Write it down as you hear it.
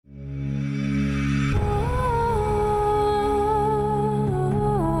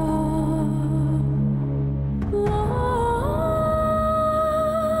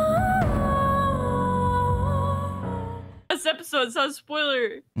episode. It's not a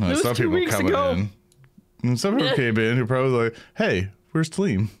spoiler. Well, some people coming in. And some people came in who probably like, hey, where's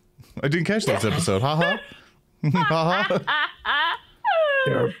Tellem? I didn't catch last episode. Haha.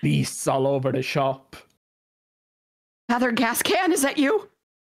 There are beasts all over the shop. Heather Gas Can, is that you?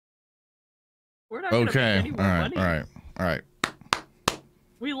 We're not okay. All right.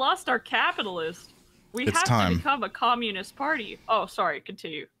 We lost our capitalist. We It's have time. to become a communist party. Oh, sorry.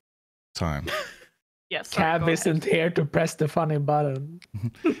 Continue. Time. Yes. Sorry, Cav isn't here to press the funny button.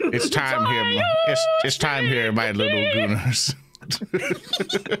 It's time here. It's time here, my little gooners.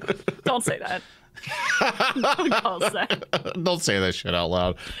 Don't say that. Don't say that shit out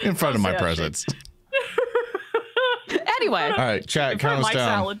loud in front of my presence. Anyway. All right, chat, count us down.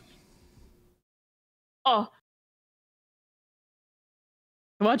 Salad. Oh.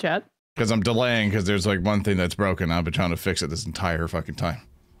 Come on, chat. Because I'm delaying because there's like one thing that's broken. I've been trying to fix it this entire fucking time.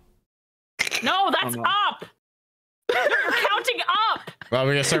 No, that's up. You're counting up. Well,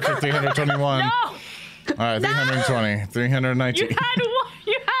 we gotta start for 321. No. All right, 320, 319. You had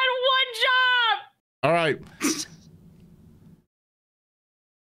one job. All right.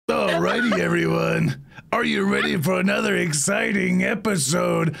 Alrighty, everyone. Are you ready for another exciting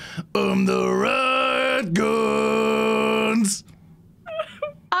episode of the Rotgoons?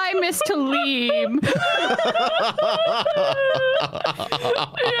 I miss Tellem.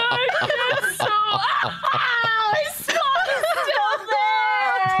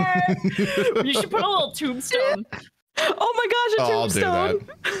 You should put a little tombstone. Oh my gosh, a tombstone. I'll do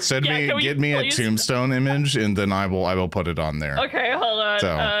that. Get me a tombstone image, and then I will put it on there. Okay, hold on.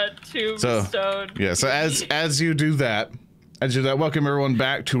 Tombstone. So as you do that, welcome everyone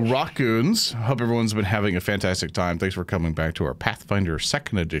back to Rotgoons. Hope everyone's been having a fantastic time. Thanks for coming back to our Pathfinder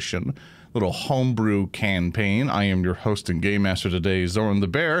 2nd Edition little homebrew campaign. I am your host and game master today, Zoran the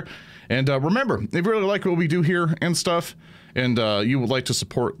Bear. And remember, if you really like what we do here and stuff, and you would like to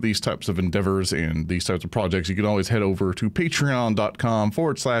support these types of endeavors and these types of projects, you can always head over to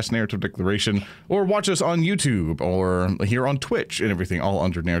patreon.com/narrative declaration, or watch us on YouTube or here on Twitch and everything, all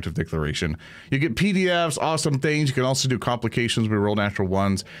under narrative declaration. You get PDFs, awesome things. You can also do complications with roll natural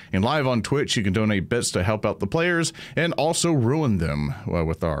ones, and live on Twitch you can donate bits to help out the players and also ruin them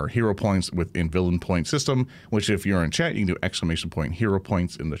with our hero points within villain point system, which if you're in chat you can do ! hero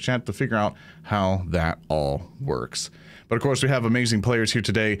points in the chat to figure out how that all works. But of course, we have amazing players here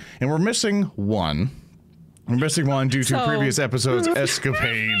today, and we're missing one. We're missing one due to previous episodes'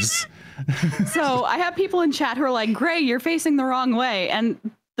 escapades. So I have people in chat who are like, Gray, you're facing the wrong way. And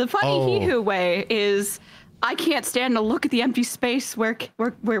the funny hee-hoo way is I can't stand to look at the empty space where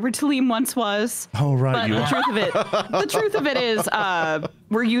Tellem once was. Oh, right. But the truth of it is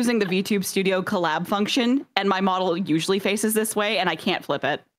we're using the VTube Studio collab function, and my model usually faces this way, and I can't flip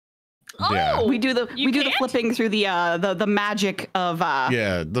it. Oh, we do the flipping through the magic of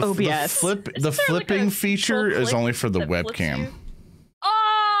OBS. The flipping feature is only for the webcam.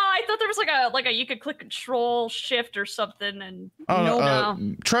 Oh, I thought there was like a you could click Control Shift or something and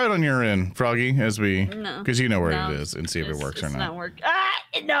no. Try it on your end, Froggy, because you know where it is, and see if it works or not. It's not working.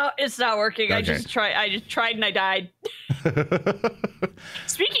 No, it's not working. Okay. I just tried and I died.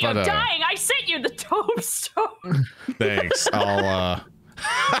 Speaking of dying, I sent you the tombstone. Thanks. I'll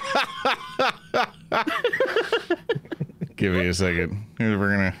give me a second. We're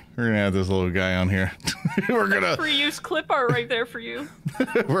gonna have this little guy on here. We're gonna free use clip art right there for you.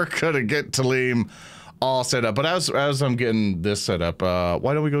 We're gonna get Tellem all set up. But as I'm getting this set up,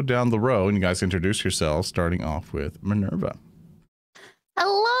 why don't we go down the row and you guys introduce yourselves, starting off with Minerva.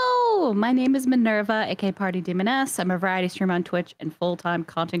 Hello, my name is Minerva, aka Party Demoness. I'm a variety streamer on Twitch and full-time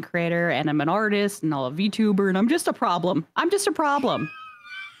content creator, and I'm an artist and a VTuber, and I'm just a problem.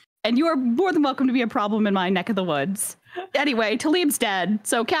 And you are more than welcome to be a problem in my neck of the woods. Anyway, Tellem's dead,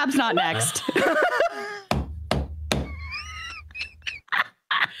 so Cab's not next.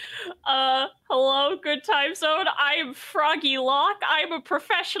 Hello, good time zone. I'm Froggy Locke. I'm a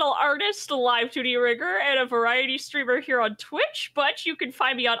professional artist, a live 2D rigger, and a variety streamer here on Twitch, but you can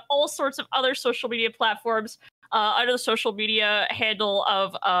find me on all sorts of other social media platforms under the social media handle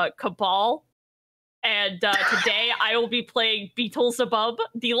of Cabal. And today I will be playing Beetle the Investigator,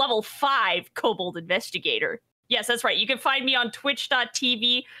 the level 5 Kobold Investigator. Yes, that's right. You can find me on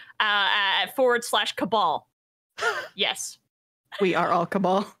twitch.tv /Cabal. Yes. We are all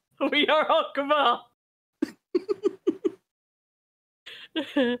Cabal. We are all Cabal.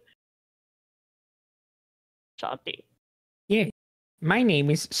 Shanti. Yeah. My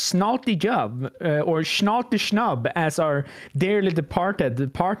name is SaltyJub, or Schnalty Schnub, as our dearly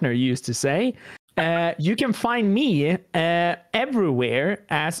departed partner used to say. You can find me everywhere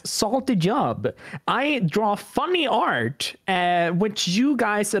as SaltyJub. I draw funny art, which you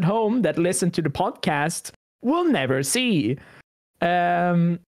guys at home that listen to the podcast will never see.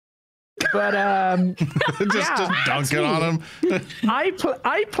 Just dunk it on him.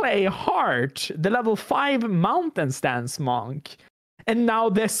 I play Heart, the level 5 mountain stance monk, and now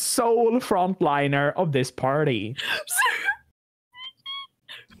the sole frontliner of this party.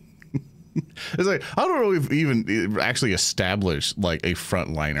 It's like, I don't know if we've even actually established like a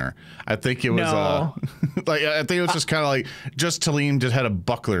frontliner. I think it was like, I think it was just kind of like, just Tellem just had a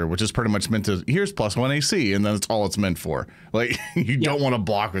buckler, which is pretty much meant to, here's +1 AC, and then that's all it's meant for. Like, you don't want to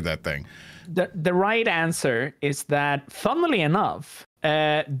block with that thing. The right answer is that, funnily enough,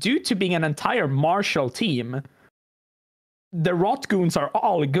 due to being an entire martial team, the Rotgoons are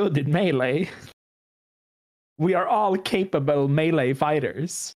all good in melee. We are all capable melee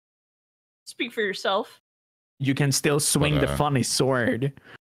fighters. Speak for yourself. You can still swing the funny sword.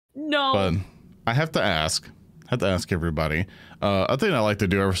 No. But I have to ask everybody. A thing I like to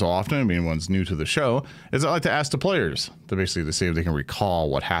do every so often, I mean, one's new to the show, is I like to ask the players to see if they can recall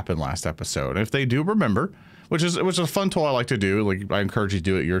what happened last episode. And if they do remember, which is a fun tool I like to do. Like, I encourage you to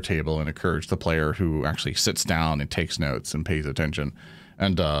do it at your table and encourage the player who actually sits down and takes notes and pays attention.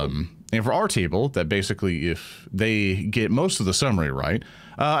 And for our table, that basically if they get most of the summary right,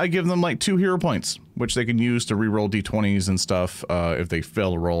 I give them like 2 hero points, which they can use to reroll d20s and stuff if they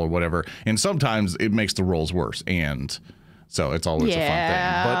fail to roll or whatever. And sometimes it makes the rolls worse, and so it's always a fun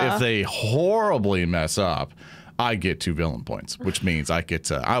thing. But if they horribly mess up, I get 2 villain points, which means I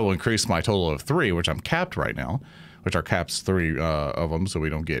will increase my total of 3, which I'm capped right now, which our cap's 3 of them, so we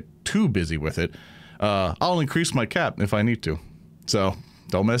don't get too busy with it. I'll increase my cap if I need to, so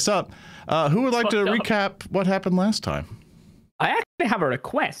don't mess up. Who would like to recap what happened last time? I actually have a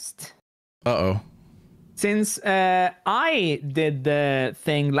request. Uh-oh. Since I did the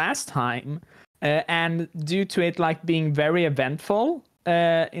thing last time, and due to it like being very eventful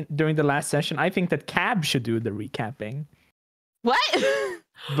during the last session, I think that Cab should do the recapping. What?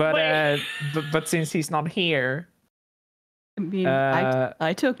 But since he's not here, I mean,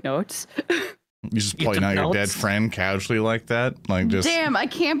 I took notes. You just point out your dead friend casually like that? Like, just damn, I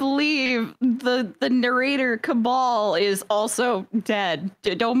can't believe the narrator Cabal is also dead.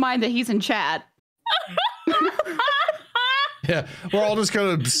 Don't mind that he's in chat. Yeah, we're all just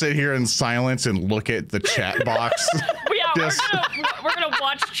gonna sit here in silence and look at the chat box. Yeah, we're gonna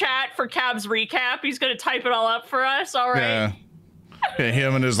watch chat for Cab's recap. He's gonna type it all up for us. All right. Yeah,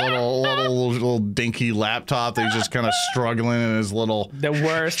 him and his little dinky laptop. That he's just kind of struggling in his little the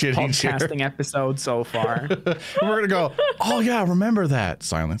worst podcasting episode so far. We're gonna go, oh yeah, remember that.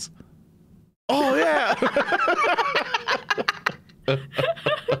 Silence. Oh yeah.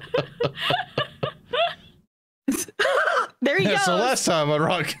 There you go. So last time on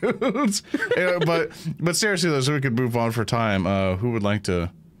Rotgoons. But seriously though, so we could move on for time. Who would like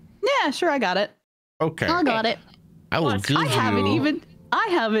to? Yeah, sure, I got it. Okay. I got it. I will give you. I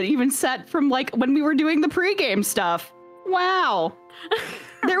haven't even set from like when we were doing the pregame stuff. Wow.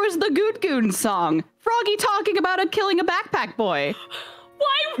 There was the Rotgoons song. Froggy talking about killing a backpack boy.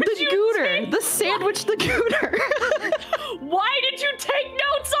 Why would the Gooter, the sandwich, the Gooter. Why did you take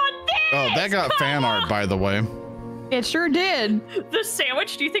notes on this? Oh, that got fan art, by the way. It sure did. The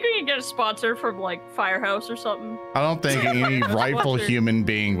sandwich? Do you think we can get a sponsor from like Firehouse or something? I don't think any rightful human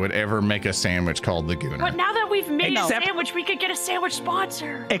being would ever make a sandwich called the Gooner. But now that we've made a sandwich, we could get a sandwich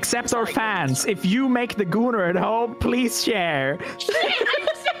sponsor. Except our fans. If you make the Gooner at home, please share. Shit, I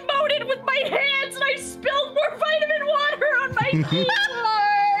just emoted with my hands and I spilled more vitamin water on my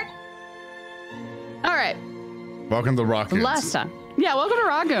keyboard. All right. Welcome to Rotgoons. Last time. Yeah, welcome to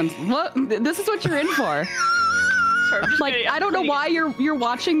Rotgoons. Look, this is what you're in for. Like, I don't know why you're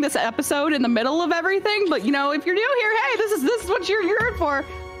watching this episode in the middle of everything, but you know, if you're new here, hey, this is what you're in for.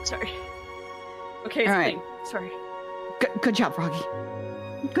 Sorry. Okay, all right. Sorry. Good job, Froggy.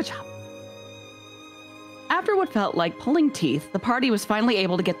 Good job. After what felt like pulling teeth, the party was finally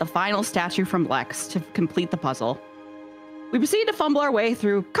able to get the final statue from Lex to complete the puzzle. We proceeded to fumble our way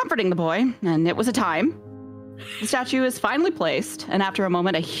through comforting the boy, and it was a time. The statue is finally placed, and after a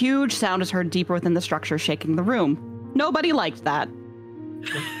moment, a huge sound is heard deeper within the structure, shaking the room. Nobody liked that.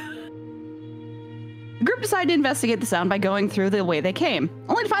 The group decided to investigate the sound by going through the way they came,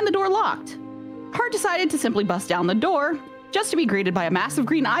 only to find the door locked. Hart decided to simply bust down the door, just to be greeted by a massive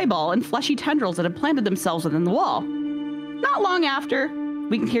green eyeball and fleshy tendrils that had planted themselves within the wall. Not long after,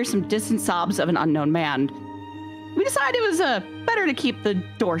 we can hear some distant sobs of an unknown man. We decided it was better to keep the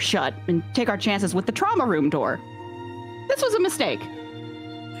door shut and take our chances with the trauma room door. This was a mistake.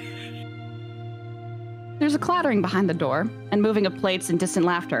 there's a clattering behind the door and moving of plates and distant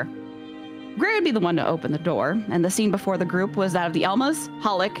laughter. Gray would be the one to open the door, and the scene before the group was that of the Elmas,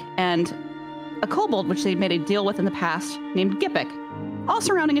 Hollick, and a kobold which they'd made a deal with in the past named Gippic, all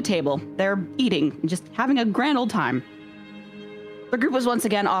surrounding a table. They're eating and just having a grand old time. The group was once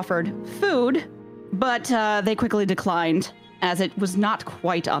again offered food, but they quickly declined, as it was not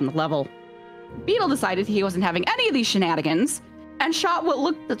quite on the level. Beetle decided he wasn't having any of these shenanigans and shot what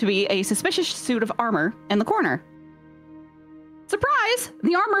looked to be a suspicious suit of armor in the corner. Surprise!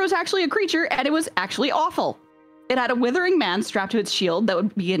 The armor was actually a creature, and it was actually awful. It had a withering man strapped to its shield that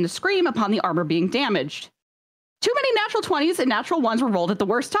would begin to scream upon the armor being damaged. Too many natural 20s and natural 1s were rolled at the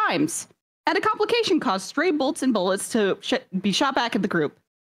worst times, and a complication caused stray bolts and bullets to be shot back at the group.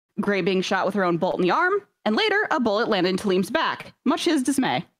 Gray being shot with her own bolt in the arm, and later a bullet landed in Taleem's back, much to his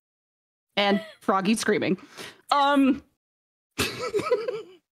dismay. And Froggy screaming.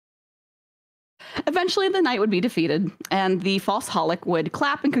 Eventually, the knight would be defeated, and the false Hollick would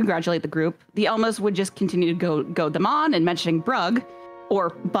clap and congratulate the group. The Elmas would just continue to goad them on, and mentioning Brug, or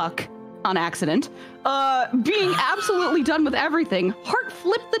Buck, on accident. Being absolutely done with everything, Hart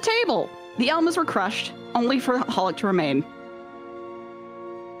flipped the table. The Elmas were crushed, only for Hollick to remain.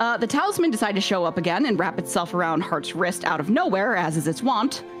 The talisman decided to show up again and wrap itself around Hart's wrist out of nowhere, as is its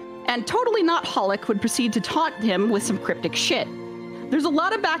wont, and totally not Hollick would proceed to taunt him with some cryptic shit. There's a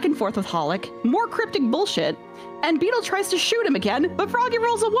lot of back and forth with Hollick, more cryptic bullshit, and Beetle tries to shoot him again, but Froggy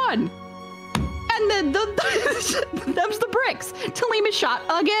rolls a 1. And then them's the bricks. Taleem is shot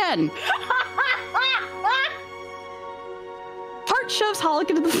again. Hart shoves Hollick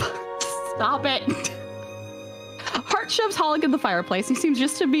into the... Stop it. Hart shoves Hollick in the fireplace. He seems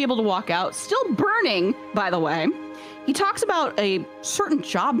just to be able to walk out, still burning, by the way. He talks about a certain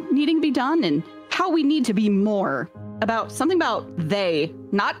job needing to be done and how we need to be more. About something about they,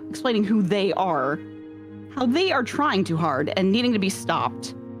 not explaining who they are, how they are trying too hard and needing to be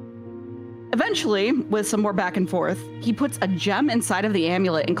stopped. Eventually, with some more back and forth, he puts a gem inside of the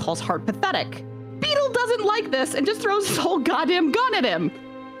amulet and calls Hart pathetic. Beetle doesn't like this and just throws his whole goddamn gun at him.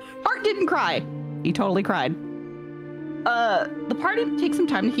 Hart didn't cry. He totally cried. The party takes some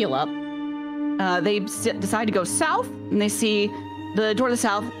time to heal up. They decide to go south, and they see the door to the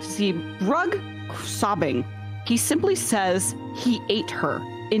south to see Brug sobbing. He simply says he ate her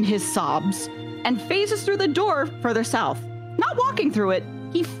in his sobs and phases through the door further south. Not walking through it,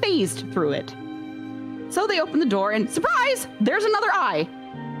 he phased through it. So they open the door and surprise, there's another eye.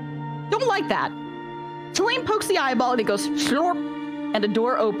 Don't like that. Taleem pokes the eyeball and it goes slurp, and a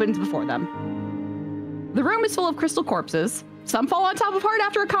door opens before them. The room is full of crystal corpses. Some fall on top of Hart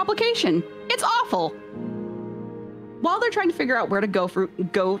after a complication. It's awful. While they're trying to figure out where to go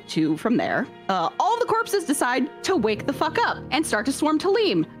to from there, all the corpses decide to wake the fuck up and start to swarm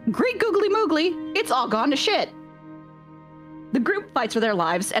Taleem. Great googly moogly, it's all gone to shit. The group fights for their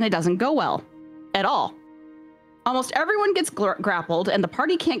lives and it doesn't go well. At all. Almost everyone gets grappled and the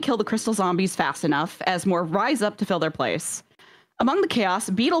party can't kill the crystal zombies fast enough as more rise up to fill their place. Among the chaos,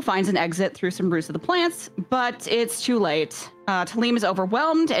 Beetle finds an exit through some roots of the plants, but it's too late. Taleem is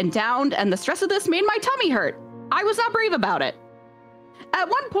overwhelmed and downed, and the stress of this made my tummy hurt. I was not brave about it. At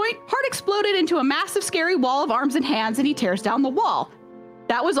one point, Hart exploded into a massive scary wall of arms and hands, and he tears down the wall.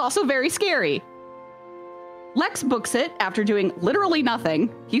 That was also very scary. Lex books it after doing literally nothing.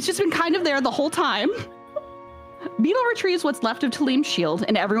 He's just been kind of there the whole time. Beetle retrieves what's left of Taleem's shield,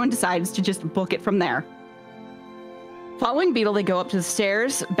 and everyone decides to just book it from there. Following Beetle, they go up to the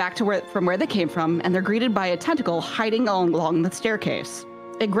stairs, back to from where they came from, and they're greeted by a tentacle hiding along the staircase.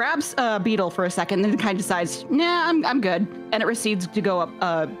 It grabs Beetle for a second, then it kind of decides, nah, I'm good. And it proceeds to go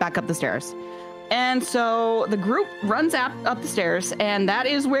up, back up the stairs. And so the group runs up the stairs, and that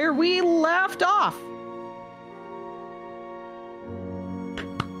is where we left off.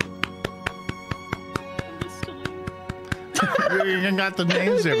 You got the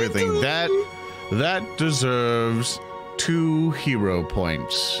names, everything. That deserves 2 hero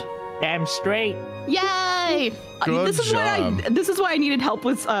points. Damn straight. Yay! Good this is job. this is why I needed help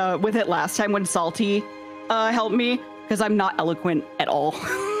with it last time when Salty helped me, because I'm not eloquent at all.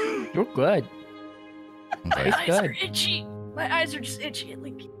 You're good. Okay. My eyes good. are itchy. My eyes are just itchy.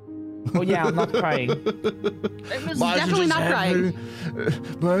 Like, Oh yeah, I'm not crying. I was definitely not crying.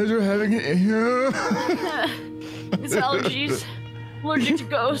 My eyes are having it here. It's allergies. Allergic to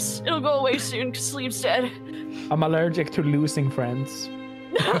ghosts. It'll go away soon because Sleep's dead. I'm allergic to losing friends.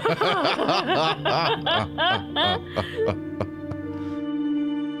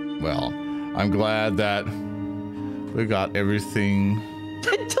 Well, I'm glad that we got everything.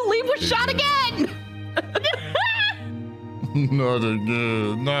 Taleem was shot again! Not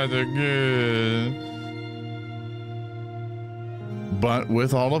again. Not again. But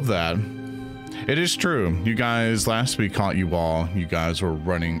with all of that, it is true. You guys, last we caught you all, you guys were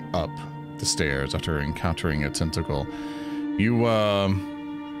running up the stairs after encountering a tentacle. You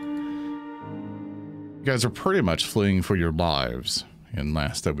guys are pretty much fleeing for your lives. And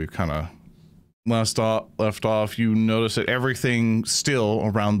last that we've kind of left off, you notice that everything still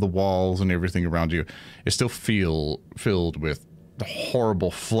around the walls and everything around you is still filled with the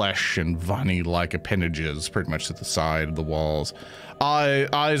horrible flesh and vine-like appendages pretty much to the side of the walls.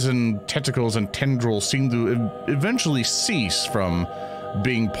 Eyes and tentacles and tendrils seem to eventually cease from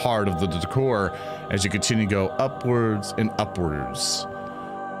being part of the decor as you continue to go upwards and upwards.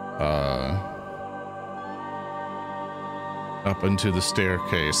 Up into the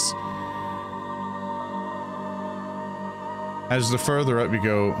staircase. As the further up you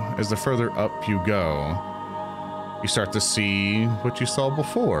go, you start to see what you saw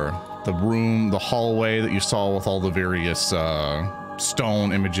before. The room, the hallway that you saw with all the various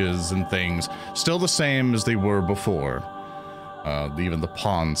stone images and things, still the same as they were before. Even the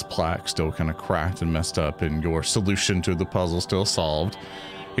pawns plaque still kind of cracked and messed up, and your solution to the puzzle still solved.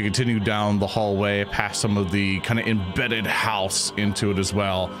 You continue down the hallway, past some of the kind of embedded house into it as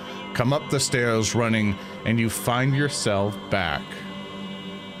well. Come up the stairs running, and you find yourself back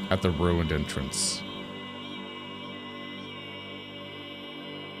at the ruined entrance.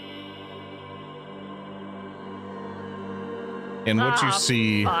 And what you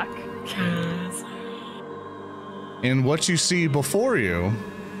see... And what you see before you...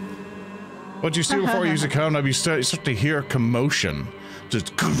 What you see before you come up, you start to hear a commotion.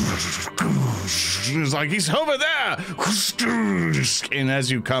 Just... It's like, he's over there! And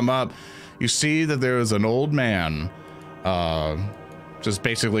as you come up, you see that there is an old man, just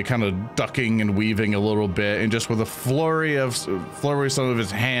basically kind of ducking and weaving a little bit, and just with a flurry of some of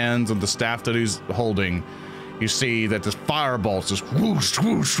his hands and the staff that he's holding, you see that this firebolts just whoosh,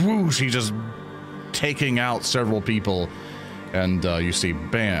 whoosh, whoosh. He's just taking out several people, and you see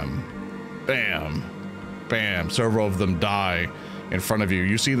bam, bam, bam. Several of them die in front of you.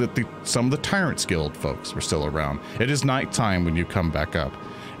 You see that some of the Tyrant's Guild folks were still around. It is nighttime when you come back up,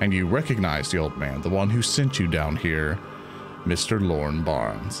 and you recognize the old man, the one who sent you down here, Mr. Lorne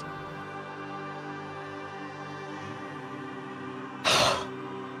Barnes.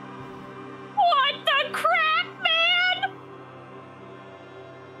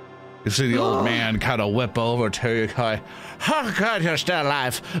 You see the old man kind of whip over to you, kind of, oh God, you're still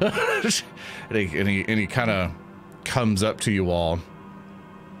alive. and he kind of comes up to you all.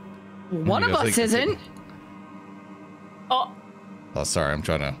 One of us isn't. Oh, sorry, I'm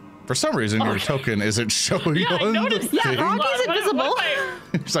trying to. For some reason, your token isn't showing on the thing. Yeah, Rocky's invisible.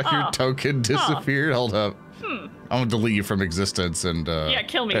 It's like your token disappeared. Hold up. I'm gonna delete you from existence and yeah,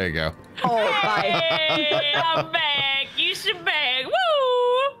 kill me. There you go. Oh, bye. Hey, I'm back. You should back. Woo!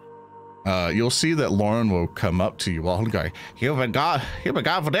 You'll see that Lauren will come up to you all and go, you've been gone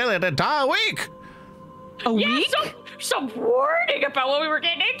for nearly an entire week. A week? Some warning about what we were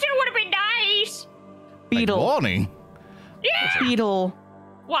getting into would have been nice. Beetle. Like warning? Yeah. Beetle.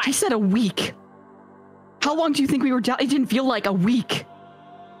 What? He said a week. How long do you think we were down? It didn't feel like a week.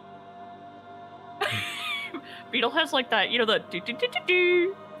 Beetle has like that, you know, the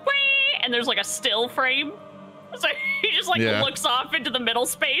do-do-do-do-do, and there's like a still frame. So he just like looks off into the middle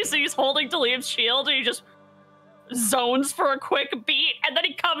space, and he's holding to Liam's shield, and he just zones for a quick beat, and then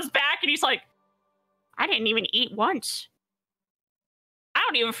he comes back and he's like, I didn't even eat once. I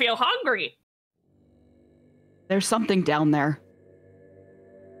don't even feel hungry. There's something down there.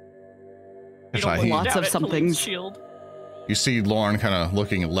 Lots of somethings. Shield. You see Lauren kind of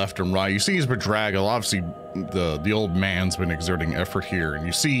looking left and right. You see he's bedraggled. Obviously, the old man's been exerting effort here, and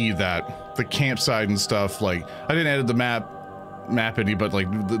you see that the campsite and stuff. Like, I didn't edit the map any, but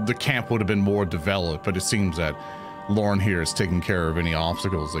like the camp would have been more developed. But it seems that Lauren here is taking care of any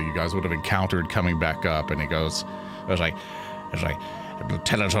obstacles that you guys would have encountered coming back up. And he goes, it's like,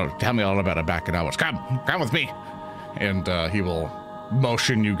 tell me all about it back in hours. Come with me, and he will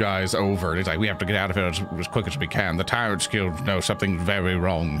motion you guys over. It's like, we have to get out of here as quick as we can. The Tyrant's Guild knows something very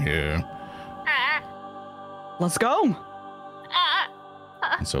wrong here. Let's go.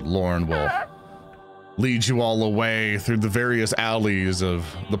 And so Lauren will lead you all away through the various alleys of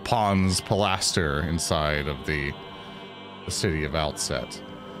the Pons Palaster inside of the city of Outset.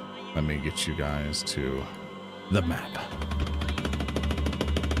 Let me get you guys to the map.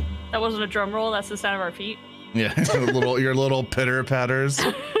 That wasn't a drum roll, that's the sound of our feet. Yeah, your little pitter patters.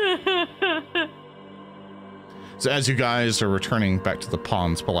 So as you guys are returning back to the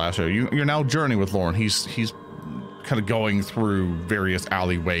Pons Palacio, you're now journeying with Lauren. He's kind of going through various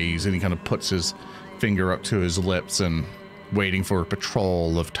alleyways, and he kind of puts his finger up to his lips and waiting for a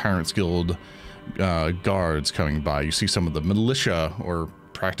patrol of Tyrant's Guild guards coming by. You see some of the militia, or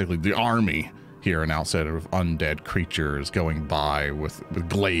practically the army here, an outset of undead creatures going by with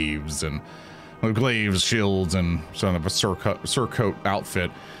glaives and shields, and sort of a surcoat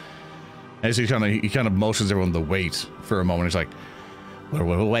outfit. As he kind of motions everyone to wait for a moment. He's like,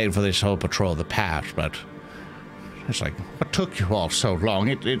 we're waiting for this whole patrol to pass, but it's like, what took you all so long?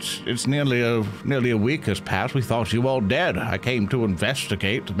 It's nearly a week has passed. We thought you all dead. I came to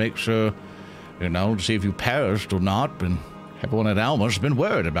investigate to make sure, to see if you perished or not. And everyone at Alma's been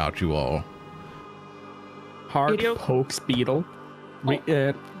worried about you all. Hart pokes Beetle.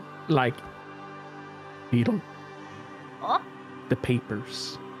 Like, Beetle. Huh? The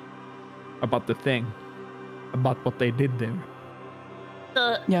papers. About the thing. About what they did there.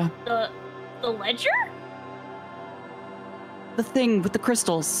 The ledger? The thing with the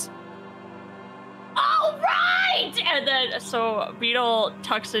crystals. Oh, right! And then, so Beetle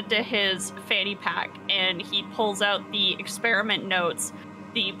tucks into his fanny pack and he pulls out the experiment notes,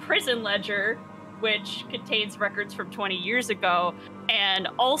 the prison ledger, which contains records from 20 years ago, and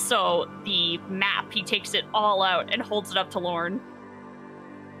also the map. He takes it all out and holds it up to Lorne.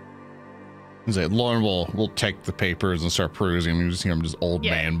 Lauren will take the papers and start perusing. You just hear him, old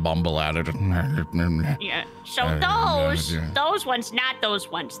man bumble at it. Yeah. So those ones, not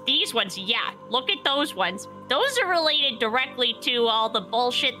those ones. These ones, yeah. Look at those ones. Those are related directly to all the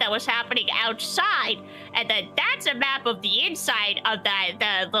bullshit that was happening outside. And then that's a map of the inside of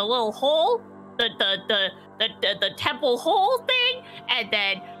the little hole, the temple hole thing. And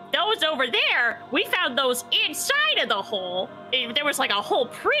then those over there, we found those inside of the hole. There was like a whole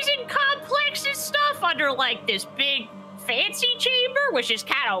prison complex and stuff under like this big fancy chamber, which is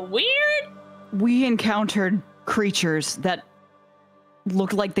kind of weird. We encountered creatures that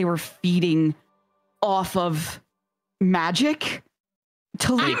looked like they were feeding off of magic.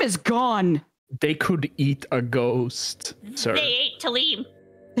 Tellem is gone. They could eat a ghost, sir. They ate Tellem.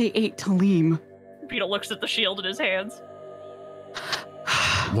 They ate Tellem. Beetle looks at the shield in his hands.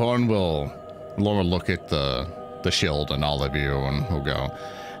 Lauren will look at the shield and all of you, and he'll go,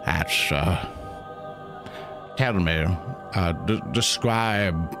 that's, tell me,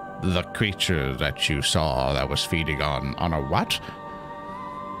 describe the creature that you saw that was feeding on a what?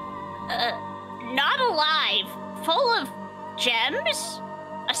 Not alive, full of gems,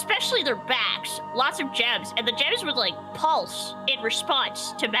 especially their backs, lots of gems, and the gems would like pulse in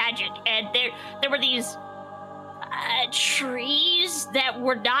response to magic, and there were these trees that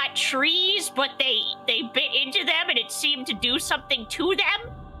were not trees, but they bit into them and it seemed to do something to them.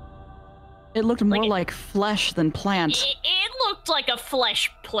 It looked more like flesh than plant. It looked like a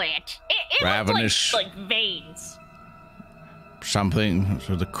flesh plant. It Ravenous. looked like veins. Something,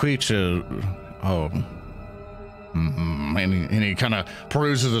 so the creature, and he kind of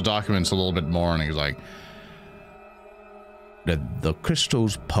peruses the documents a little bit more, and he's like, the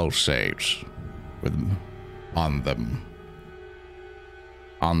crystals pulsate on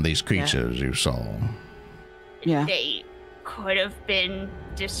these creatures you saw. Yeah. They could have been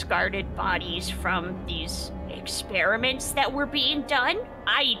discarded bodies from these experiments that were being done.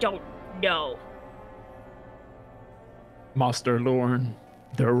 I don't know. Master Lorne,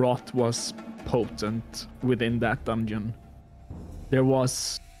 the rot was potent within that dungeon. There were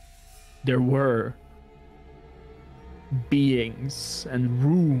beings and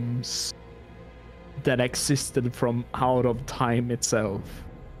rooms that existed from out of time itself.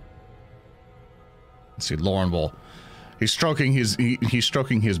 Let's see, Lauren he's stroking his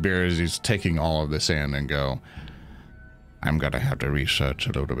beard as he's taking all of this in, and go, I'm gonna have to research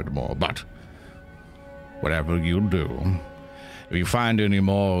a little bit more, but whatever you do, if you find any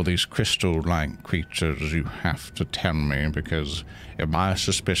more of these crystal-like creatures, you have to tell me, because if my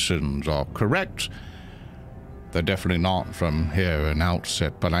suspicions are correct, they're definitely not from here in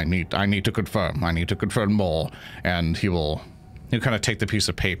outset, but I need to confirm. I need to confirm more. And he'll kind of take the piece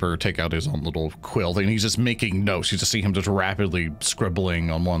of paper, take out his own little quill thing. He's just making notes. You just see him just rapidly scribbling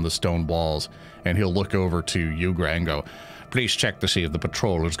on one of the stone walls, and he'll look over to you, Gray, and go, please check to see if the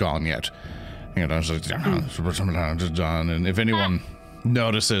patrol is gone yet. And if anyone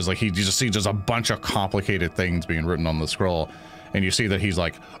notices, like, you just see just a bunch of complicated things being written on the scroll. And you see that he's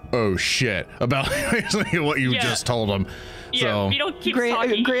like, oh shit, about what you just told him. Yeah, so we don't keep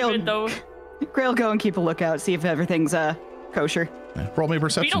talking even though... Gray'll go and keep a lookout, see if everything's kosher. Roll me a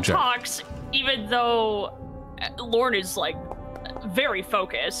perception Beetle check. talks even though Lorne is like very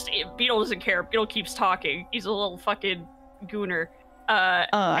focused. Beetle doesn't care. Beetle keeps talking. He's a little fucking gooner.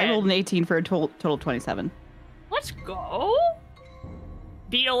 I rolled an 18 for a total of 27. Let's go.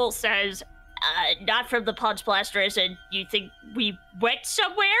 Beetle says, Not from the Punch Blasters, and you think we went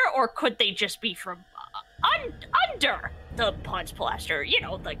somewhere, or could they just be from under the Punch Blaster? You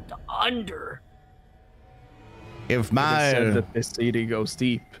know, like the under. If It my is said that this city goes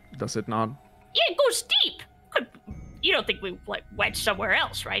deep, does it not? Yeah, it goes deep. You don't think we went somewhere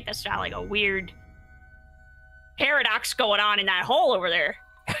else, right? That's not like a weird paradox going on in that hole over there.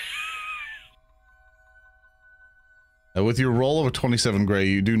 with your roll of a 27 gray,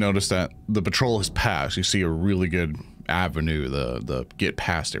 you do notice that the patrol has passed. You see a really good avenue, the get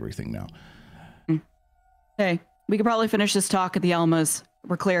past everything now. Hey, we could probably finish this talk at the Almas.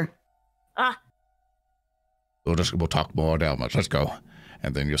 We're clear. We'll talk more at Almas. Let's go.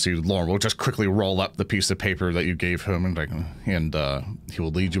 And then you'll see Lauren will just quickly roll up the piece of paper that you gave him, and he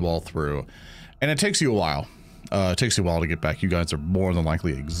will lead you all through. And it takes you a while. It takes you a while to get back. You guys are more than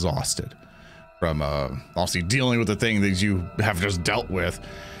likely exhausted from obviously dealing with the thing that you have just dealt with,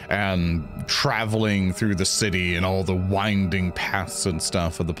 and traveling through the city and all the winding paths and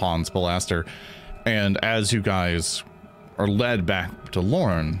stuff of the Pons Blaster. And as you guys are led back to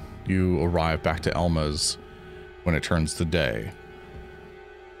Lauren, you arrive back to Elma's when it turns to day.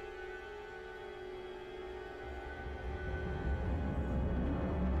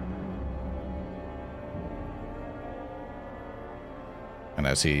 And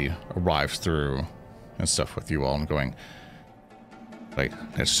as he arrives through and stuff with you all and going, like,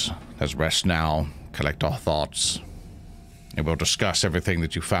 let's rest now, collect our thoughts, and we'll discuss everything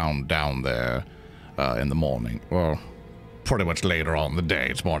that you found down there in the morning. Well, pretty much later on in the day.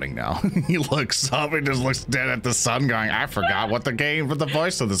 It's morning now. He looks up and just looks dead at the sun going, I forgot what the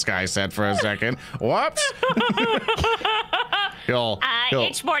voice of this guy said for a second. Whoops.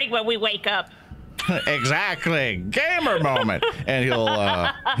 It's morning when we wake up. Exactly, gamer moment, and he'll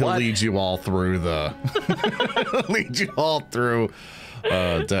lead you all through the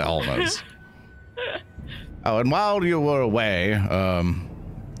to Elma's. Oh, and while you were away,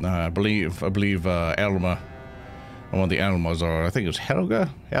 I believe Elma, one of the Elmas, or I think it's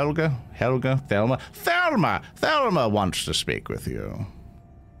Thelma wants to speak with you.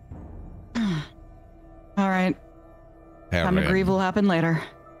 All right. Time to grieve will happen later.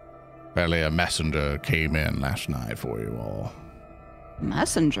 Apparently a messenger came in last night for you all.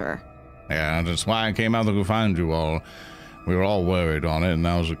 Messenger? Yeah, that's why I came out to go find you all. We were all worried on it, and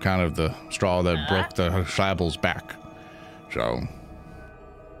that was kind of the straw that broke the Shabel's back. So,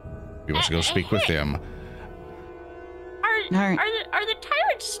 you must go speak with them. Are the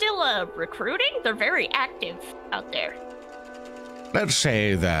tyrants still recruiting? They're very active out there. Let's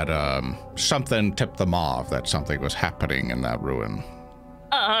say that something tipped them off that something was happening in that ruin.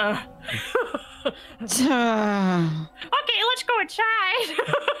 Okay, let's go inside.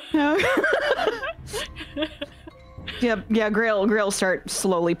 Yeah, Grail start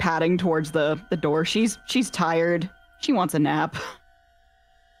slowly padding towards the door. She's tired. She wants a nap.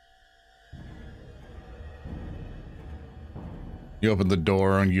 You open the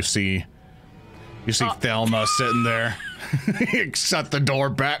door and you see Thelma sitting there. You shut the door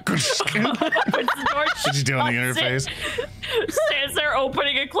back. Did you do on the interface? Stands there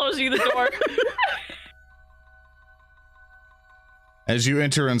opening and closing the door. As you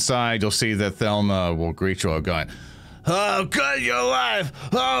enter inside, you'll see that Thelma will greet you all going, "Oh, good, you're alive!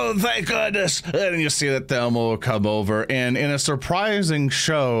 Oh, thank goodness!" And you see that Thelma will come over, and in a surprising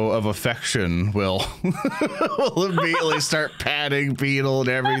show of affection, will immediately start patting Beetle and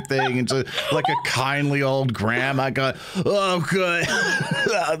everything, and just like a kindly old grandma. Going, "Oh, good!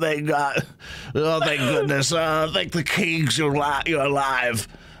 Oh, thank God! Oh, thank goodness! Oh, thank the kings, you're alive!"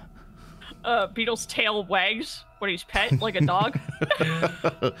 Beetle's tail wags when he's pet like a dog.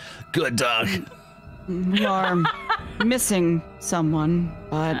 Good dog. We are missing someone,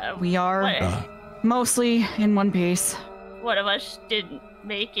 but we are mostly in one piece. One of us didn't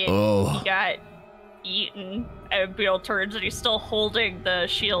make it. Oh. He got eaten. And Beetle turns and he's still holding the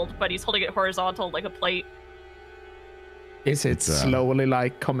shield, but he's holding it horizontal like a plate. Is it slowly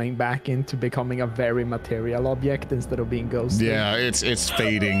like coming back into becoming a very material object instead of being ghostly? Yeah, it's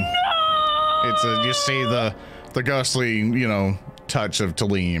fading. No! It's you see the ghostly, touch of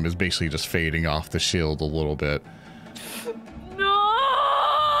Tellem is basically just fading off the shield a little bit. No!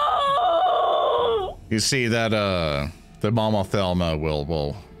 You see that the Mama Thelma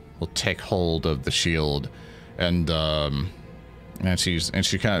will take hold of the shield, and she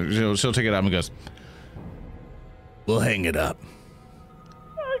kind of she'll take it up and goes, "We'll hang it up."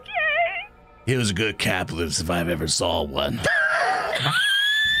 Okay. He was a good capitalist if I've ever saw one.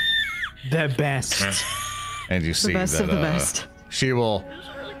 The best. And you see The best that of the best. she'll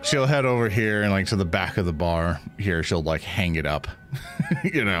head over here and like to the back of the bar here. She'll like hang it up,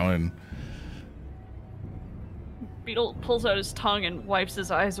 and Beetle pulls out his tongue and wipes his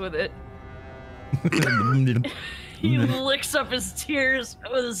eyes with it. He licks up his tears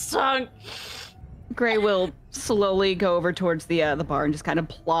with his tongue. Gray will slowly go over towards the bar and just kind of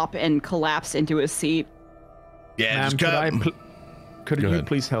plop and collapse into his seat. Yeah, Ma'am, just could Go you ahead.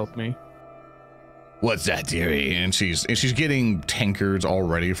 please help me? What's that, dearie? And she's getting tankards all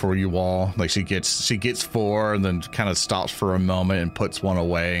ready for you all. Like she gets 4 and then kind of stops for a moment and puts 1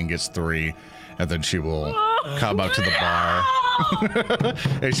 away and gets 3, and then she will come up to the bar.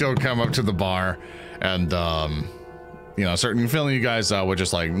 And she'll come up to the bar and certain filling you guys with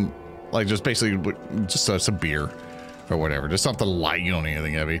just like just basically just some beer or whatever, just something light. You don't need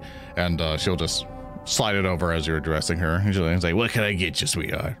anything heavy, and she'll just slide it over as you're addressing her. And she'll say, "What can I get you,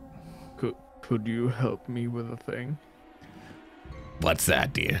 sweetheart?" Could you help me with a thing? What's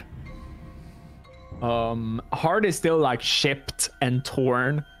that, dear? Heart is still like shipped and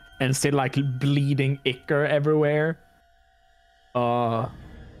torn and still like bleeding ichor everywhere. Could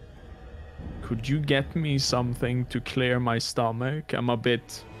you get me something to clear my stomach? I'm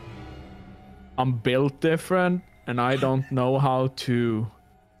built different and I don't know how to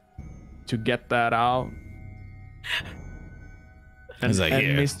get that out. And,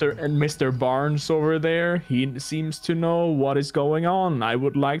 Mr. Barnes over there, he seems to know what is going on. I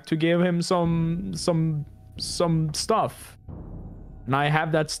would like to give him some stuff. And I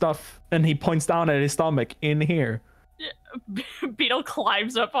have that stuff. And he points down at his stomach in here. Beetle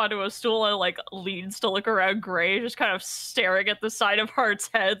climbs up onto a stool and like leans to look around Gray, just kind of staring at the side of Heart's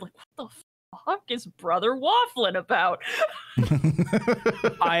head, like, what the fuck is brother waffling about?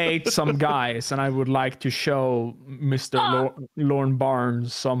 I ate some guys, and I would like to show Mr. Lorne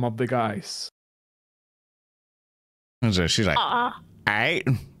Barnes some of the guys. And so she's like, "Aight."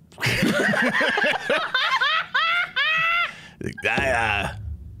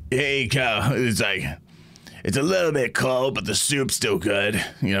 Here you go. It's a little bit cold, but the soup's still good.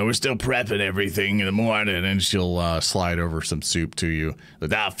 We're still prepping everything in the morning. And she'll slide over some soup to you.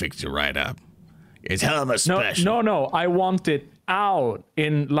 That'll fix you right up. It's hell of a special. No. I want it out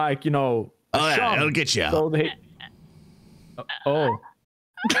in Oh, yeah, it'll get you out. So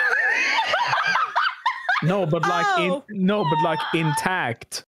No, but like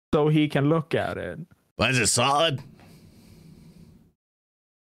intact, so he can look at it. But is it solid?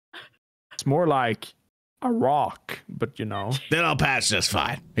 It's more like a rock, but Then I'll pass just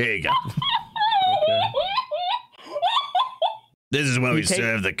fine. Here you go. Okay. This is what we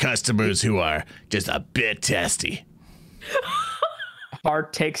serve the customers who are just a bit testy.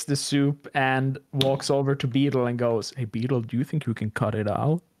 Hart takes the soup and walks over to Beetle and goes, "Hey, Beetle, do you think you can cut it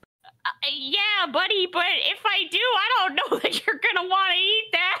out?" Yeah, buddy, but if I do, I don't know that you're gonna want to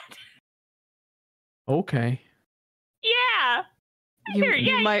eat that. Okay. Yeah.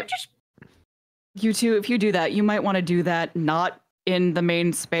 You two, if you do that, you might want to do that not in the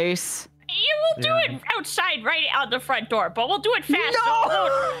main space. You will do it outside, right out the front door, but we'll do it fast.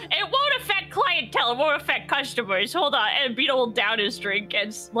 No! It won't affect clientele. It won't affect customers. Hold on. And Beetle will down his drink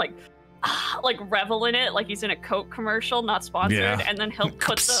and like revel in it, like he's in a Coke commercial, not sponsored. Yeah. And then he'll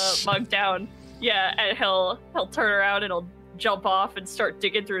put the mug down. Yeah, and he'll turn around and he'll jump off and start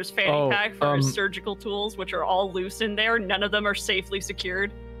digging through his fanny pack for his surgical tools, which are all loose in there. None of them are safely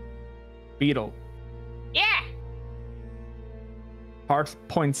secured. Beetle. Yeah. Hart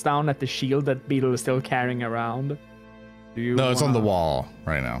points down at the shield that Beetle is still carrying around. No, it's on the wall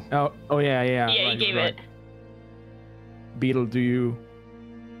right now. Oh yeah. Yeah, right, he gave right. it. Beetle, do you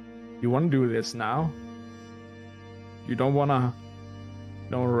want to do this now? You don't want to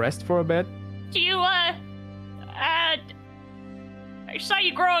rest for a bit? Do you, I saw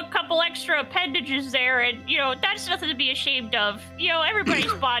you grow a couple extra appendages there, and, that's nothing to be ashamed of.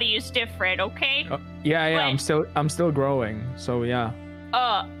 Everybody's body is different, okay? Yeah, But- I'm still growing, so yeah.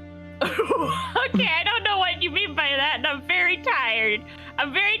 Okay, I don't know what you mean by that, and I'm very tired.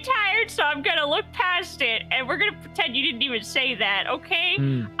 So I'm gonna look past it, and we're gonna pretend you didn't even say that, okay?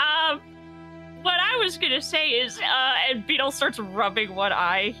 What I was gonna say is, and Beetle starts rubbing one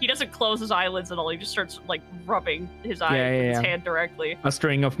eye. He doesn't close his eyelids at all. He just starts, rubbing his eye with his hand directly. A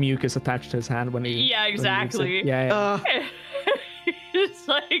string of mucus attached to his hand when he... Yeah, exactly. It's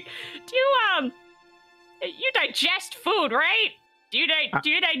like, do you digest food, right? Do you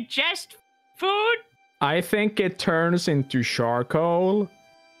digest food? I think it turns into charcoal.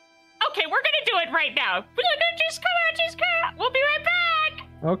 Okay, we're gonna do it right now. Just come out. We'll be right back.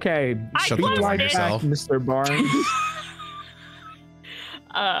 Okay. Shut the door on Back, yourself. Mr. Barnes.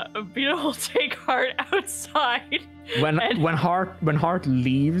 Beetle will take Hart outside. When Hart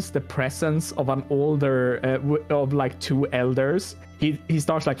leaves the presence of an older of 2 elders, he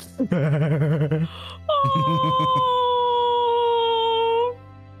starts like Oh.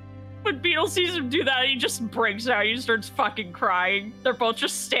 Beetle sees him do that, and he just breaks out. He starts fucking crying. They're both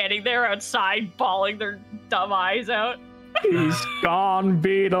just standing there outside, bawling their dumb eyes out. He's gone,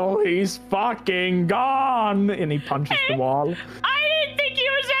 Beetle. He's fucking gone. And he punches the wall. I didn't think he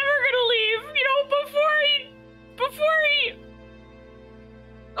was ever gonna leave. You know, before he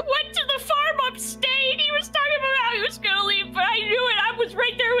went to the farm upstate, he was talking about how he was gonna leave, but I knew it. I was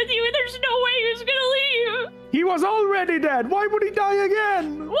right there with you, and there's no way he was gonna leave. He was already dead. Why would he die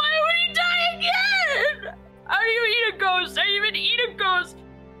again? Why would he die again? How do you eat a ghost? How do you even eat a ghost?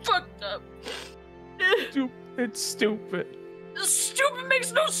 Fucked up. It's stupid. Stupid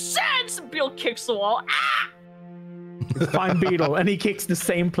makes no sense. Beetle kicks the wall. Ah! Find Beetle, and he kicks the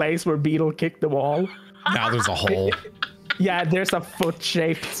same place where Beetle kicked the wall. Now there's a hole. Yeah, there's a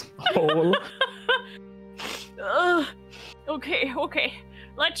foot-shaped hole. Okay.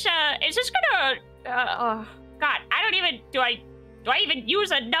 Let's is this gonna God, I don't even do I even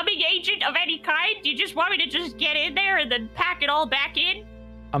use a numbing agent of any kind? Do you just want me to just get in there and then pack it all back in?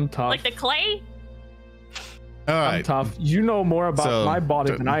 I'm tough. Like the clay? All right. I'm tough. You know more about my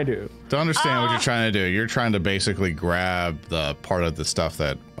body than I do. To understand what you're trying to do, you're trying to basically grab the part of the stuff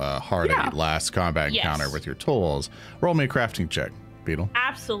that Hardy last combat encounter with your tools. Roll me a crafting check, Beetle.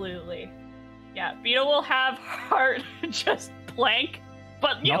 Absolutely. Yeah, Beetle will have Heart just plank,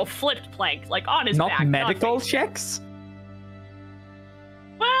 but you know, flipped plank, like on his back. Not medical not checks?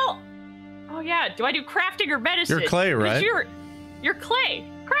 Well, oh yeah, do I do crafting or medicine? You're clay, right? You're clay.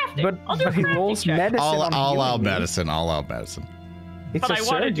 Crafting. But he rolls medicine. All out medicine. All out medicine. It's but a I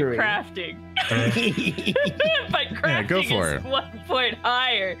want to do surgery. crafting. But crafting go for is it. 1 point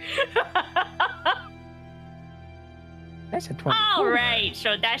higher. That's a 22. All right,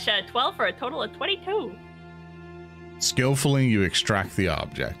 so that's a 12 for a total of 22. Skillfully, you extract the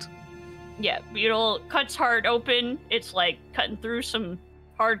object. Yeah, Beetle cuts Heart open. It's like cutting through some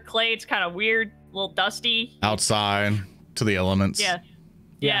hard clay. It's kind of weird, a little dusty. Outside to the elements.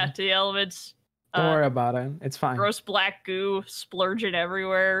 Yeah, to the elements. Don't worry about it. It's fine. Gross black goo splurging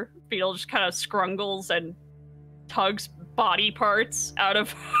everywhere. Beetle just kind of scrungles and tugs body parts out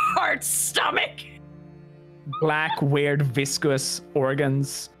of Heart's stomach. Black, weird, viscous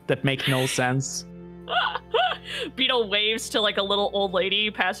organs that make no sense. Beetle waves to like a little old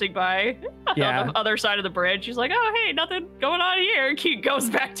lady passing by on the other side of the bridge. She's like, "Oh, hey, nothing going on here." He goes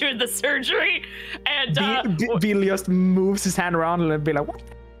back to the surgery, and Beetle just moves his hand around and be like, "What?"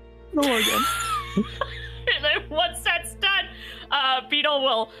 No again. And then once that's done, Beetle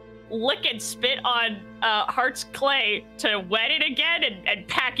will lick and spit on Heart's clay to wet it again and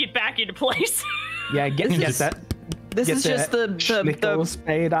pack it back into place. Yeah, get that. This is just the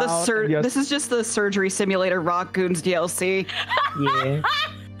this is just the surgery simulator Rotgoons DLC. Yeah.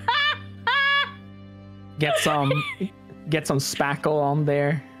 Get some spackle on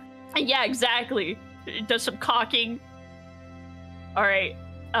there. Yeah, exactly. It does some caulking. All right.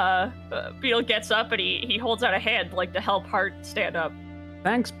 Beetle gets up and he holds out a hand like to help Heart stand up.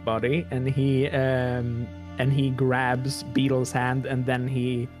 Thanks, buddy. And he grabs Beetle's hand, and then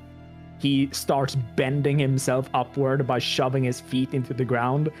he starts bending himself upward by shoving his feet into the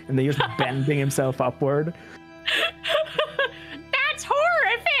ground, and then just bending himself upward. That's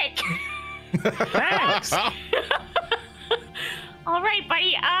horrific. Thanks. All right,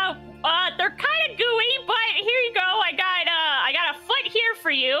 buddy. They're kind of gooey, but here you go. I got a foot here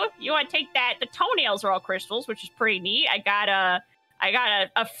for you. You want to take that? The toenails are all crystals, which is pretty neat. I got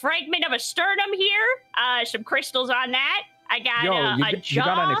a fragment of a sternum here. Some crystals on that. I got a jaw. You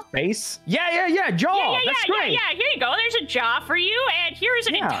got on his face? Yeah, jaw. That's great. Yeah, here you go. There's a jaw for you, and here's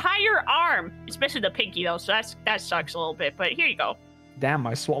an entire arm. Especially the pinky, though, so that sucks a little bit, but here you go. Damn,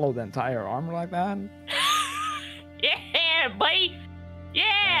 I swallowed the entire arm like that? Yeah, buddy.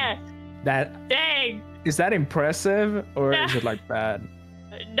 Yeah. Dang. Is that impressive, or is it, like, bad?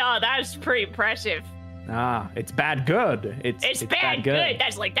 No, that's pretty impressive. It's bad good. It's bad good.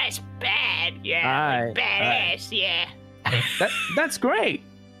 That's bad. Yeah, like badass, yeah. That's great.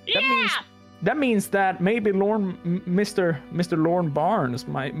 Yeah. That means that maybe Mr. Lorne Barnes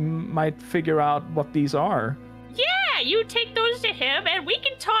might figure out what these are. Yeah, you take those to him, and we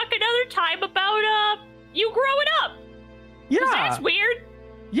can talk another time about you growing up. Yeah, that's weird.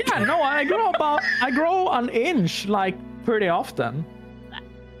 Yeah, no, I grow an inch like pretty often.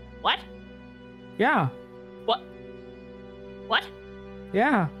 What? Yeah. What?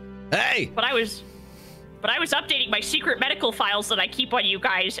 Yeah. Hey. But I was updating my secret medical files that I keep on you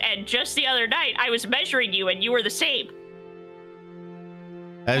guys, and just the other night I was measuring you, and you were the same.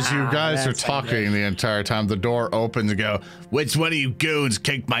 As you guys are talking the entire time, the door opens and go, "Which one of you goons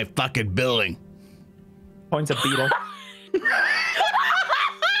kicked my fucking building?" Points at Beetle.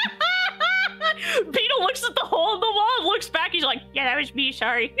 looks back. He's like, "Yeah, that was me.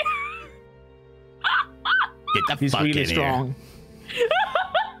 Sorry." Get the He's fuck really in strong.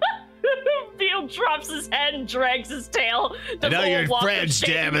 Beetle drops his head and drags his tail. I know you're French,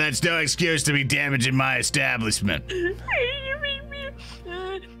 damn, but that's no excuse to be damaging my establishment.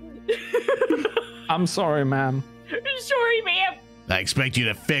 I'm sorry, ma'am. Sorry, ma'am. I expect you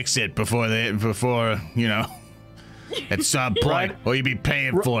to fix it before you know, at some point, or you'd be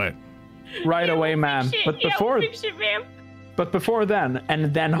paying for it. Right away, ma'am. But before, We'll fix it, ma'am. but before then,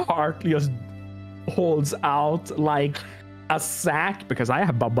 and then Hart just holds out like a sack, because I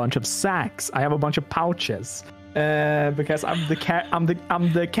have a bunch of sacks. I have a bunch of pouches. Because I'm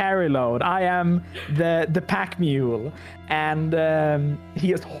the carry load. I am the pack mule, and he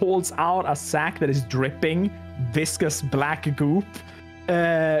just holds out a sack that is dripping viscous black goop,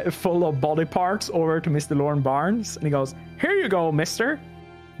 full of body parts, over to Mr. Lauren Barnes, and he goes, "Here you go, Mister.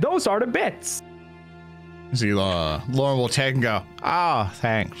 Those are the bits." See, Lauren will take and go, "Ah,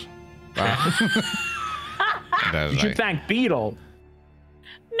 thanks." You should thank Beetle.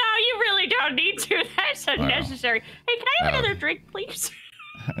 No, you really don't need to. That's unnecessary. Hey, can I have another drink, please?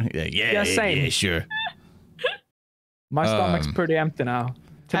 yeah, same. sure. My stomach's pretty empty now.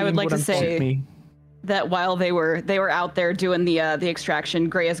 I would like to Wouldn't suit say me. that while they were out there doing the extraction,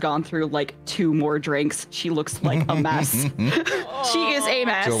 Gray has gone through like 2 more drinks. She looks like a mess. She is a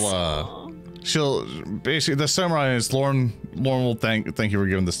mess. She'll basically, the summary is Lauren will thank you for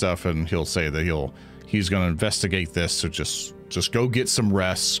giving the stuff, and he'll say that he's going to investigate this. So just go get some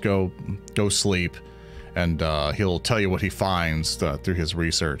rest, go sleep, and he'll tell you what he finds through his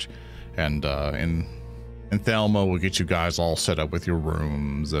research, and Thelma will get you guys all set up with your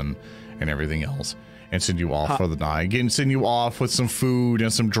rooms and everything else, and send you off for the night. Again, send you off with some food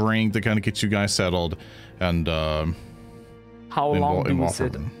and some drink to kind of get you guys settled, and how long do we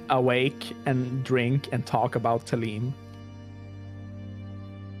sit awake and drink and talk about Tellem?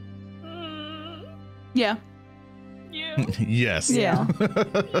 Yeah. Yes. Yeah.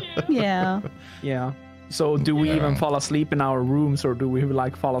 Yeah. Yeah. So do we even fall asleep in our rooms, or do we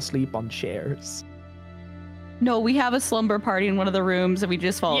like fall asleep on chairs? No, we have a slumber party in one of the rooms, and we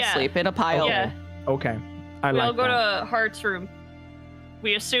just fall asleep in a pile. Yeah. Okay. We'll go to Hart's room.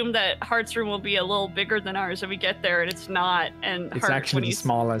 We assume that Hart's room will be a little bigger than ours if we get there, and it's not. And it's actually the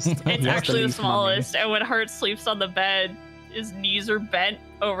smallest. It's actually the smallest. And when Hart sleeps on the bed, his knees are bent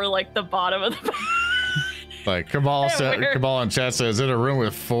over like the bottom of the bed. Like Cabal in chat says, in a room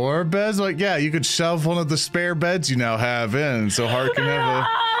with 4 beds? Like, yeah, you could shove one of the spare beds you now have in, so Hart can have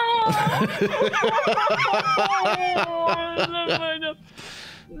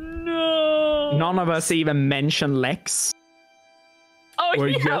No. None of us even mention Lex. Oh, We're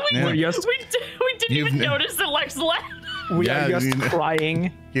we didn't even notice that Lex left. We are just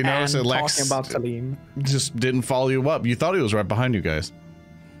crying. You notice that Lex talking about Tellem. just didn't follow you up. You thought he was right behind you guys.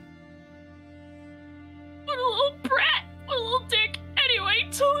 What a little brat. What a little dick. Anyway,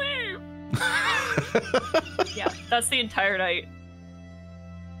 Tellem. Yeah, that's the entire night.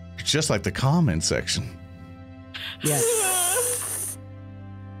 Just like the comment section. Yes.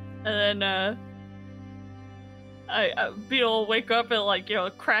 And then, Beetle will wake up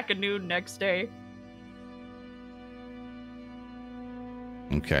at crack of noon next day.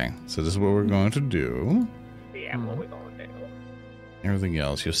 Okay, so this is what we're going to do. Yeah, what we gonna do? Everything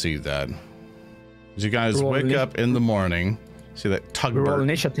else, you'll see that. As you guys wake up in the morning, see that tugboat. Roll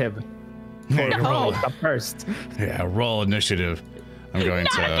initiative. Hey, roll. Up first. Yeah, roll initiative. I'm going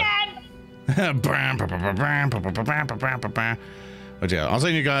to. But yeah, I'll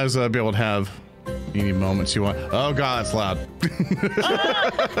let you guys be able to have any moments you want. Oh god, it's loud.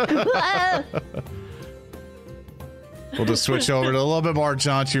 We'll just switch over to a little bit more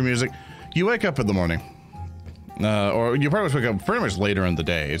jaunty music. You wake up in the morning, or you probably wake up pretty much later in the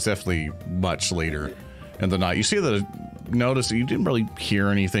day. It's definitely much later in the night. You see notice that you didn't really hear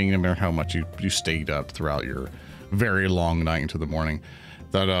anything, no matter how much you stayed up throughout your very long night into the morning.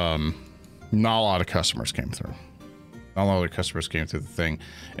 That not a lot of customers came through. Not a lot of customers came through the thing.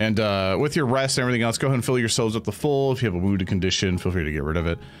 And with your rest and everything else, go ahead and fill yourselves up to full. If you have a wounded condition, feel free to get rid of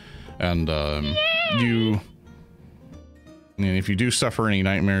it. And if you do suffer any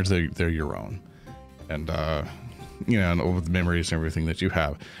nightmares, they're your own. And and over the memories and everything that you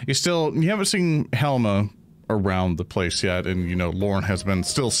have. You haven't seen Helma around the place yet, and Lauren has been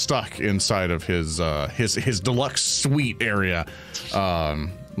still stuck inside of his deluxe suite area,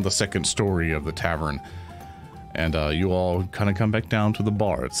 the second story of the tavern. And you all kind of come back down to the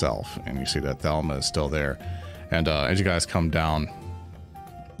bar itself, and you see that Thelma is still there. And as you guys come down,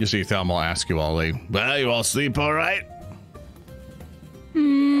 you see Thelma ask you all, well, you all sleep all right?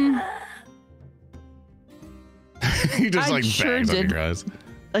 He just I like sure bangs on did. your eyes.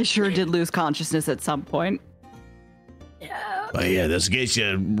 I sure did lose consciousness at some point. Yeah. But yeah, this gets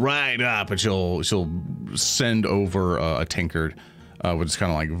you right up. But she'll send over a tankard, which is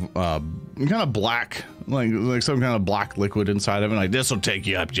kind of black, like some kind of black liquid inside of it. Like, This will take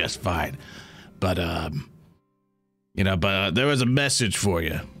you up just fine. But there was a message for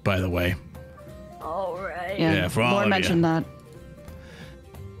you, by the way. All right. Yeah, for all Lauren of mentioned that.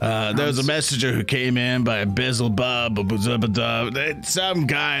 There was a messenger who came in by Bizzlebub, some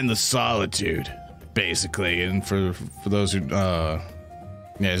guy in the Solitude, basically. And for those who, so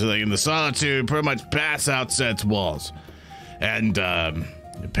like in the Solitude, pretty much pass outside its walls. And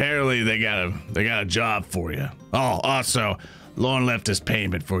apparently they got a job for you. Oh, also, Lauren left this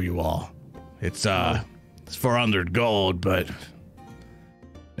payment for you all. It's 400 gold, but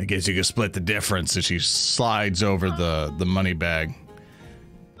I guess you can split the difference. so she slides over the money bag.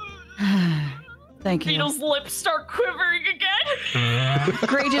 Thank you. Beetle's lips start quivering again.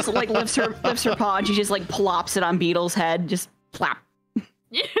 Gray just like lifts her paw and she just like plops it on Beetle's head. Just plop.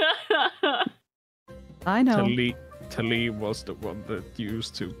 Yeah. I know. Tallem was the one that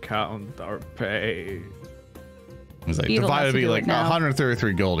used to count our pay. It's like Beetle divided has to to be do like it now.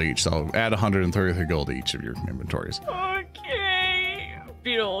 133 gold each. So add 133 gold to each of your inventories. Okay.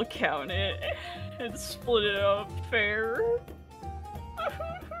 Beetle will count it and split it up fair.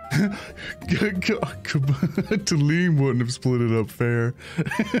 Tallem wouldn't have split it up fair.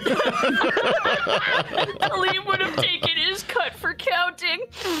 Liam would have taken his cut for counting.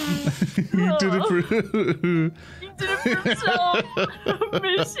 He did it for. He did it for himself.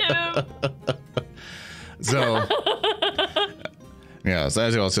 Miss him. So, yeah, so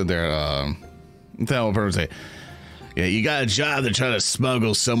as you all sit there, tell one person say, Yeah, you got a job to try to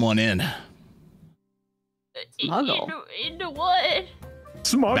smuggle someone in. Smuggle? Into what?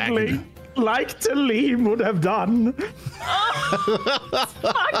 Smuggling, like Tallem would have done.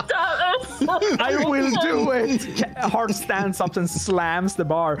 I will do it. Hart stands up and slams the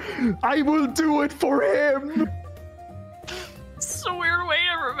bar. I will do it for him. It's a weird way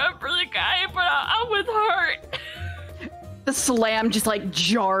to remember the guy, but I'm with Heart. The slam just like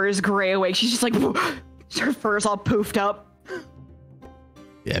jars Gray awake. She's just like, her fur's all poofed up.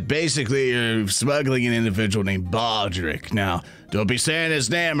 Yeah, basically you're smuggling an individual named Baldric. Now, don't be saying his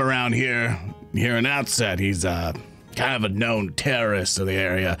name around here and outside. He's kind of a known terrorist of the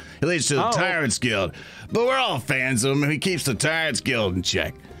area. He leads to the Tyrants Guild. But we're all fans of him, and he keeps the Tyrants Guild in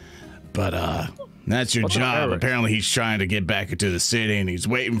check. But that's your job. Apparently he's trying to get back into the city, and he's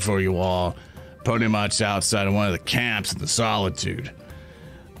waiting for you all pretty much outside of one of the camps in the Solitude.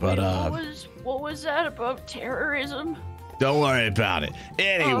 But What was that about terrorism? don't worry about it.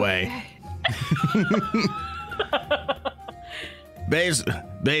 Anyway.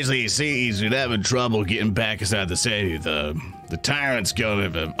 Basically, you see, he's been having trouble getting back inside the city. The Tyrants Guild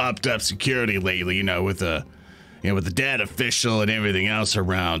have upped up security lately, with the dead official and everything else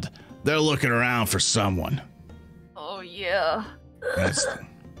around. They're looking around for someone. Oh, yeah.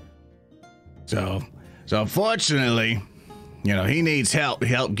 So unfortunately, he needs help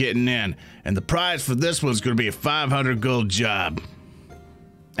getting in. And the prize for this one's going to be a 500 gold job.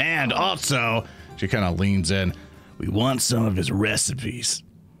 And also, she kind of leans in. we want some of his recipes.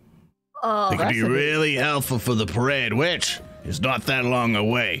 Oh, They could be really helpful for the parade, which is not that long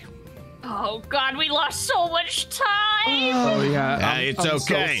away. oh God, we lost so much time. Oh yeah, It's I'm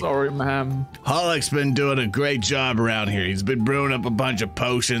okay. So sorry, ma'am. Hollick's been doing a great job around here. He's been brewing up a bunch of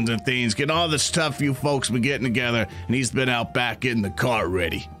potions and things, getting all the stuff you folks been getting together, and he's been out back getting the cart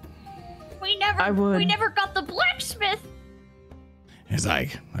ready. We never got the blacksmith. It's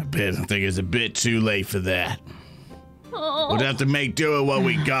like, I think it's a bit too late for that. Oh. We'll have to make do with what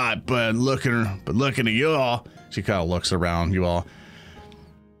we got, but looking at you all, She kind of looks around you all.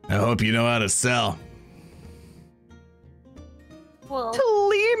 I hope you know how to sell. Well,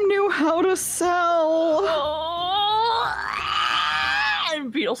 Tallem knew how to sell.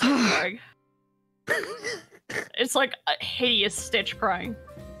 and Beetle's crying. It's like a hideous Stitch crying.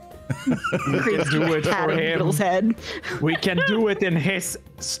 We can do it for Patting him. Beetle's head. We can do it in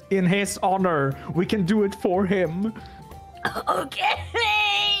his honor. We can do it for him. Okay.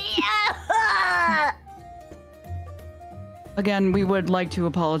 Again, we would like to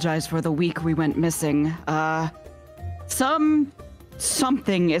apologize for the week we went missing.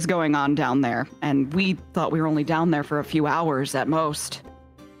 Something is going on down there, and we thought we were only down there for a few hours at most.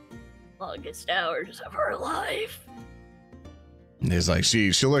 Longest hours of her life. It's like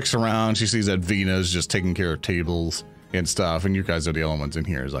she looks around. She sees that Vina's just taking care of tables and stuff, and you guys are the only ones in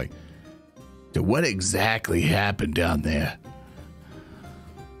here. It's like, So what exactly happened down there?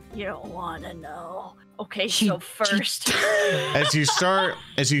 You don't want to know. Okay, so first, as you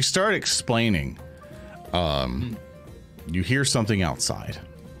start explaining, you hear something outside.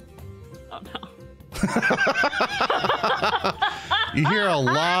 Oh no. You hear a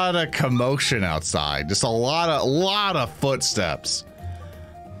lot of commotion outside. Just a lot of footsteps.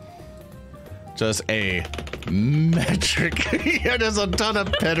 Just a metric. Yeah, there's a ton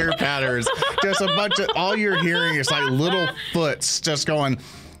of pitter patters. Just a bunch of, all you're hearing is like little foots just going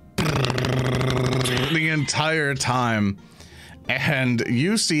the entire time. And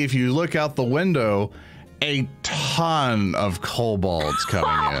you see, if you look out the window, a ton of kobolds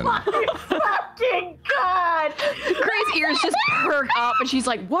coming in. Fucking God! Gray's ears just perk up, and she's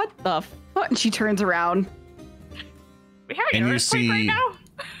like, "What the fuck?" And she turns around. We having an earthquake right now?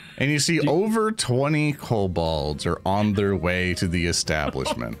 And you see over 20 kobolds are on their way to the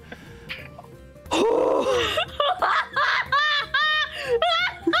establishment.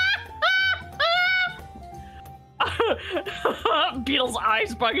 Beetle's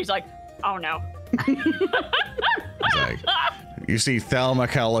eyes bug. He's like, oh no. Like, you see Thelma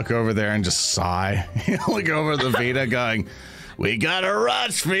kind of look over there and just sigh. Look over the Vina going, we gotta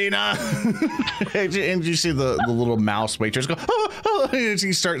rush, Vina. And you see the little mouse waitress go, oh, and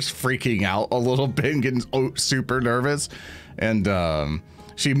she starts freaking out a little bit and getting super nervous. And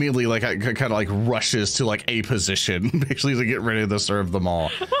she immediately like kind of like rushes to like a position basically to get ready to serve them all.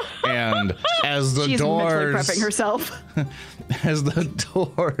 And as the doors prepping herself. As the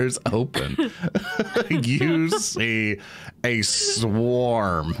doors open, you see a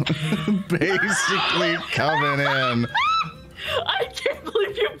swarm basically coming in. I can't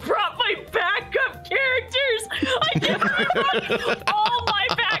believe you brought my backup characters. I never brought all my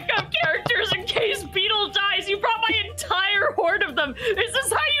backup characters in case Beetle dies. You brought my entire horde of them. Is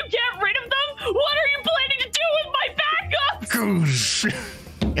this how you get rid of them? What are you planning to do with my backups?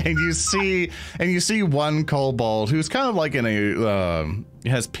 And you see one kobold who's kind of like in a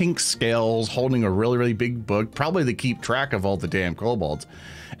has pink scales, holding a really big book, probably to keep track of all the damn kobolds.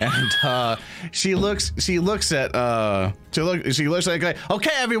 And she looks at like,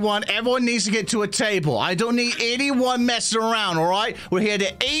 okay, everyone needs to get to a table. I don't need anyone messing around, all right? We're here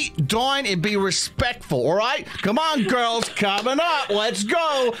to eat, dine, and be respectful, all right? Come on, girls, coming up, let's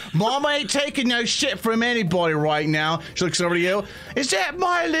go. Mama ain't taking no shit from anybody right now. She looks over to you. Is that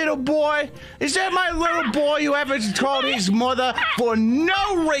my little boy? Is that my little boy who haven't called his mother for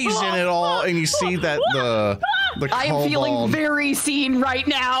no reason at all? And you see that the I am feeling very seen right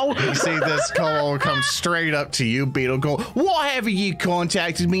now. You see this kobold come straight up to you, Beetle, go, why haven't you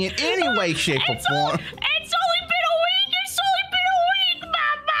contacted me in any way, shape, or form? It's only been a week. It's only been a week,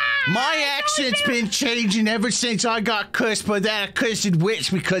 Mama. My accent's been changing ever since I got cursed by that accursed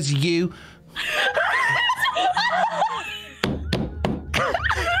witch because of you.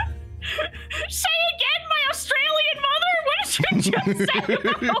 Say again, my Australian mother. What did you just say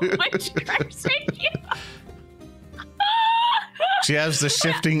about witch cursing you? She has the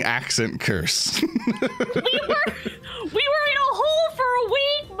shifting accent curse. we were in a hole for a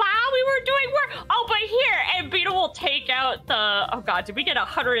week, Mom. We were doing work. Oh, but here, and Beetle will take out the. Oh God, did we get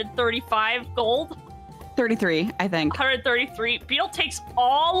 135 gold? 33, I think. 133. Beetle takes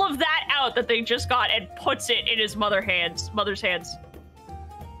all of that out that they just got and puts it in his mother's hands.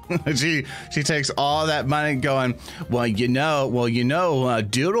 She takes all that money going, well, you know,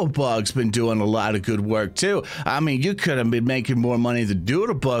 Doodlebug's been doing a lot of good work too. I mean, you could have been making more money than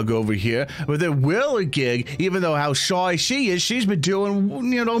Doodlebug over here with that Whirligig, even though how shy she is, she's been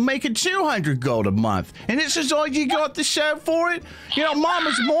doing, making 200 gold a month. And this is all you got to show for it?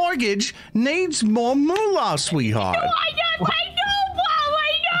 Mama's mortgage needs more moolah, sweetheart. I know, Mom,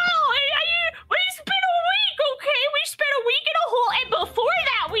 I know. It's been a week, okay? We spent a week in a hole, and before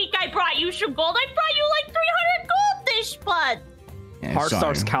that week, I brought you some gold. I brought you like 300 gold this month. Yeah, Hart sorry.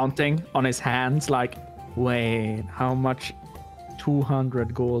 starts counting on his hands like, wait, how much?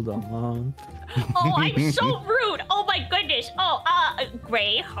 200 gold a month. Oh, I'm so rude. Oh my goodness. Oh,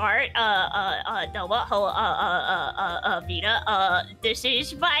 Gray, Hart, Noah, Vita, this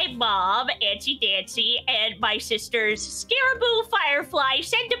is my mom, Auntie Dancy, and my sisters, Scaraboo, Firefly,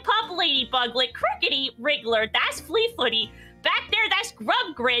 Centipop, Ladybuglet, Crickety, Wriggler, that's Fleafooty. Back there, that's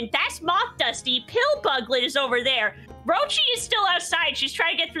Grubgrin, that's Moth Dusty, Pillbuglet is over there. Rochi is still outside. She's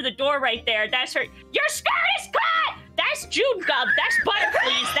trying to get through the door right there. That's her. Your skirt is cut! That's June Gub, that's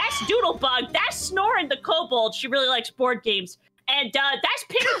Butterfleas, that's Doodlebug, that's Snorin the Kobold. She really likes board games. And that's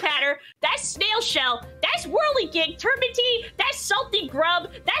Pitter Patter, that's Snail Shell, that's Whirligig, Turpentine, that's Salty Grub,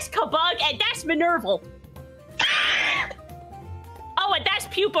 that's Kabug, and that's Minerval. Oh, and that's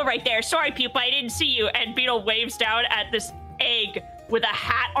Pupa right there. Sorry, Pupa, I didn't see you. And Beetle waves down at this egg with a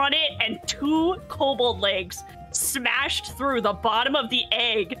hat on it and 2 kobold legs smashed through the bottom of the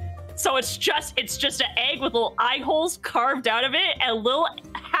egg. So it's just an egg with little eye holes carved out of it and a little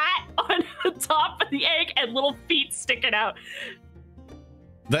hat on the top of the egg and little feet sticking out.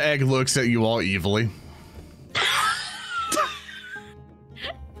 The egg looks at you all evilly.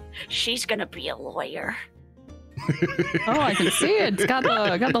 She's gonna be a lawyer. Oh, I can see it. It's got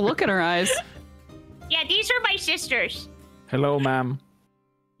the look in her eyes. Yeah, these are my sisters. Hello, ma'am.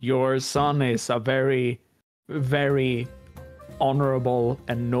 Your son is a very, very honorable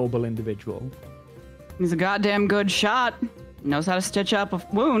and noble individual. He's a goddamn good shot. Knows how to stitch up a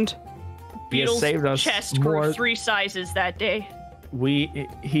wound. Beetle's saved us chest grew 3 sizes that day.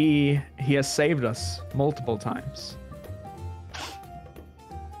 He has saved us multiple times.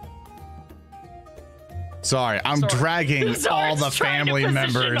 Sorry, I'm dragging all the family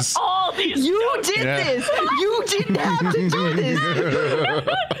members. All these You did this. You didn't have to do this.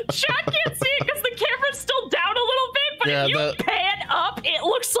 Chat can't see it because the camera's still down a little bit, but if you pan up, it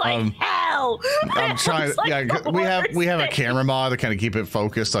looks like hell. I'm trying. We have a camera mod to kind of keep it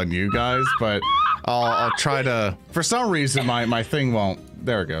focused on you guys, but I'll try to. For some reason, my thing won't.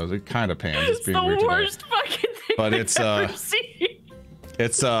 There it goes. It kind of pans. It's being weird the today. worst fucking thing But I've ever seen.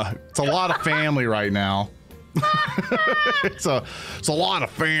 It's a lot of family right now. it's a lot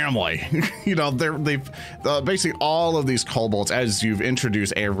of family. You know, they've basically all of these kobolds, as you've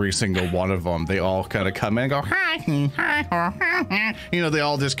introduced every single one of them, they all kind of come in and go hi. You know, they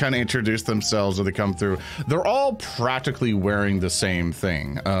all just kind of introduce themselves when they come through. They're all practically wearing the same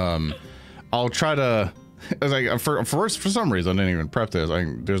thing. I'll try to. For some reason, I didn't even prep this.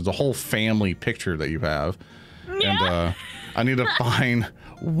 There's the whole family picture that you have, and I need to find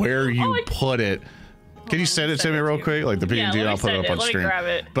where you put it. Can you send it to me real quick? Like the PNG, and I'll put it up on stream. Grab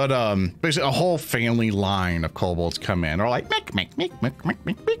it. But basically a whole family line of kobolds come in. They're like, and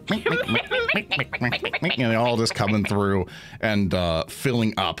they're all just coming through and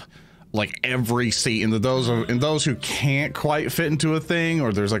filling up like every seat. And those who can't quite fit into a thing,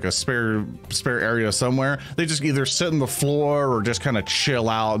 or there's like a spare area somewhere, they just either sit on the floor or just kind of chill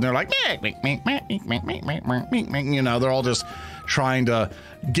out. And they're like, you know, they're all just trying to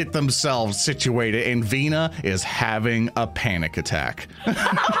get themselves situated, and Vina is having a panic attack.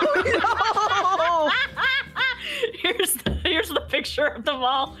 Oh, no! Here's the picture of them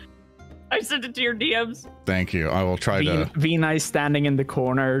all. I sent it to your DMs. Thank you. I will try to. Vina is standing in the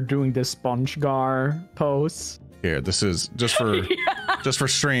corner doing the sponge gar pose. Here, this is just for just for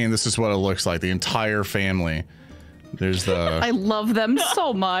stream. This is what it looks like. The entire family. There's the. I love them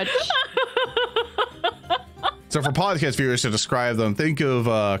so much. So for podcast viewers, to describe them, think of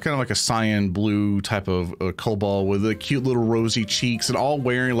kind of like a cyan blue type of kobold with the cute little rosy cheeks, and all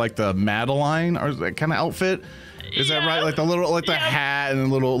wearing like the Madeline or that kind of outfit. Is that right? Like the little, like the hat and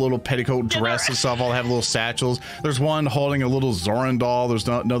the little petticoat dress and stuff. All have little satchels. There's one holding a little Zoran doll. There's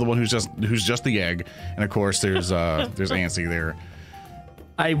another one who's just the egg, and of course there's Ansi there.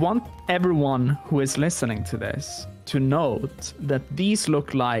 I want everyone who is listening to this to note that these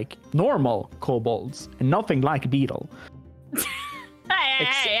look like normal kobolds and nothing like Beetle.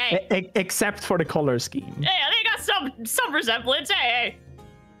 Hey. Except for the color scheme. Yeah, they got some resemblance. Hey.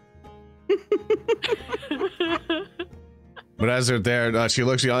 But as they're there, she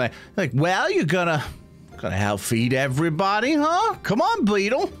looks at you all like, well, you're gonna help feed everybody, huh? Come on,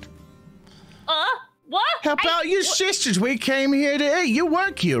 Beetle. What? How about your sisters? We came here to eat. You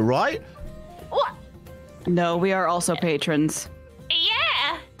work here, right? What? No, we are also patrons.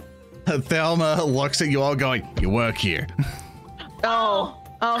 Yeah. Thelma looks at you all going, you work here. Oh,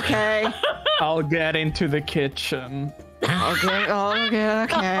 okay. I'll get into the kitchen. Okay.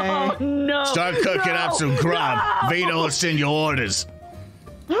 Oh no. Start cooking up some grub. Vito will send you orders.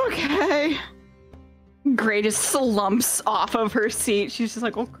 Okay. Gray just slumps off of her seat. She's just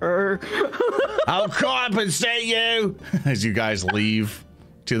like, okay. I'll compensate you. As you guys leave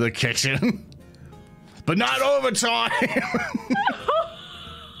to the kitchen. But not overtime.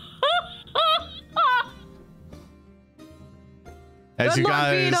 As Good you luck,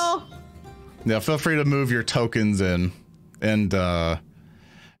 guys, Beetle. yeah, feel free to move your tokens in, and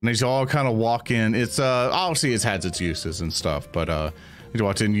as you all kind of walk in, it's obviously it has its uses and stuff, but you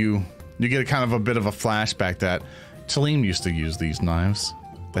walk in, you get a kind of a bit of a flashback that Tellem used to use these knives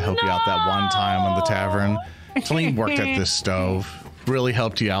to help you out that one time in the tavern. Tellem worked at this stove, really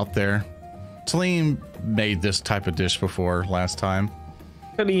helped you out there. Tellem made this type of dish before last time.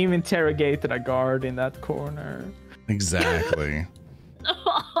 Tellem interrogated a guard in that corner. Exactly.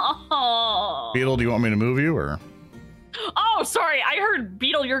 Beetle, do you want me to move you, or? Oh, sorry. I heard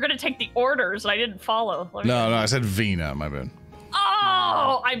Beetle. You're gonna take the orders, and I didn't follow. No, I said Vina. My bad. Oh,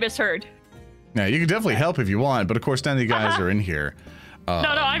 Oh, I misheard. Yeah, you can definitely help if you want, but of course, none of you guys are in here. No,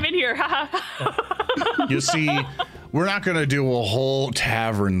 I'm in here. You see, we're not going to do a whole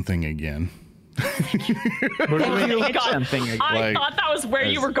tavern thing again. We're doing a God, thing again. I thought that was where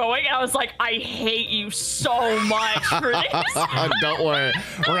you were going. I was like, I hate you so much for this. Don't worry.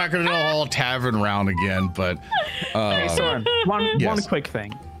 We're not going to do a whole tavern round again, but... Hey, Soren, one quick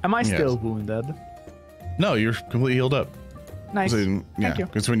thing. Am I still Yes. wounded? No, you're completely healed up. Nice. So, Thank you.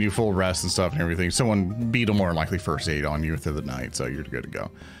 because when you full rest and stuff and everything, someone beat a more likely first aid on you through the night, so you're good to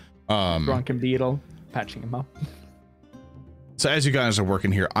go. Drunken Beetle, patching him up. So as you guys are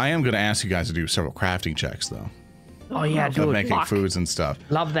working here, I am going to ask you guys to do several crafting checks, though. Oh yeah, Of dude. making Fuck. foods and stuff.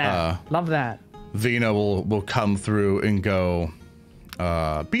 Love that. Love that. Vina will come through and go,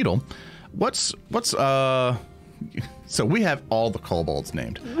 Beetle, what's so we have all the kobolds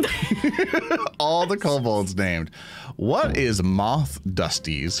named. All the kobolds named. What is Moth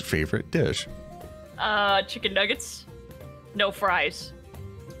Dusty's favorite dish? Chicken nuggets. No fries.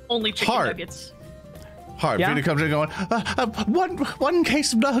 Only chicken Heart. nuggets. Hard. Yeah. Vina comes in going, one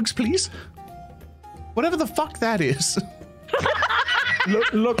case of nugs, please. Whatever the fuck that is.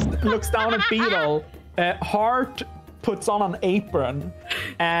 Looks down at Beetle. Hart puts on an apron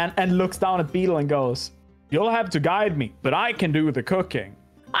and looks down at Beetle and goes, "You'll have to guide me, but I can do the cooking."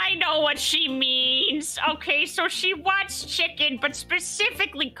 I know what she means. Okay, so she wants chicken, but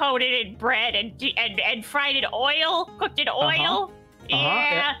specifically coated in bread and fried in oil, cooked in oil.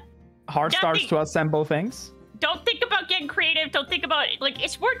 Yeah. Hart starts Nothing- to assemble things. Don't think about getting creative. Don't think about like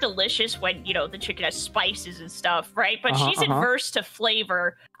it's more delicious when the chicken has spices and stuff, right? But she's adverse to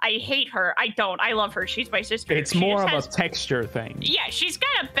flavor. I hate her. I don't. I love her. She's my sister. It's She more just of has- a texture thing. Yeah, she's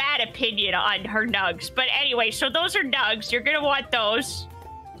got a bad opinion on her nugs. But anyway, so those are nugs. You're gonna want those.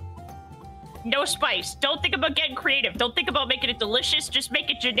 No spice. Don't think about getting creative. Don't think about making it delicious. Just make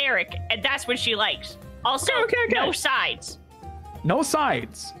it generic, and that's what she likes. Also, Okay. no sides. No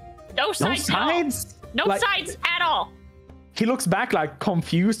sides. No No sides. at all. sides. No Like, sides at all. He looks back like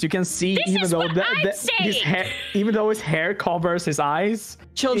confused. You can see This even is though what I'm his saying. hair, even though his hair covers his eyes.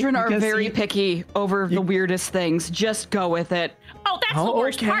 Children you are can very see- picky over the weirdest things. Just go with it. Oh, that's the Oh,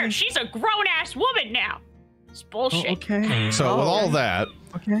 worst okay. part. She's a grown-ass woman now. It's bullshit. Okay. So with all that,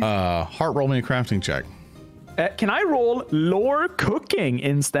 Okay. Heart, roll me a crafting check. Can I roll lore cooking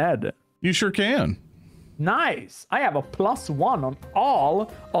instead? You sure can. Nice. I have a +1 on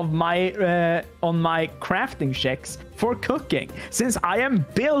all of my crafting checks for cooking, since I am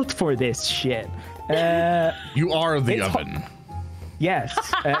built for this shit. You are the It's oven. Yes,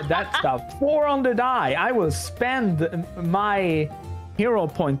 that stuff. 4 on the die. I will spend my hero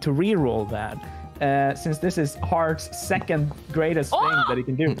point to reroll that. Since this is Heart's second greatest thing that he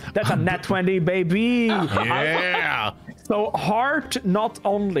can do. That's a nat 20, baby. Yeah. So Hart not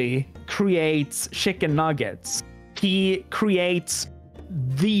only creates chicken nuggets, he creates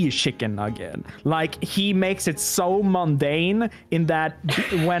the chicken nugget. Like, he makes it so mundane in that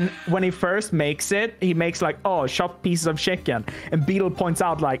when he first makes it, he makes like, oh, chopped pieces of chicken. And Beetle points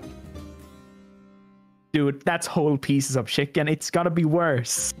out like, dude, that's whole pieces of chicken. It's gotta be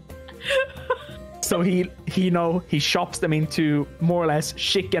worse. So he chops them into more or less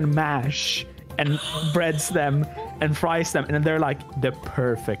chicken mash and breads them and fries them, and they're like the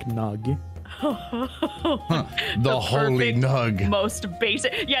perfect nug. The holy perfect, nug. Most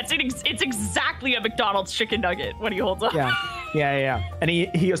basic. Yeah, it's exactly a McDonald's chicken nugget. What he holds up. Yeah. And he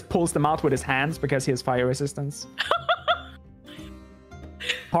just pulls them out with his hands because he has fire resistance.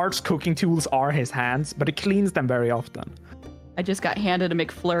 Hart's cooking tools are his hands, but he cleans them very often. I just got handed a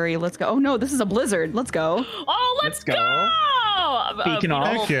McFlurry. Let's go. Oh no, this is a blizzard. Let's go. Oh, let's go. Speaking of-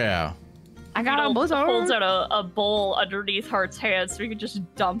 Heck yeah. I got a Beetle blizzard. holds out a bowl underneath Heart's hand so we can just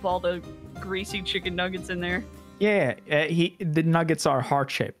dump all the greasy chicken nuggets in there. Yeah, the nuggets are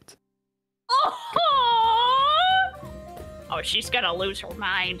heart-shaped. Oh, she's gonna lose her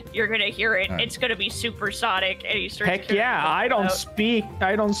mind. You're gonna hear it. Right. It's gonna be supersonic, and he starts. Heck carrying yeah, it I don't out.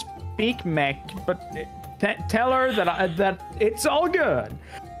 speak mech, but tell her that it's all good.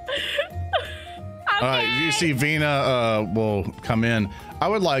 Okay. You see Vina will come in. I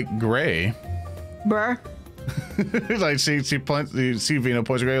would like Gray. Bruh. Like she points. You see Vina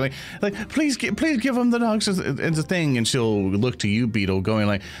points to Gray like please give him the nugs as a thing, and she'll look to you, Beetle, going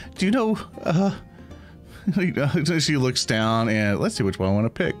like, do you know? She looks down and let's see which one I want to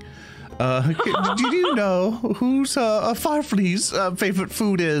pick. Do you know who's Firefly's favorite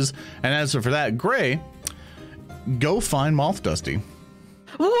food is? And as for that, Gray, go find Moth Dusty.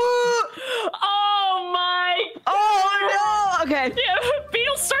 Oh my! Oh no! Okay. Yeah,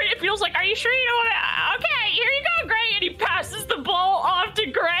 Beetle's like, are you sure you know what? Okay, here you go, Gray. And he passes the ball on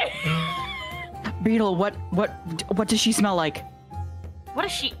Beetle, what does she smell like? What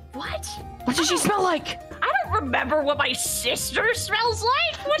is she? What? What does she smell like? I don't remember what my sister smells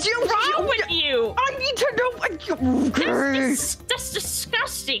like. What's wrong with you? I need to know. Okay. That's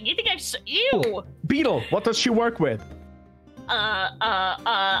disgusting. You think ew? Beetle, what does she work with? Nothing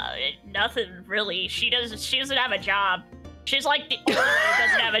really. She doesn't have a job. She's like the only one who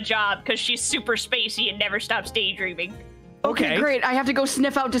doesn't have a job because she's super spacey and never stops daydreaming. Okay, great. I have to go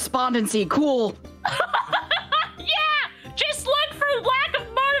sniff out despondency. Cool. Yeah, just look for lack of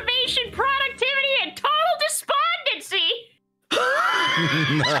motivation, productivity, and total despondency.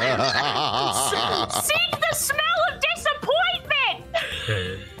 Seek the smell of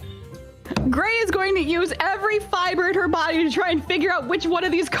disappointment. Gray is going to use every fiber in her body to try and figure out which one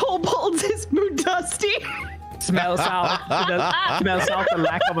of these kobolds is Moon Dusty. Smells out the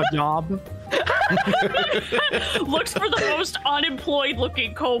lack of a job. Looks for the most unemployed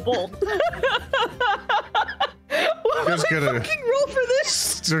looking kobold. What Just am I gonna- fucking roll for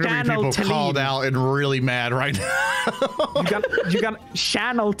this? There's gonna be Channel people called out and really mad right now. You got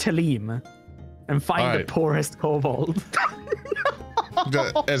channel Tellem and find All the right. poorest kobold.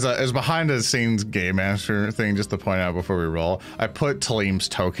 As behind the scenes game master thing, just to point out before we roll, I put Talim's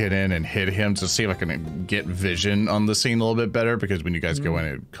token in and hit him to see if I can get vision on the scene a little bit better, because when you guys go in,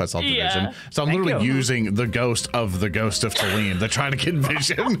 it cuts off the vision. So I'm literally using the ghost of Talim to try to get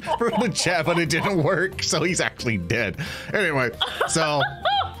vision from the chat, but it didn't work, so he's actually dead. Anyway, so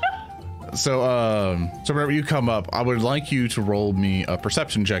whenever you come up, I would like you to roll me a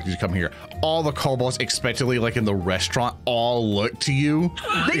perception check as you come here. All the kobolds expectantly, like in the restaurant, all look to you,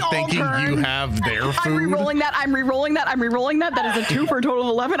 thinking you have their food. I'm re-rolling that. That is a 2 for a total of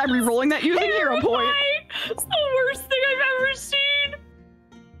 11. I'm re-rolling that using hero point. It's the worst thing I've ever seen.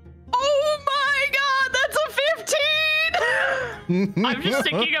 Oh my god, that's a 15! I'm just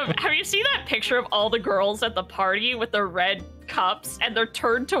thinking of, have you seen that picture of all the girls at the party with their red cups and they're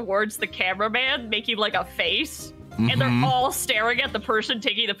turned towards the cameraman making like a face? And they're all staring at the person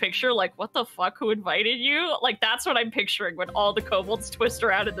taking the picture like, what the fuck, who invited you? Like, that's what I'm picturing when all the kobolds twist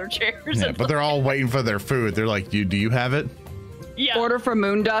around in their chairs. Yeah, and but they're all waiting for their food. They're like, do you have it? yeah. Order for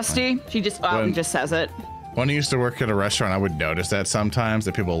Moon Dusty. She just just says it. When I used to work at a restaurant, I would notice that sometimes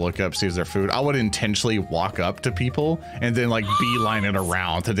that people look up, see their food. I would intentionally walk up to people and then like beeline it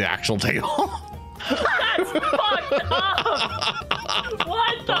around to the actual table. That's fucked up.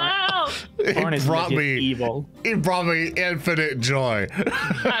 What the hell? It brought me evil. It brought me infinite joy.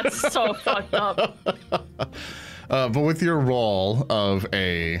 That's so fucked up. But with your roll of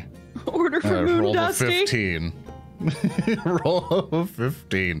a Order for Moon roll of Dusty. 15, roll of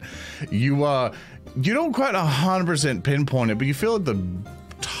 15, you don't quite 100% pinpoint it, but you feel at the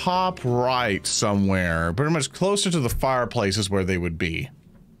top right somewhere, pretty much closer to the fireplace is where they would be.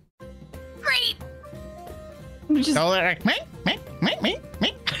 Great. Just Oh, they're like, me.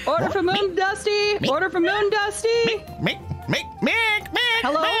 order for Moon Dusty. Order for Moon Dusty.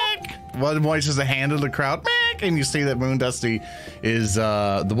 Hello? One voices a hand in the crowd, and you see that Moon Dusty is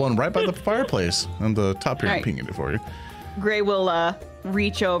the one right by the fireplace on the top here. I'm Right. pinging it for you. Gray will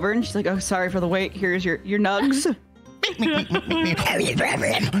reach over and she's like, "Oh, sorry for the wait. Here's your nugs." And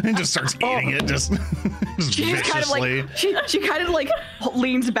just starts eating it, just She just kind of viciously. like she kind of like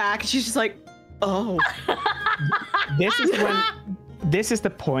leans back. She's just like, "Oh." This is the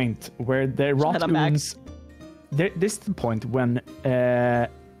point where the Rotgoons. This is the point when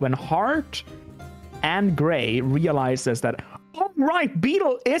Hart and Gray realizes that, oh right,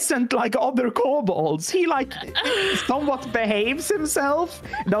 Beetle isn't like other kobolds. He like somewhat behaves himself,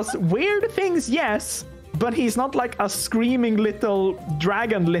 does weird things, yes, but he's not like a screaming little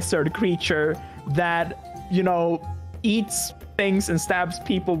dragon lizard creature that, you know, eats things and stabs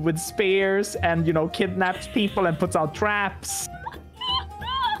people with spears and, you know, kidnaps people and puts out traps.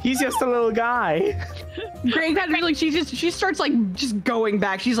 He's just a little guy. Gray kind of like she starts like just going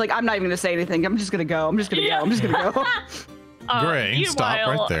back. She's like, "I'm not even gonna say anything. I'm just gonna go. I'm just gonna go." Gray, stop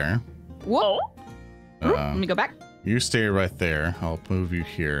right there. Whoa. Let me go back. You stay right there. I'll move you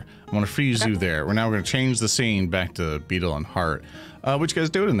here. I'm gonna freeze you there. We're now gonna change the scene back to Beetle and Hart. What you guys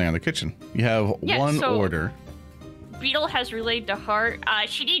doing in there in the kitchen? You have one order. Beetle has relayed to Hart,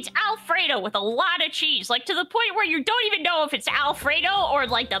 she needs Alfredo with a lot of cheese, like to the point where you don't even know if it's Alfredo or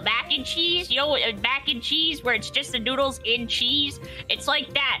like the mac and cheese, you know, mac and cheese where it's just the noodles in cheese. It's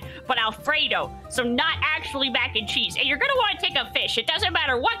like that, but Alfredo, so not actually mac and cheese. And you're gonna want to take a fish. It doesn't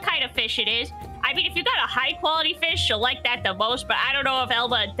matter what kind of fish it is. I mean, if you got a high quality fish, you'll like that the most, but I don't know if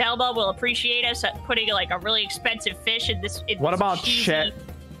Elma and Thelma will appreciate us putting like a really expensive fish in this. What about cheesy...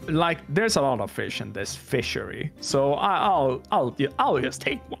 like there's a lot of fish in this fishery, so I'll just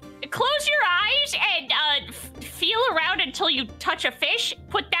take one. Close your eyes and feel around until you touch a fish.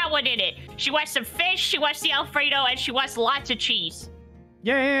 Put that one in it. She wants some fish, she wants the Alfredo, and she wants lots of cheese.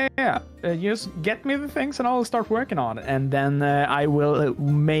 Yeah. Just get me the things and I'll start working on it. And then I will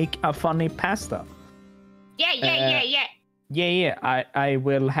make a funny pasta. Yeah. I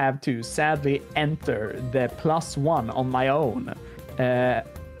will have to sadly enter the +1 on my own.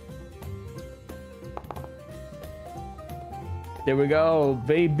 There we go,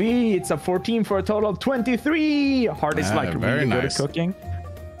 baby. It's a 14 for a total of 23. Heart is like really good at cooking.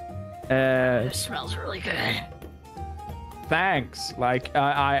 It smells really good. Thanks. Like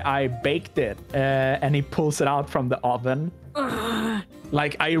I baked it, and he pulls it out from the oven.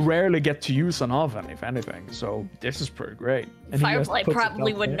 Like I rarely get to use an oven, if anything. So this is pretty great. And Firefly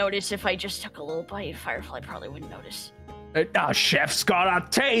probably wouldn't notice if I just took a little bite. Firefly probably wouldn't notice. Chef's gotta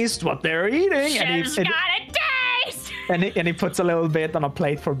taste what they're eating. Chef's gotta taste. And he puts a little bit on a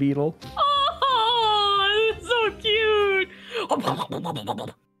plate for Beetle. Oh, that's so cute.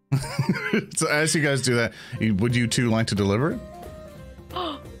 So as you guys do that, would you two like to deliver it?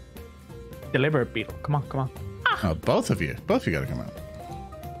 Deliver it, Beetle. Come on. Both of you gotta come out.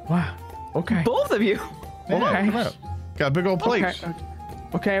 Wow. Okay. Both of you. Come out. Got a big old plate.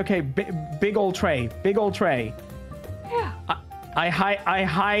 Okay. Big old tray. Yeah. I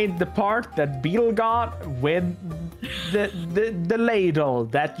hide the part that Beetle got with the ladle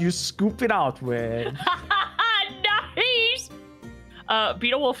that you scoop it out with. Nice.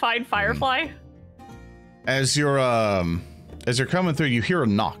 Beetle will find Firefly. As you're coming through, you hear a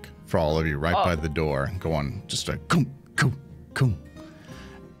knock for all of you right by the door, going just like coom.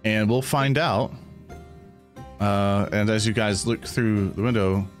 And we'll find out. And as you guys look through the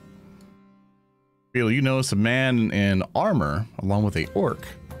window, Beetle, you notice a man in armor along with a orc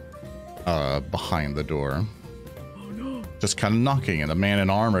behind the door. Oh no! Just kind of knocking, and the man in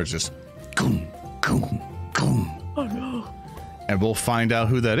armor is just coom. Oh no! And we'll find out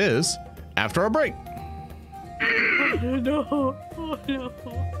who that is after our break. Oh no!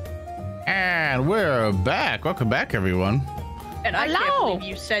 And we're back. Welcome back, everyone. And I can't believe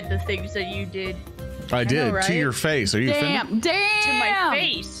you said the things that you did. I did, know, right? to your face. Are you offended? Damn.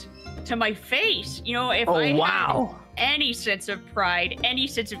 To my face. You know, if I had any sense of pride, any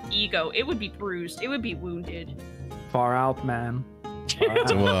sense of ego, it would be bruised. It would be wounded. Far out, man.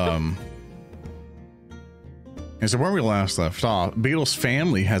 So where we last left off, Beetle's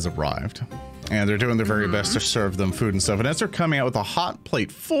family has arrived, and they're doing their very best to serve them food and stuff. And as they're coming out with a hot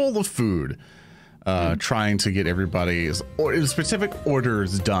plate full of food, trying to get everybody's specific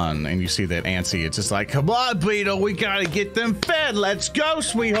orders done, and you see that Antsy, it's just like, come on, Beetle, we gotta get them fed. Let's go,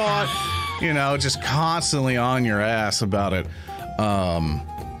 sweetheart. You know, just constantly on your ass about it.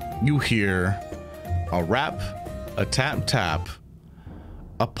 You hear a rap, a tap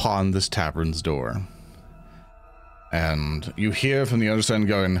upon this tavern's door. And you hear from the other side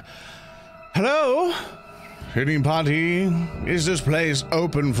going, hello? Anybody? Is this place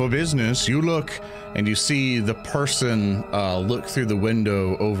open for business? You look, and you see the person look through the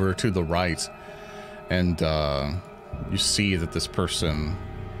window over to the right, and you see that this person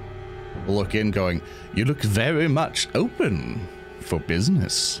will look in going, you look very much open for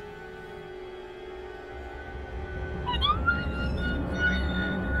business.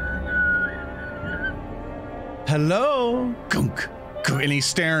 Hello? Gunk. And he's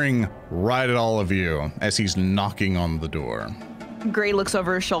staring right at all of you as he's knocking on the door. Gray looks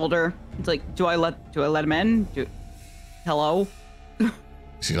over his shoulder. It's like, do I let him in? Hello?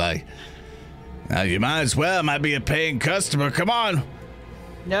 She's like, now you might as well. Might be a paying customer. Come on.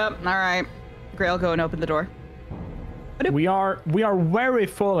 Yep. All right. Gray will go and open the door. We are very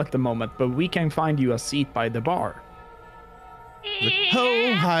full at the moment, but we can find you a seat by the bar.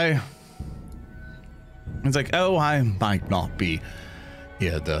 Oh, hi. It's like, oh, I might not be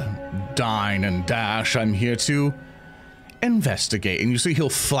here to dine and dash. I'm here to investigate. And you see he'll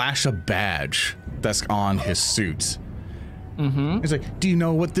flash a badge that's on his suit. He's like, do you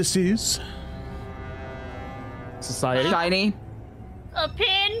know what this is? Society? Shiny. A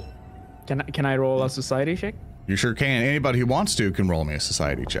pin? Can I roll a society check? You sure can. Anybody who wants to can roll me a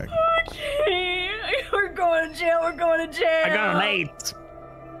society check. We're going to jail. We're going to jail. I got an 8.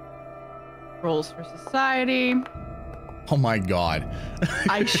 Rolls for society. Oh my god.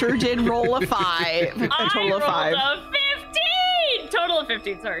 I sure did roll a 5. A total of 5. I rolled a 15. Total of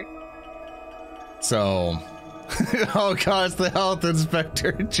 15. Sorry. So, oh god, it's the health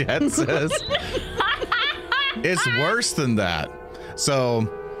inspector. Jet says it's worse than that. So,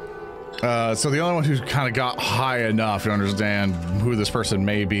 So the only one who's kind of got high enough to understand who this person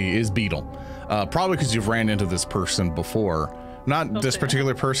may be is Beetle. Probably because you've ran into this person before. Not this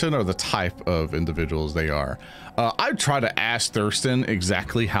particular person or the type of individuals they are. I tried to ask Thurston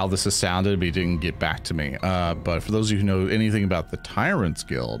exactly how this has sounded, but he didn't get back to me. But for those of you who know anything about the Tyrants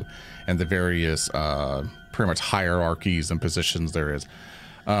Guild and the various pretty much hierarchies and positions there is,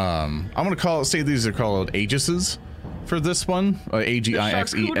 I'm going to say these are called Aegises for this one.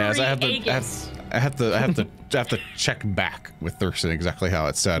 A-G-I-X-E-S. I have to check back with Thurston exactly how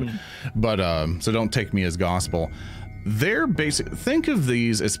it's said. But so don't take me as gospel. They're basic. Think of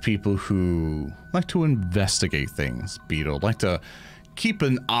these as people who like to investigate things, Beetle, like to keep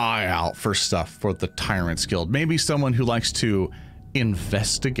an eye out for stuff for the Tyrants Guild. Maybe someone who likes to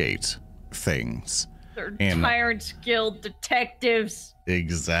investigate things. They're Tyrants Guild detectives.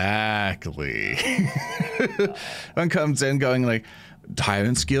 Exactly. One comes in going like,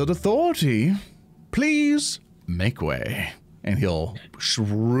 Tyrants Guild authority, please make way. And he'll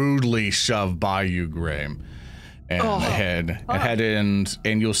shrewdly shove by you, Graham. And head in,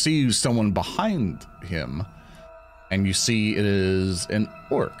 and you'll see someone behind him, and you see it is an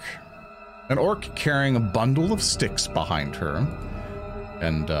orc carrying a bundle of sticks behind her.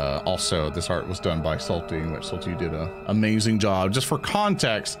 And also, this art was done by Salty, in which Salty did an amazing job. Just for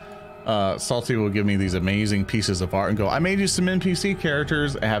context, Salty will give me these amazing pieces of art and go, I made you some NPC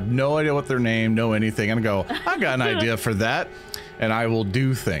characters. I have no idea what their name, no anything. And I go, I got an idea for that. And I will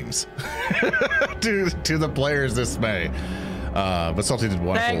do things to the players dismay. But Salty did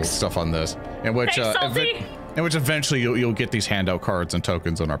wonderful stuff on this, in which eventually you'll get these handout cards and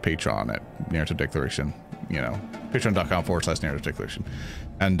tokens on our Patreon at Narrative Declaration. You know, patreon.com/narrative declaration.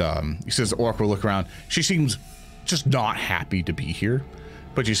 And he says, Orc will look around. She seems just not happy to be here,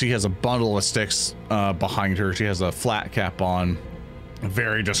 but you see he has a bundle of sticks behind her. She has a flat cap on. A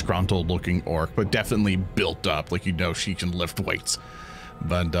very disgruntled looking orc, but definitely built up, like, you know, she can lift weights.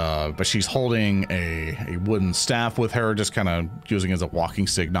 But she's holding a wooden staff with her, just kind of using it as a walking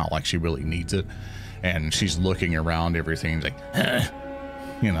stick, not like she really needs it. And she's looking around everything, like,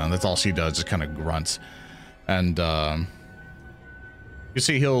 you know, that's all she does, just kind of grunts. And you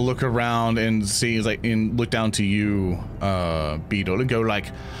see he'll look around and see, like, and look down to you, Beetle, and go like,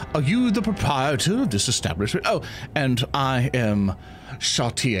 are you the proprietor of this establishment? Oh, and I am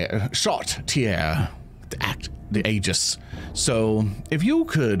Chartier, the Aegis. So if you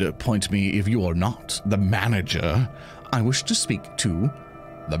could point me, if you are not the manager, I wish to speak to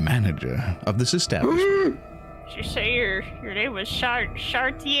the manager of this establishment. Did you say your name was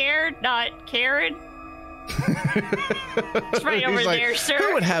Chartier, not Karen? It's right over like, there, sir.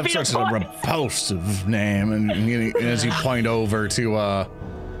 Who would have such a repulsive name? And as you point over to,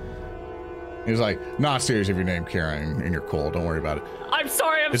 he's like, not serious if your name Karen and you're cool. Don't worry about it. I'm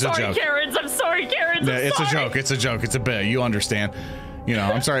sorry, Karens. I'm sorry, Karens. Yeah, it's a joke. It's a joke. It's a bit. You understand. You know,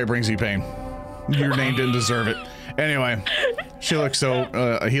 I'm sorry it brings you pain. Your name didn't deserve it. Anyway, he looks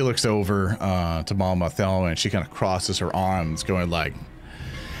over to Mama Thelma, and she kind of crosses her arms, going like,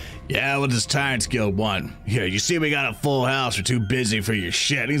 yeah, what does Tyrants Guild want? Here, you see we got a full house. We're too busy for your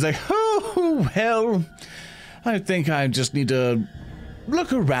shit. And he's like, oh, hell, I think I just need to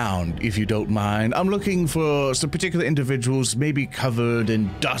look around, if you don't mind. I'm looking for some particular individuals, maybe covered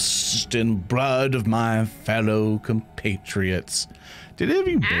in dust and blood of my fellow compatriots. Did any of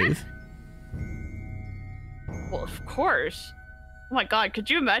you bathe? Well, of course. Oh my god, could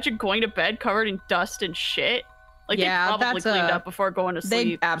you imagine going to bed covered in dust and shit? Like, yeah, they probably cleaned up before going to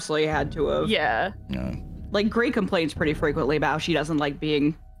sleep. They absolutely had to have. Yeah. Like, Gray complains pretty frequently about how she doesn't like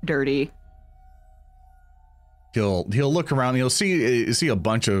being dirty. He'll look around. He'll see a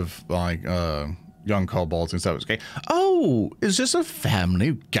bunch of like young kobolds and stuff. Okay. Oh, is this a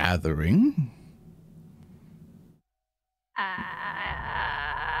family gathering?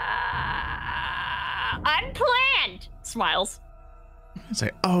 Unplanned. Smiles.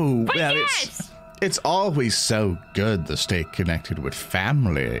 Say, oh, but well, yes. It's always so good to stay connected with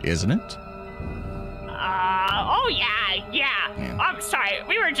family, isn't it? Oh yeah. I'm sorry.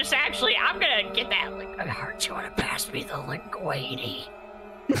 We were just actually. I'm gonna get that. I heard you want to pass me the linguine.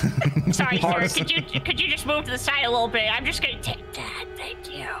 Sorry, sir. Could you just move to the side a little bit? I'm just gonna take that.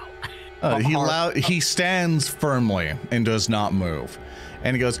 Thank you. He stands firmly and does not move,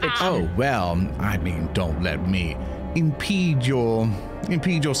 and he goes, "Oh well, I mean, don't let me impede your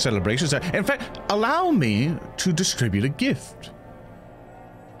celebrations. In fact, allow me to distribute a gift."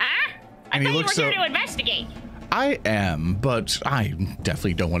 I thought you were here to investigate. I am, but I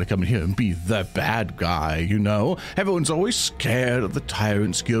definitely don't want to come in here and be the bad guy, you know? Everyone's always scared of the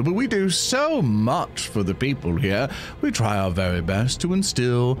Tyrants Guild, but we do so much for the people here. We try our very best to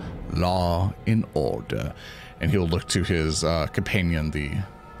instill law and order. And he'll look to his companion, the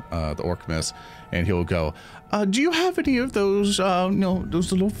Orcmus, and he'll go, do you have any of those,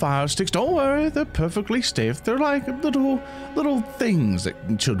 those little fire sticks? Don't worry, they're perfectly safe. They're like little things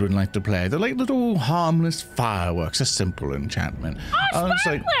that children like to play. They're like little harmless fireworks, a simple enchantment. Oh,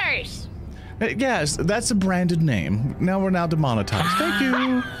 sparklers! Yes, that's a branded name. Now we're demonetized. Thank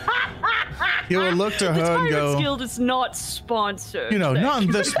you. He will look to her and go, the Guild is not sponsored. You know, not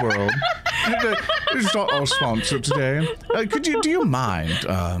in this world. It's not all sponsored today. Do you mind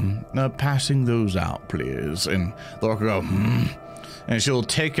passing those out, please? And Laura will go, and she'll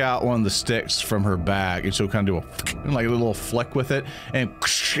take out one of the sticks from her bag, and she'll kind of do a little flick with it, and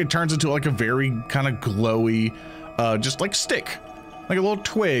it turns into like a very kind of glowy, just like stick. Like a little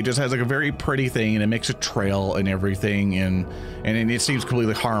twig, just has like a very pretty thing, and it makes a trail and everything, and it seems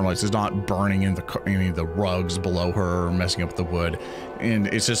completely harmless. It's not burning any of the rugs below her or messing up the wood, and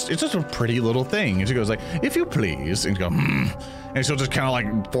it's just a pretty little thing. And she goes like, "If you please," and she goes, and she'll just kind of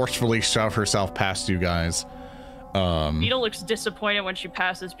like forcefully shove herself past you guys. Beetle looks disappointed when she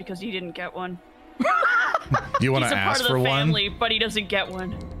passes because he didn't get one. Do you want to ask for one? He's a part of the family, but he doesn't get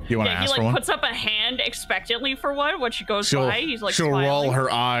one. You want to ask for one? He puts up a hand expectantly for one. When she goes by, he's like, she'll smiling. Roll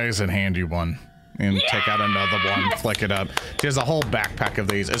her eyes and hand you one, and take out another one, flick it up. She has a whole backpack of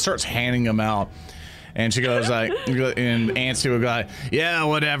these. It starts handing them out, and she goes like, and Nancy will go, yeah,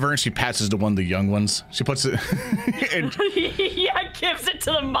 whatever. And she passes to one of the young ones. She puts it. And, gives it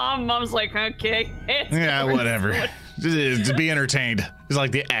to the mom. Mom's like, okay. Yeah, whatever. To be entertained. It's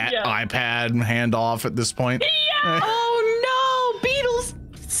like the iPad handoff at this point. Yeah. Oh no, Beetle's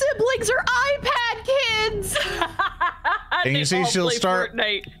siblings are iPad kids. And you see, she'll start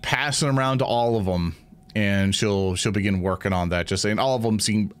passing around to all of them, and she'll begin working on that. Just saying, all of them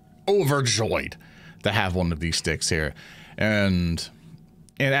seem overjoyed to have one of these sticks here, and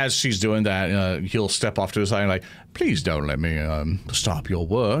as she's doing that, he'll step off to the side and like, please don't let me stop your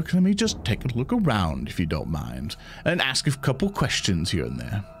work. Let me just take a look around, if you don't mind, and ask a couple questions here and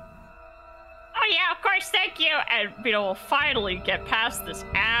there. Oh yeah, of course, thank you. And Beetle will finally get past this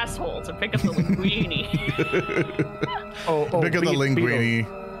asshole to pick up the linguini. Pick up the linguini.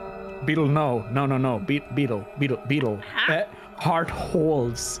 Beetle, no. Beetle. Huh? Heart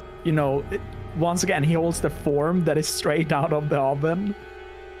holds. You know, once again, he holds the form that is straight out of the oven.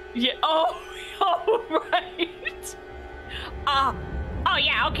 Yeah. Oh, right. Oh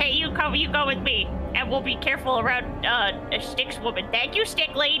yeah. Okay, you go with me, and we'll be careful around Sticks woman. Thank you,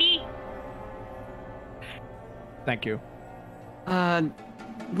 Stick lady. Thank you.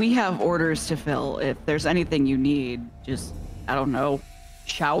 We have orders to fill. If there's anything you need, just, I don't know,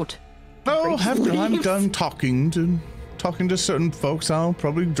 shout. Oh, after I'm done talking to certain folks, I'll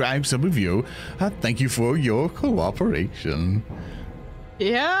probably drag some of you. Thank you for your cooperation.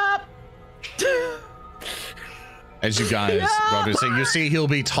 Yep. As you guys go to say, you see he'll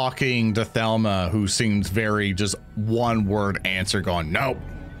be talking to Thelma, who seems very just one word answer, going, nope.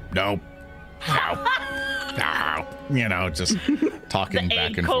 You know, just talking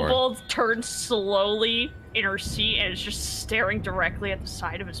back and forth. The kobold turns slowly in her seat and is just staring directly at the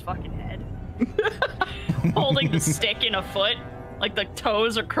side of his fucking head. Holding the stick in a foot. Like the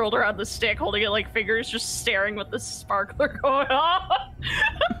toes are curled around the stick, holding it like fingers, just staring with the sparkler going on.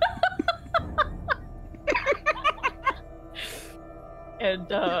 And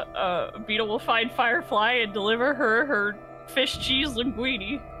Beetle will find Firefly and deliver her fish cheese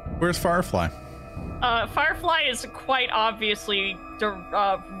linguini. Where's Firefly? Firefly is quite obviously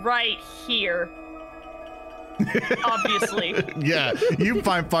right here. Obviously. Yeah, you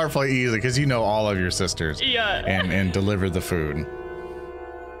find Firefly easily because you know all of your sisters. Yeah. And deliver the food.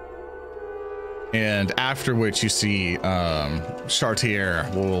 And after which you see Chartier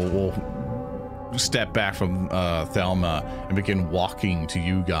will step back from Thelma and begin walking to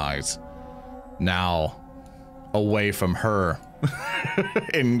you guys. Now away from her.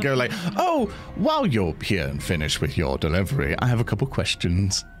 And go like, oh, while you're here and finished with your delivery, I have a couple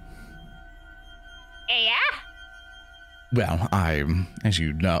questions. Yeah? Well, as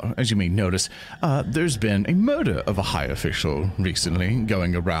you may notice, there's been a murder of a high official recently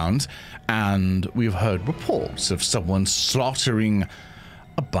going around, and we've heard reports of someone slaughtering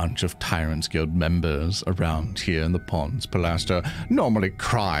a bunch of Tyrants Guild members around here in the Ponds Palasta. Normally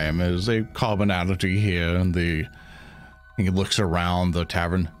crime is a commonality here in the... He looks around the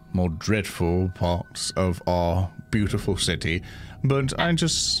tavern, more dreadful parts of our beautiful city, but I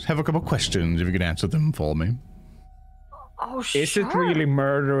just have a couple questions if you could answer them for me. Oh, sure. Is it really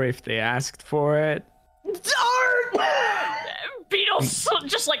murder if they asked for it? Beetle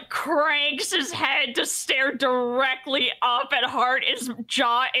just like cranks his head to stare directly up at Hart. His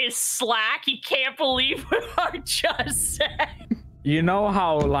jaw is slack. He can't believe what Hart just said. You know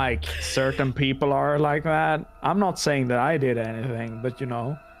how like certain people are like that? I'm not saying that I did anything, but you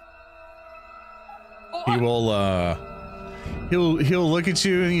know. He will he'll look at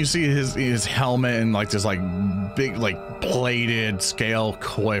you and you see his helmet and like this like big like plated scale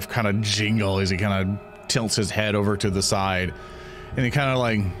coif kind of jingle as he kind of tilts his head over to the side, and he kind of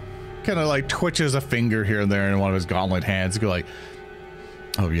like twitches a finger here and there in one of his gauntlet hands. Go like,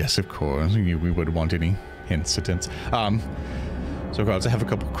 oh yes, of course, we would want any incidents. So guys, I have a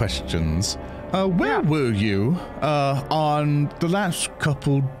couple questions. Where were you on the last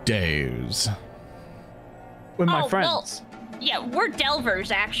couple days? With my friends. Well, yeah, we're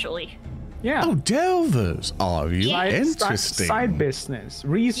Delvers actually. Yeah. Oh, Delvers, are you? Yeah. Interesting. Side business.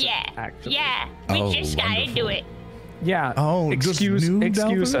 Research, Yeah, actually. yeah. We just got wonderful. into it. Yeah. Oh, just new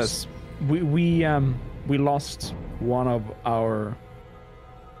excuse Delvers? us. We lost one of our.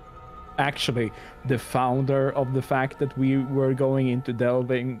 Actually, the founder of the fact that we were going into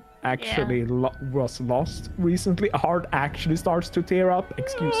delving actually was lost recently. Heart actually starts to tear up.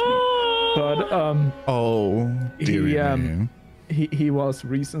 Excuse me, but Oh, dear me. he was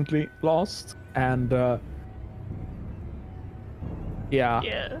recently lost, and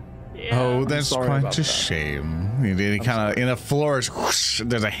yeah. Oh, that's sorry quite about a that. shame. He kind of, in a flourish, whoosh,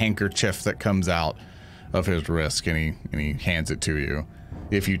 there's a handkerchief that comes out of his wrist, and he hands it to you,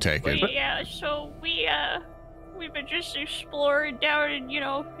 if you take it. Yeah, so we've been just exploring down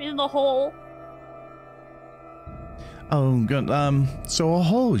in the hole. Oh, good. So a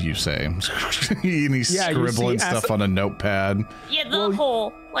hole, you say? And he's Yeah, you scribbling see, stuff on a notepad. Yeah, the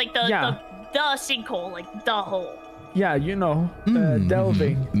hole, like the sinkhole, like the hole. Yeah, you know,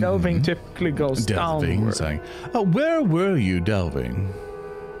 delving typically goes Delving, downward saying. Oh, where were you delving?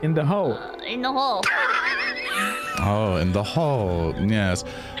 in the hole. In the hole. Oh, in the hole. Yes.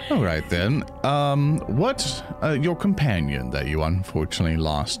 All right then. What? Your companion that you unfortunately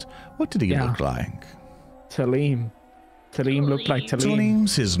lost. What did he look like? Tellem. Tellem looked like Tellem.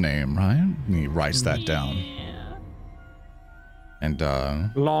 Tellем's his name, right? He writes that down. Yeah. And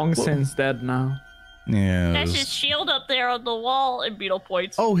Long since dead now. That's his yes. shield up there on the wall, and Beetle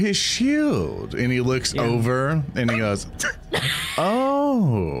points. Oh, his shield. And he looks over and he goes,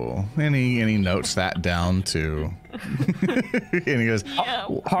 oh. And he notes that down too. And he goes, Yeah.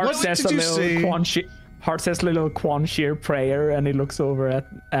 Hart What says did a you little say? Hart says a little Quan Shir prayer, and he looks over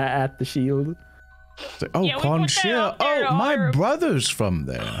at the shield. oh, Yeah, we put that Conchia. up there Oh, to my honor- brother's from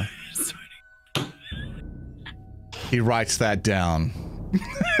there. He writes that down. My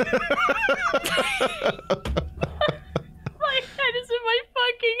head is in my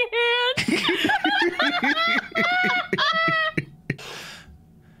fucking hand.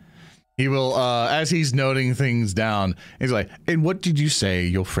 He will, as he's noting things down, he's like, and what did you say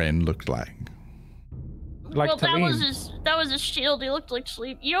your friend looked like? Like Well, that Tellem. was his shield. He looked like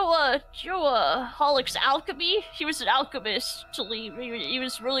sleep. You know, Hollick's alchemy. He was an alchemist. He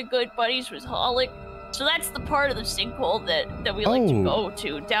was really good buddies with Hollick. So that's the part of the sinkhole that we like to go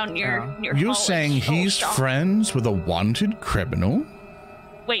to down near You're Hollick's saying he's shop. friends with a wanted criminal?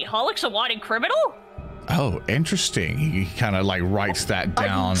 Wait, Hollick's a wanted criminal? Oh, interesting. He kind of like writes that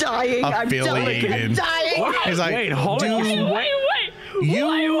down. dying. I'm Affiliated. dying. He's like, Wait, Hollick dude, is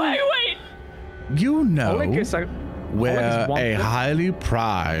Wait. you know Hollick is a where Hollick is a wanted. highly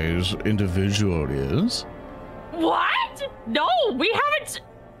prized individual is? What? No, we haven't.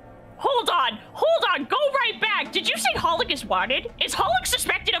 Hold on. Go right back. Did you say Hollick is wanted? Is Hollick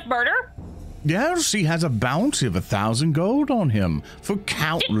suspected of murder? Yes, he has a bounty of 1,000 gold on him for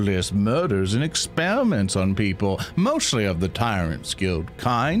countless murders and experiments on people, mostly of the Tyrant's Guild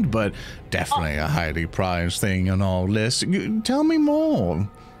kind, but definitely a highly prized thing on all lists. Tell me more.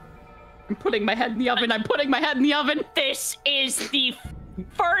 I'm putting my head in the oven. This is the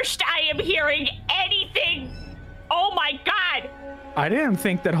first I am hearing anything. Oh my god. I didn't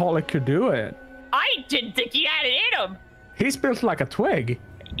think that Hollick could do it. I didn't think he had it in him. He's built like a twig.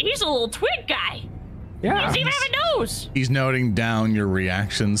 He's a little twig guy. He Yeah. doesn't even have a nose. He's noting down your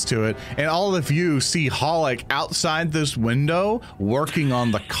reactions to it, and all of you see Hollick outside this window working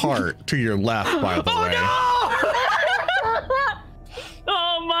on the cart to your left, by the way.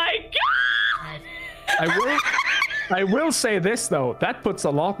 Oh my god. I will say this though, that puts a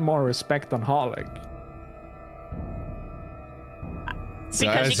lot more respect on Hollick.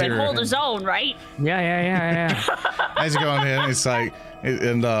 because he can hold his own, right? Yeah. As you're going in, it's like,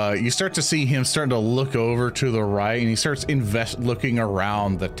 and you start to see him starting to look over to the right, and he starts looking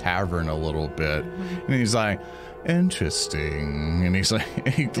around the tavern a little bit, and he's like, interesting. And he's like,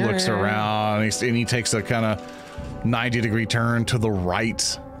 he looks around, and he takes a kind of 90-degree turn to the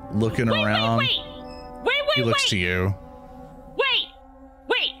right, looking around. Wait. He looks to you. Wait.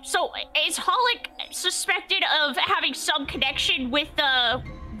 So is Holic suspected of having some connection with the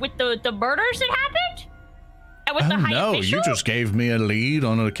murders that happened? And with the high No, official? you just gave me a lead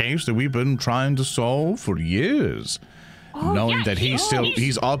on a case that we've been trying to solve for years. Knowing that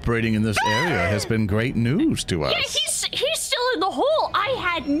he's operating in this area has been great news to us. Yeah, he's still in the hole. I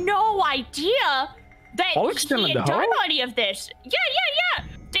had no idea that he had done any of this. Yeah.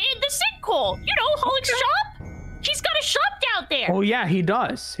 In the sinkhole. You know, Holic's shop? He's got a shop down there. Oh, yeah, he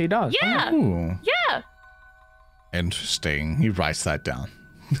does. Yeah. Ooh. Yeah. Interesting. He writes that down.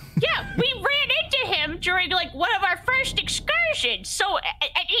 Yeah, we ran into him during, like, one of our first excursions. So,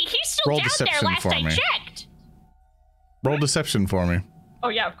 he's still down there last I checked. Roll deception for me. Oh,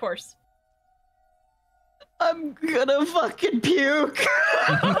 yeah, of course. I'm gonna fucking puke.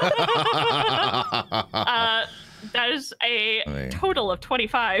 That is a total of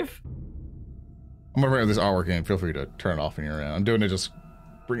 25. I'm gonna bring this artwork in. Feel free to turn it off when you're in. I'm doing it, just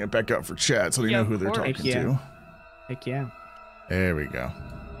bring it back up for chat so they know who they're talking to. Heck yeah. There we go.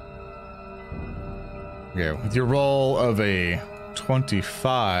 Okay, with your roll of a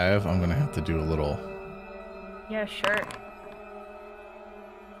 25, I'm gonna have to do a little. Yeah, sure.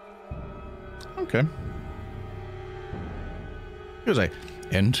 Okay. He was like,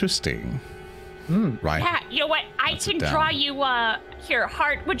 interesting. Right. Yeah, you know what? I can draw you, here,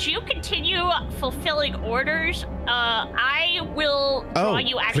 Hart, would you continue fulfilling orders? I will draw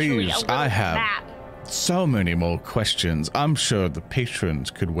you actually a little map. So many more questions. I'm sure the patrons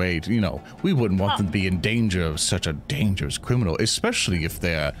could wait. You know, we wouldn't want them to be in danger of such a dangerous criminal, especially if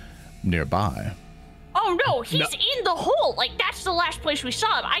they're nearby. Oh, no, he's in the hole. Like, that's the last place we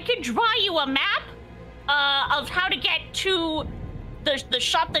saw him. I could draw you a map of how to get to the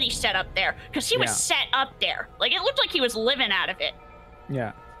shop that he set up there, because he was set up there. Like, it looked like he was living out of it.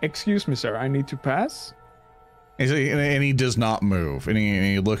 Yeah. Excuse me, sir. I need to pass. And he does not move. And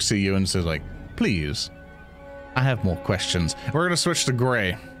he looks at you and says, like, please, I have more questions. We're going to switch to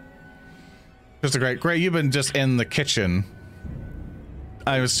Gray. Just a Gray, you've been just in the kitchen.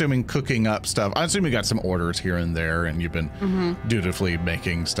 I'm assuming cooking up stuff. I assume you got some orders here and there, and you've been dutifully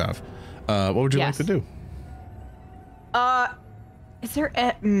making stuff. What would you like to do? Is there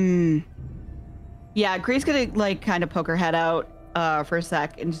a... Yeah, Gray's gonna, like, kind of poke her head out for a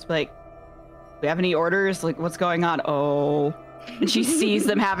sec and just be like, do we have any orders? Like, what's going on? Oh. And she sees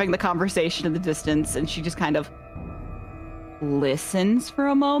them having the conversation in the distance, and she just kind of listens for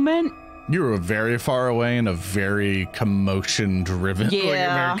a moment. You were very far away in a very commotion-driven,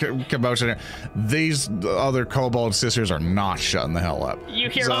 commotion. These other kobold sisters are not shutting the hell up.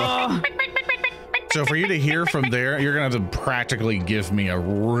 You hear So for you to hear from there, you're gonna have to practically give me a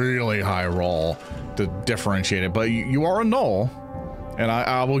really high roll to differentiate it. But you are a null, and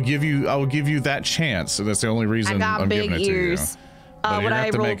I will give you that chance. And that's the only reason I'm giving it to you. Would I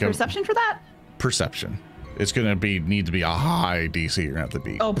roll perception for that? Perception. It's gonna need to be a high DC. You're gonna have to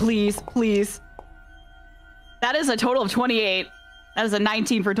beat. Oh please. That is a total of 28. That is a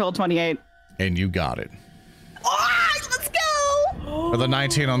 19 for a total of 28. And you got it. Oh, let's go. For the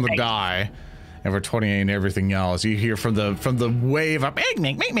 19 on the die. And for 28 and everything else, you hear from the wave up, oh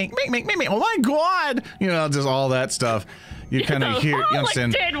my god, you know, just all that stuff. You kind of hear, you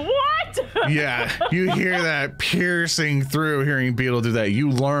understand? Did what? Yeah, you hear that piercing through, hearing Beetle do that.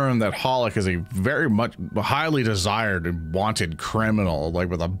 You learn that Holic is a very much highly desired and wanted criminal, like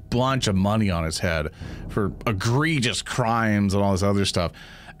with a bunch of money on his head for egregious crimes and all this other stuff.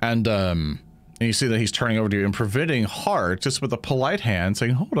 And you see that he's turning over to you and preventing Hart just with a polite hand,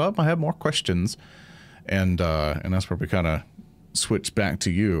 saying, "Hold up, I have more questions." And that's where we kind of switch back to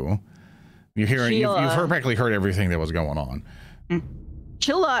you. You're hearing, you've practically heard everything that was going on.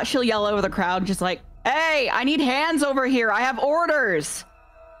 She'll yell over the crowd, just like, "Hey, I need hands over here. I have orders."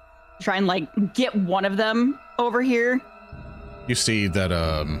 Try and like get one of them over here. You see that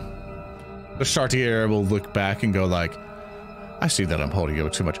the Chartier will look back and go like, "I see that I'm holding you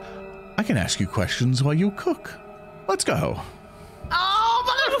too much. I can ask you questions while you cook. Let's go." Oh,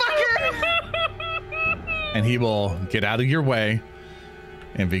 motherfucker! And he will get out of your way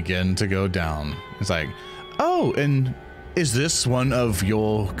and begin to go down. It's like, "Oh, and is this one of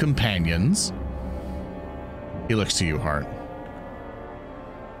your companions?" He looks to you, Hart.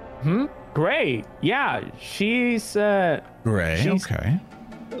 Gray. Yeah, she's Gray, okay.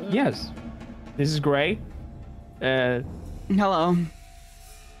 Yes. This is Gray. Hello.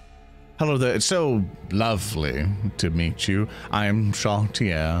 Hello there. It's so lovely to meet you. I am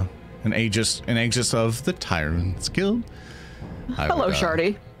Chartier, an Aegis of the Tyrants Guild. Hello,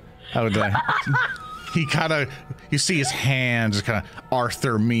 Shardy. I would. He kind of, you see his hand, just kind of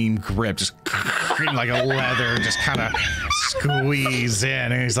Arthur meme grip, just like a leather, just kind of squeeze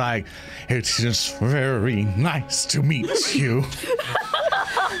in, and he's like, "It's just very nice to meet you.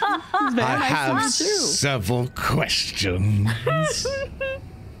 I have several questions."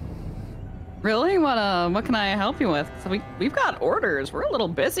 Really? What can I help you with? So we've got orders. We're a little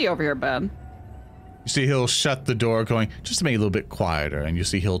busy over here, Ben. You see he'll shut the door, going just to make it a little bit quieter, and you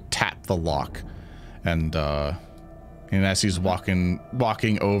see he'll tap the lock, and as he's walking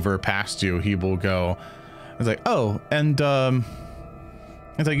over past you, he will go. He's like, "Oh, and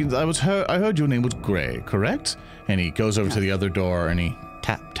it's like I heard your name was Gray, correct?" And he goes over to the other door and he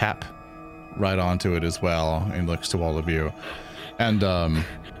tap right onto it as well, and looks to all of you, and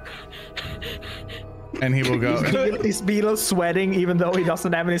he will go. Is Beetle sweating even though he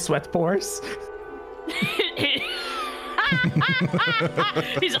doesn't have any sweat pores?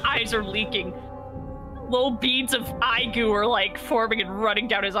 His eyes are leaking. Little beads of eye goo are like forming and running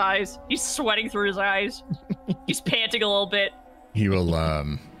down his eyes. He's sweating through his eyes. He's panting a little bit. He will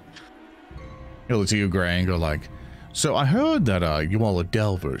he'll look to you, Gray, and go like, "So I heard that you all are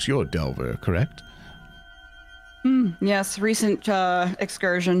delvers. You're a delver, correct?" Yes, recent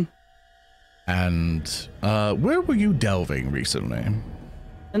excursion. And where were you delving recently?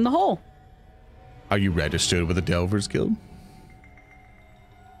 In the hole. Are you registered with the Delvers Guild?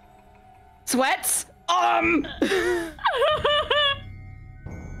 Sweats?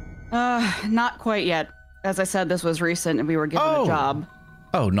 Not quite yet. As I said, this was recent and we were given a job.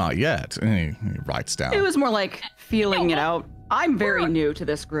 Oh, not yet. And he writes down. It was more like feeling it out. I'm very new to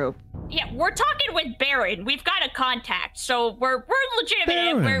this group. Yeah, we're talking with Baron. We've got a contact, so we're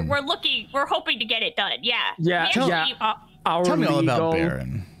legitimate. Baron. We're hoping to get it done. Yeah. Yeah. Tell me all about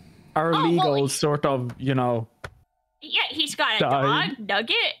Baron. Our legal sort of, Yeah, he's got a dog,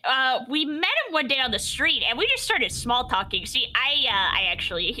 Nugget. We met him one day on the street, and we just started small talking. See, I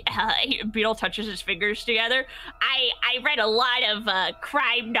actually, Beetle touches his fingers together. I read a lot of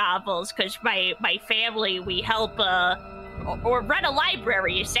crime novels because my family, we help or run a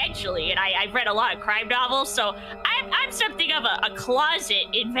library essentially, and I read a lot of crime novels. So I'm something of a closet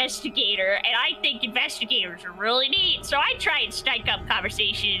investigator, and I think investigators are really neat. So I try and strike up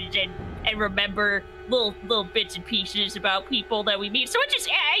conversations and remember little bits and pieces about people that we meet. So it just,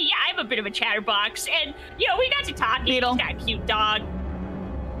 I'm a bit of a chatterbox, and we got to talking. Beetle. He's got a cute dog.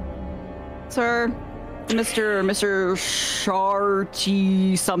 Sir, Mr.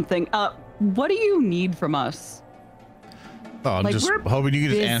 Sharty something. What do you need from us? Oh, I'm just hoping you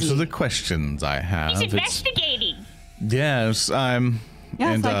can just answer the questions I have. He's investigating. Yes, I'm.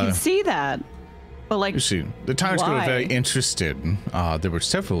 Yes, and, I can see that. But like, you see, the Tyrants Guild are very interested. There were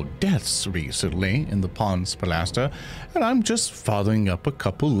several deaths recently in the Pons Palasta, and I'm just following up a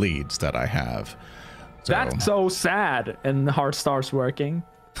couple leads that I have. So. That's so sad, and the heart starts working.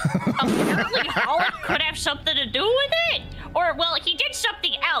 Apparently, Hollick could have something to do with it. Or, well, he did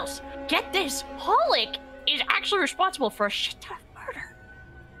something else. Get this, Hollick is actually responsible for a shit ton of murder.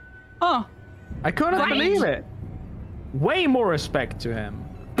 Oh, I couldn't believe it. Way more respect to him.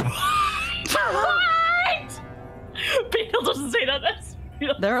 What? Beetle doesn't say that.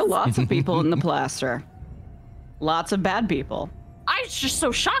 There are lots of people in the plaster. Lots of bad people. I was just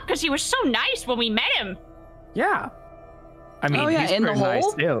so shocked because he was so nice when we met him. Yeah. I mean, he's in the pretty nice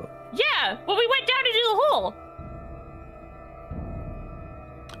hole? still. Yeah, well, we went down into the hole.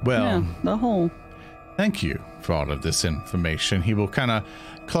 Well, Yeah, the hole. thank you for all of this information. He will kind of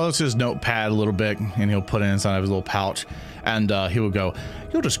close his notepad a little bit, and he'll put it inside of his little pouch, and he will go,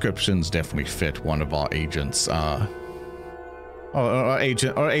 "Your descriptions definitely fit one of our agents'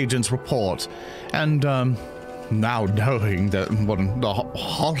 agent's report, and now knowing that the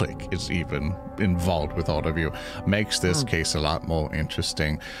Holic is even involved with all of you makes this case a lot more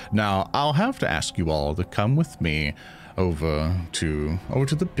interesting. Now, I'll have to ask you all to come with me over to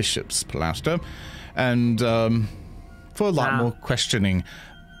the Bishop's Plaster, and for a lot more questioning.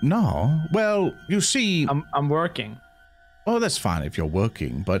 No, well, you see, I'm working. Oh, that's fine if you're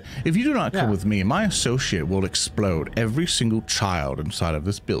working, but if you do not come with me, my associate will explode every single child inside of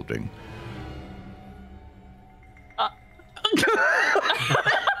this building.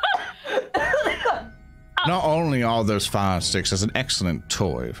 Not only are those fire sticks as an excellent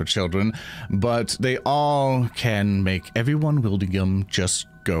toy for children, but they all can make everyone wielding them just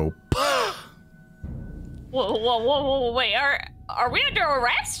go. Whoa, wait, Are we under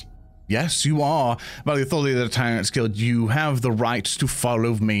arrest? Yes, you are. By the authority of the Tyrant's Guild, you have the right to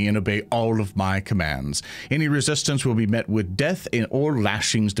follow me and obey all of my commands. Any resistance will be met with death or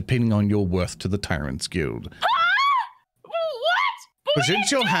lashings, depending on your worth to the Tyrant's Guild. What? Present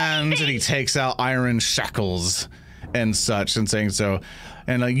your hands, and he takes out iron shackles and such, and saying so.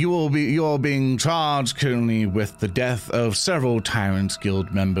 And you are being charged currently with the death of several Tyrant's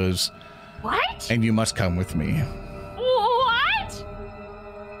Guild members. What? And you must come with me. What?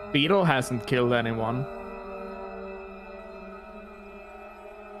 Beetle hasn't killed anyone.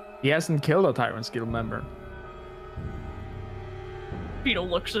 He hasn't killed a Tyrant's Guild member. Beetle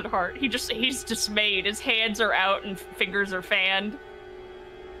looks at Hart. He's dismayed. His hands are out and fingers are fanned.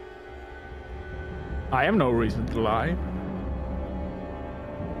 I have no reason to lie.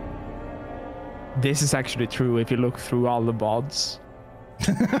 This is actually true if you look through all the VODs.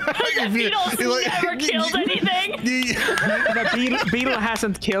 Beetle's never killed anything. Beetle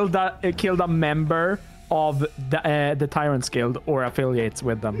hasn't killed a member of the Tyrant's Guild or affiliates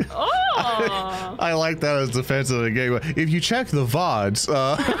with them. Oh. I like that as defense of the game. If you check the VODs,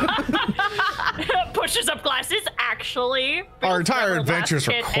 pushes up glasses. Actually, our entire adventure's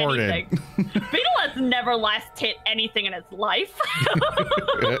recorded. Beetle has never last hit anything in his life.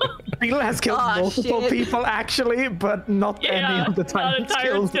 Beetle has killed multiple people, actually, but not any of the Tyrant's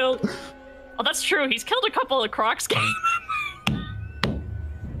Guild. Oh, that's true. He's killed a couple of Crocs game.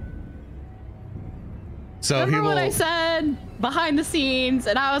 So remember what I said behind the scenes,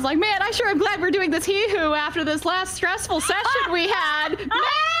 and I was like, man, I sure am glad we're doing this hee-hoo after this last stressful session we had. Man!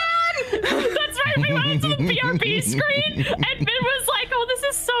 That's right, we went to the PRP screen, and Min was like, oh, this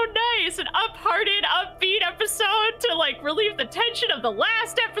is so nice, an up-hearted, upbeat episode to, like, relieve the tension of the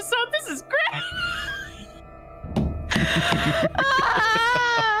last episode. This is great!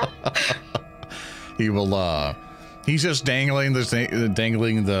 He will, he's just dangling the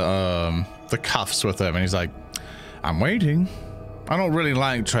cuffs with him, and he's like, I'm waiting. I don't really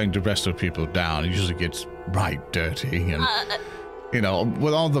like trying to wrestle people down. It usually gets right dirty, and you know,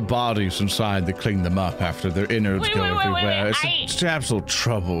 with all the bodies inside, they clean them up after their innards go everywhere. It's absolute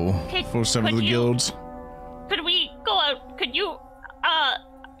trouble for some of the guilds. Could we go out? Could you,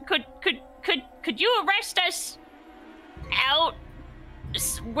 could you arrest us out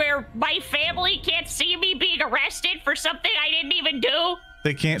where my family can't see me being arrested for something I didn't even do?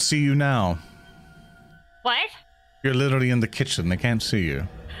 They can't see you now. What? You're literally in the kitchen. They can't see you.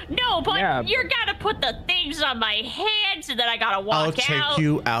 No, but you're gonna put the things on my hands, and then I gotta walk out. I'll take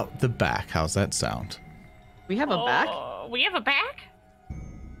you out the back. How's that sound? We have a back? We have a back?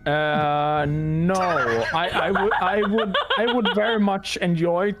 No. I would very much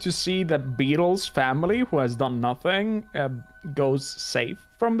enjoy to see that Beetle's family, who has done nothing, goes safe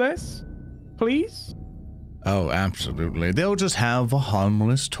from this. Please? Oh, absolutely. They'll just have a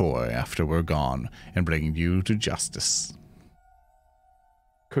harmless toy after we're gone and bring you to justice.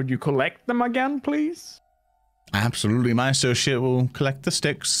 Could you collect them again, please? Absolutely. My associate will collect the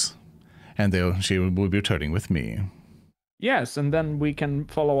sticks, and she will be returning with me. Yes, and then we can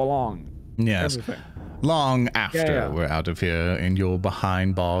follow along. Yes. Everything. Long after we're out of here and you're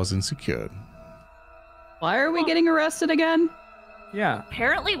behind bars and secured. Why are we getting arrested again? Yeah.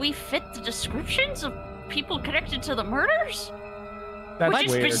 Apparently we fit the descriptions of people connected to the murders? That's Which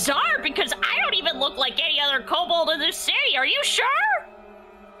is weird. bizarre because I don't even look like any other kobold in this city. Are you sure?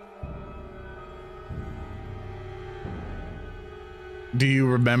 Do you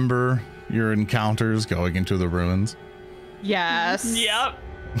remember your encounters going into the ruins? Yes. Yep.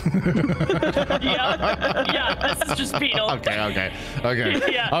 Yeah, this is just Beetle. Okay.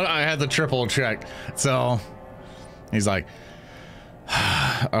 Yeah. I had the triple check. So he's like,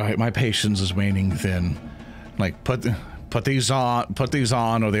 all right, my patience is waning thin. Like, put these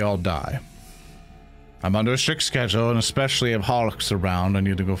on or they all die. I'm under a strict schedule, and especially if Hollick's around, I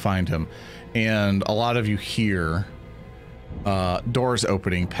need to go find him. And a lot of you hear doors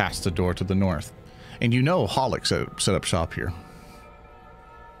opening past the door to the north. And you know Hollick set up shop here.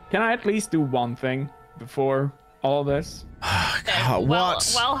 Can I at least do one thing before all this? God,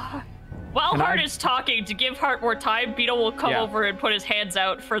 what? While Hart is talking, to give Hart more time, Beetle will come over and put his hands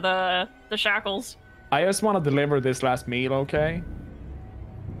out for the shackles. I just want to deliver this last meal, okay?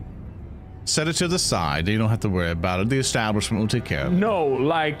 Set it to the side. You don't have to worry about it. The establishment will take care of it. No,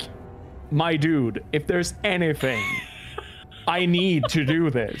 like, my dude, if there's anything I need to do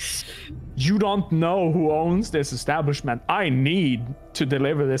this, you don't know who owns this establishment. I need to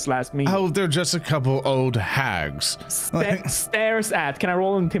deliver this last meal. Oh, they're just a couple old hags. Stares at. Can I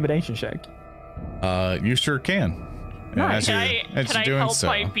roll an intimidation check? You sure can. Nice. Can I help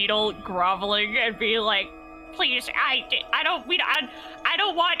my Beetle groveling and be like, please, I don't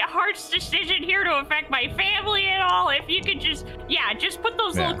want Hart's decision here to affect my family at all. If you could just put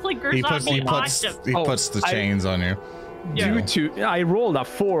those little clinkers on me. He puts the chains on you. Due to I rolled a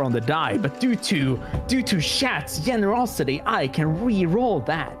 4 on the die, but due to Shat's generosity, I can re-roll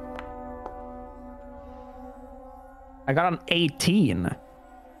that. I got an 18.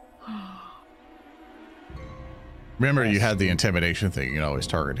 Remember, you had the intimidation thing. You can always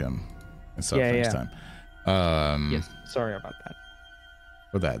target him and stuff next time. Yes, sorry about that.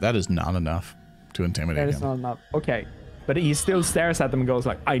 But that is not enough to intimidate him. That is not enough. Okay, but he still stares at them and goes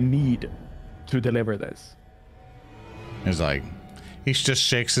like, "I need to deliver this." He's like, he just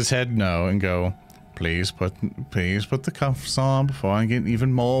shakes his head no and go, please put the cuffs on before I get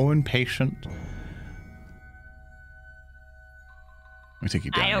even more impatient. Let me take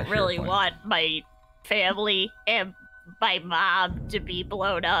you down. I don't really want my family and my mom to be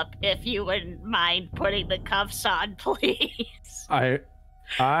blown up. If you wouldn't mind putting the cuffs on, please. Hart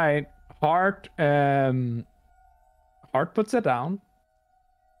puts it down.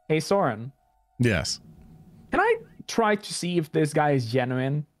 Hey, Soren. Yes. Can I try to see if this guy is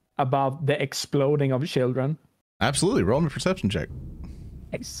genuine about the exploding of children? Absolutely. Roll me a perception check.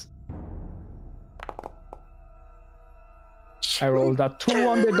 Nice. I rolled a 2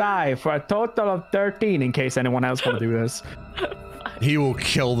 on the die for a total of 13 in case anyone else want to do this. He will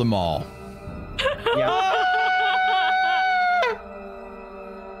kill them all. Yeah.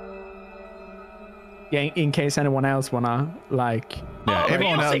 In case anyone else wanna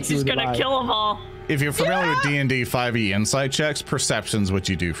everyone else thinks he's gonna kill them all. If you're familiar with D&D 5e insight checks, perception's what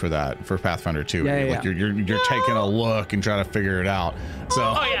you do for that for Pathfinder 2. You're taking a look and trying to figure it out. So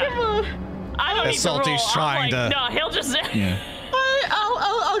I don't need to roll. Salty's trying to. No, he'll just. Yeah.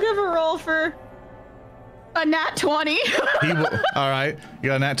 I'll give a roll for a nat 20. He will. All right, you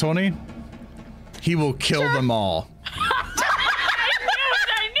got a nat 20. He will kill them all.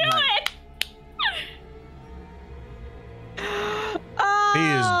 I knew it. He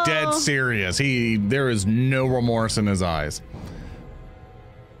is dead serious. There is no remorse in his eyes.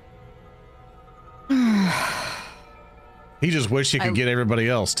 He just wished he could get everybody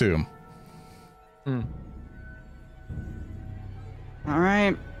else too. All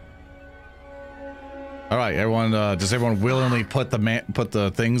right. All right, everyone. Does everyone willingly put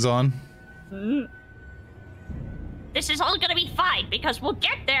the things on? This is all gonna be fine because we'll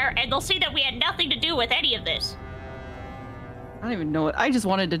get there and they'll see that we had nothing to do with any of this. I don't even know it. I just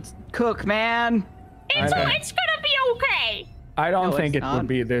wanted to cook, man. It's gonna be okay. I don't think it not. would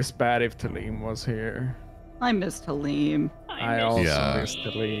be this bad if Tellem was here. I miss Tellem. I also miss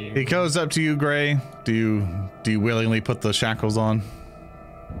Tellem. He goes up to you, Gray. Do you willingly put the shackles on?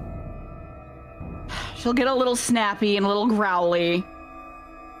 She'll get a little snappy and a little growly.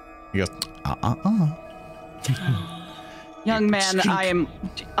 He goes, Young man, I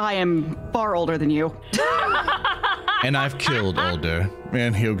am far older than you. And I've killed older.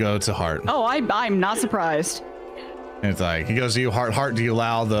 And he'll go to Hart. Oh, I'm not surprised. And it's like, he goes to you, Hart, do you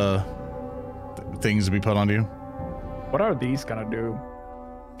allow the things to be put onto you? What are these gonna do?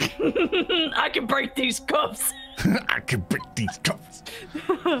 I can break these cuffs. I can break these cuffs.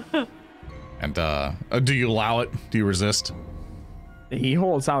 And do you allow it? Do you resist? He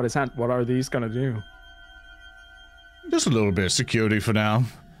holds out his hand. What are these gonna do? Just a little bit of security for now.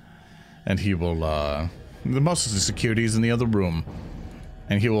 And he will, most of the security is in the other room.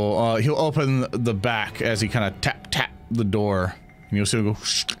 And he will, he'll open the back as he kind of tap the door. And you'll see him go,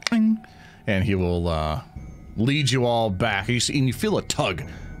 and he will, lead you all back. And you feel a tug.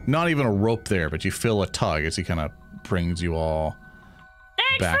 Not even a rope there, but you feel a tug as he kind of brings you all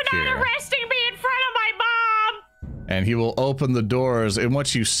back Thanks for not here. arresting me in front of my mom. And he will open the doors, and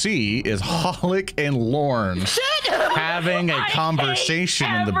what you see is Holic and Lorne having a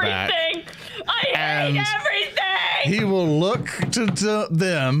conversation in the back. I hate everything. He will look to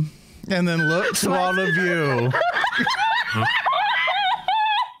them, and then look to all of you.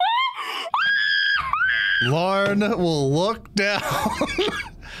 Lorne will look down,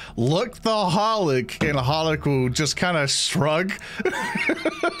 look the Holic, and Holic will just kind of shrug.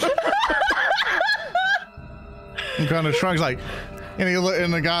 And kind of shrugs like,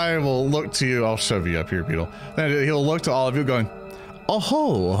 and the guy will look to you. I'll shove you up here, Beetle. Then he'll look to all of you going, "Oh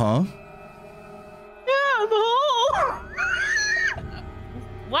ho, huh?" Yeah, the hole.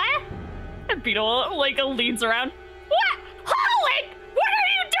 What? And Beetle leans around. What? Holic! What are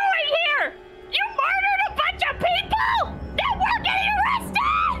you doing here? You murdered a bunch of people! Now we're getting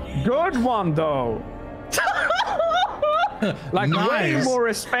arrested! Good one, though. Like, way Nice. more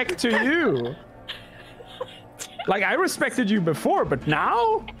respect to you. Like, I respected you before, but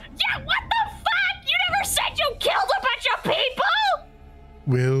now? Yeah, what the fuck? You never said You killed a bunch of people?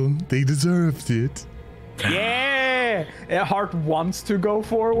 Well, they deserved it. Yeah! Heart wants to go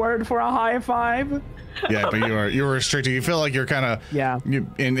forward for a high five. Yeah, but you were restricted. You feel like you're kind of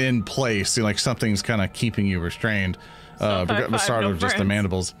in place. Like something's kind of keeping you restrained. Besides of just the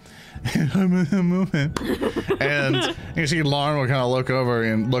mandibles. And you see Lauren will kind of look over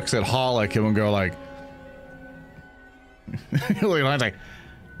and looks at Holic and will go like, like,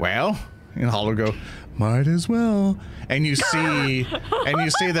 well, and Holic will go, might as well. And you see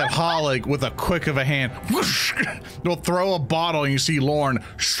that Holic with a quick of a hand whoosh, will throw a bottle, and you see Lauren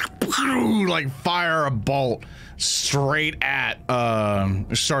like fire a bolt straight at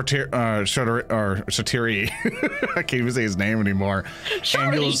Satiri. I can't even say his name anymore.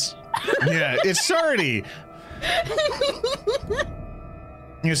 Yeah, it's Sarty.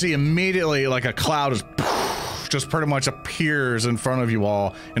 You see immediately like a cloud just pretty much appears in front of you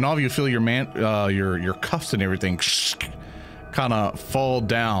all, and all of you feel your cuffs and everything kind of fall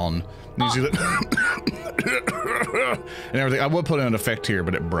down. And you see that and everything. I would put an effect here,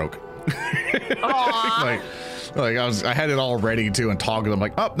 but it broke. like I had it all ready to and toggled. I'm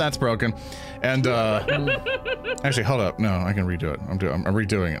like, oh, that's broken. And actually, hold up. No, I can redo it. I'm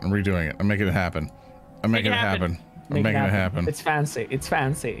redoing it. I'm redoing it. I'm making it happen. I'm making it happen. I'm making it happen. It's fancy. It's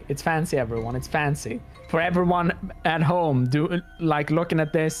fancy. It's fancy, everyone. It's fancy. For everyone at home, looking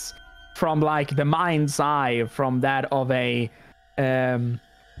at this from like the mind's eye, from that of a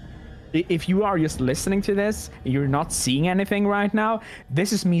if you are just listening to this, you're not seeing anything right now.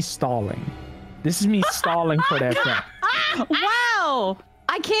 This is me stalling. This is me stalling for that thing. Wow!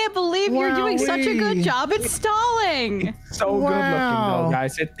 I can't believe you're doing such a good job at stalling. It's so good looking, though,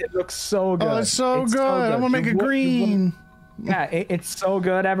 guys. It looks so good. Oh, it's so good. I'm gonna make it green. Yeah, it's so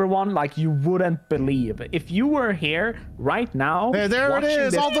good, everyone. Like, you wouldn't believe. If you were here right now. Hey, there it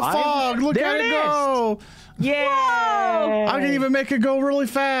is. All the fog. Look at it go. Yeah. Whoa. I can even make it go really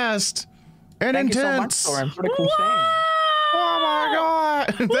fast and Thank intense. You so much, Soren, for the cool thing. Oh my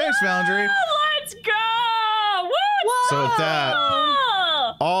god. Thanks, Foundry. Let's go. Woo! So with that,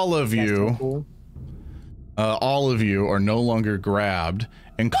 all of you are no longer grabbed,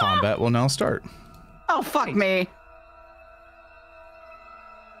 and combat will now start. Oh, fuck me.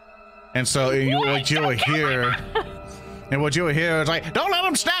 And so what you'll hear is like, don't let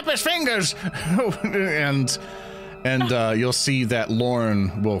him snap his fingers. and you'll see that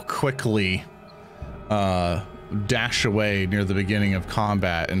Lauren will quickly dash away near the beginning of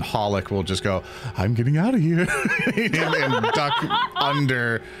combat, and Holic will just go, I'm getting out of here, and duck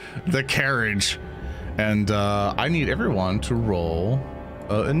under the carriage. And I need everyone to roll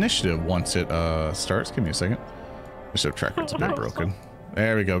initiative once it starts. Give me a second. Initiative tracker's a bit broken.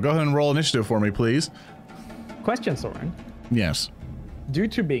 There we go. Go ahead and roll initiative for me, please. Question, Soren. Yes. Due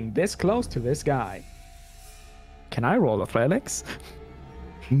to being this close to this guy, can I roll athletics?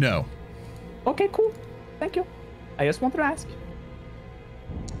 No. Okay, cool. Thank you. I just wanted to ask.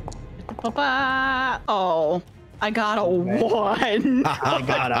 Oh, I got a 1.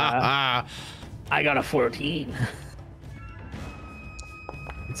 I got a 14.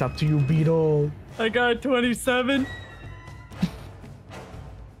 It's up to you, Beetle. I got 27.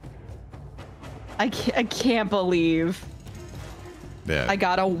 I can't believe I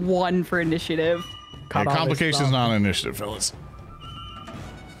got a 1 for initiative. Yeah, complications not an initiative, fellas.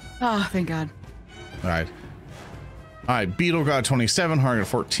 Oh, thank God. All right. Beetle got a 27, Hard got a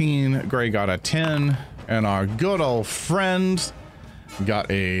 14, Gray got a 10, and our good old friend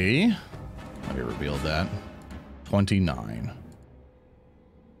got a, I revealed that, 29.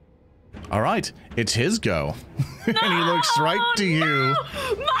 All right, it's his go. And he looks right to you.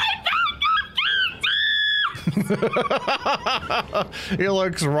 He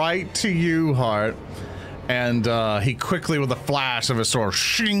looks right to you, Hart, and he quickly, with a flash of his sword,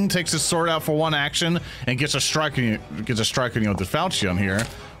 shing, takes his sword out for one action and gets a strike on you. With the falchion here.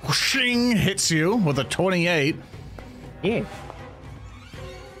 Shing, hits you with a 28. Yeah.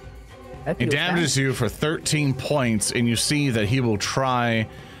 He damages you for 13 points, and you see that he will try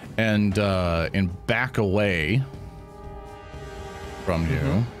and back away from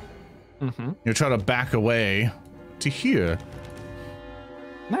you. You'll try to back away to here.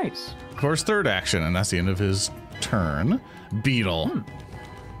 Nice. For his third action, and that's the end of his turn. Beetle.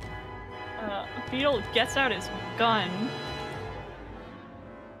 Beetle gets out his gun.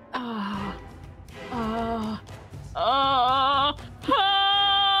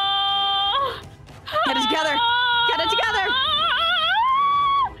 Get it together. Get it together.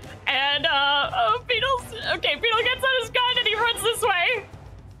 And Beetle gets out his gun and he runs this way.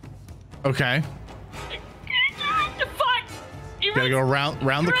 Okay. Fuck! Gotta go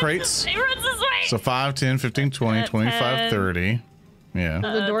around the crates. He runs this way. So 5, 10, 15, 20, 25, 10. 30. Yeah.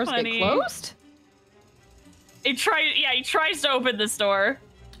 Do the doors 20. get closed? He tries to open this door.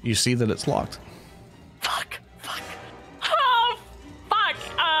 You see that it's locked. Fuck. Oh, fuck.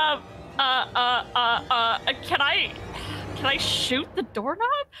 Can I shoot the doorknob?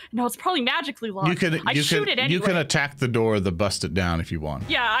 No, it's probably magically locked. Shoot it anyway. You can attack the door to bust it down if you want.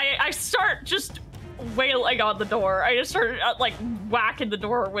 Yeah, I start just wailing on the door. I just start like whacking the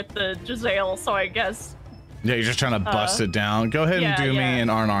door with the Giselle, so I guess. Yeah, you're just trying to bust it down. Go ahead and do me an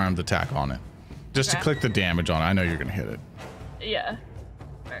unarmed attack on it. Just to click the damage on it. I know you're gonna hit it. Yeah.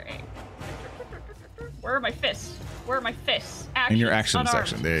 Alright. Where are my fists? Actions, in your action unarmed,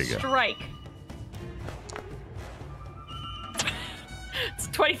 section. There you go. Strike. It's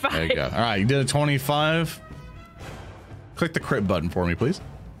 25. There you go. All right, you did a 25. Click the crit button for me, please.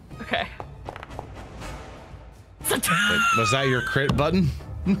 Okay. Wait, was that your crit button?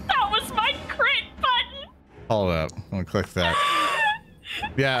 That was my crit button. Hold up. I'm gonna click that.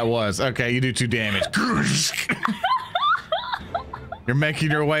 Yeah, it was. Okay, you do 2 damage. You're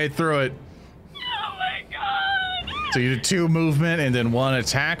making your way through it. Oh my god. So you did 2 movement and then 1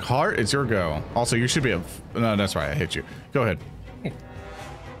 attack. Heart, it's your go. Also, you should be a... No, that's right. I hit you. Go ahead.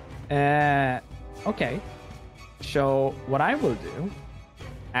 Okay. So what I will do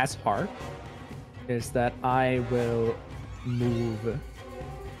as Heart is that I will move.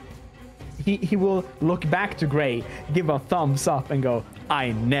 He will look back to Gray, give a thumbs up, and go,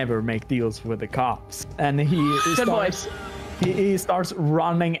 "I never make deals with the cops." And he starts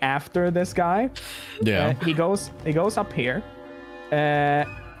running after this guy. Yeah. He goes up here.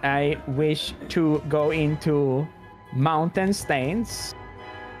 I wish to go into Mountain Stains.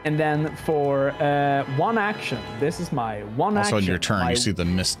 And then for 1 action, this is my 1 action. Also on your turn, you see the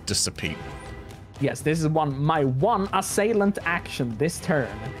mist dissipate. Yes, this is my 1 assailant action this turn.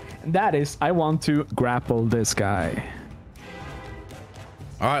 And that is, I want to grapple this guy.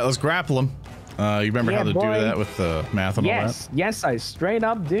 All right, let's grapple him. You remember how to do that with the math and all that? Yes, I straight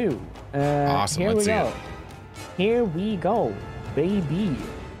up do. Awesome, let's see it. Here we go, baby.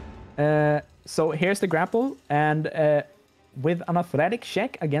 So here's the grapple, and with an athletic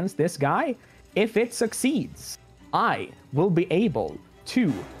check against this guy, if it succeeds, I will be able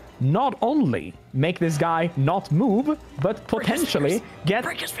to not only make this guy not move, but potentially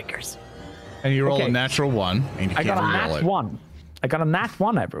break his fingers. And you roll a natural 1, and you can't got a re-roll nat it. 1. I got a nat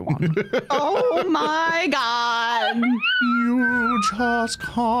 1, everyone. Oh my god. You just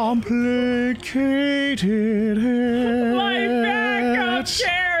complicated it. My backup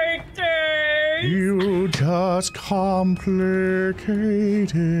characters. You just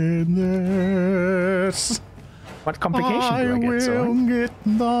complicated this. What complication do I get, I will Zoe? get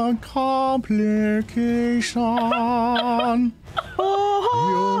the complication.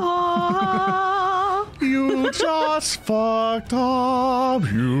 You just fucked up.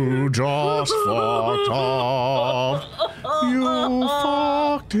 You just fucked up. You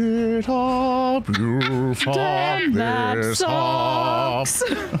fucked it up. You fucked this up.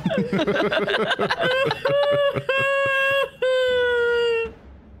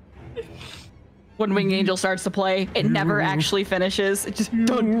 When Wing Angel starts to play, it never actually finishes. It just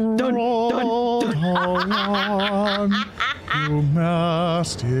dun dun dun dun. You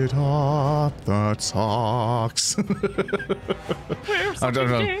messed it up. That sucks.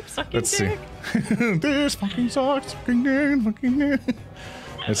 Let's see. This fucking sucks. Fucking dick.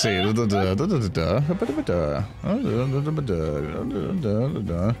 Let's see.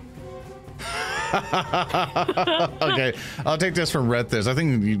 Okay, I'll take this from Rethis. I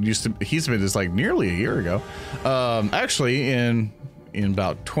think he submitted this like nearly a year ago. Actually, in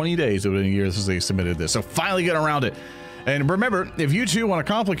about 20 days, it would have been a year since they submitted this. So finally getting around it. And remember, if you too want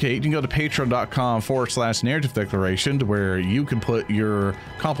to complicate, you can go to patreon.com/narrative declaration, where you can put your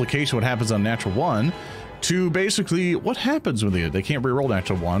complication, what happens on natural 1, to basically what happens with it. They can't re-roll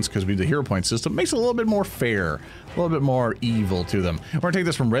natural 1s because we do the hero point system. Makes it a little bit more fair, a little bit more evil to them. We're gonna take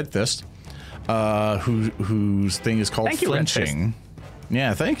this from Red Fist, whose thing is called flinching.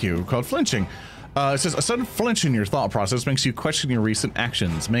 Yeah, thank you. Called flinching. It says a sudden flinch in your thought process makes you question your recent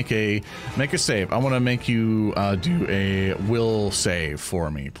actions. Make a save. I want to make you do a will save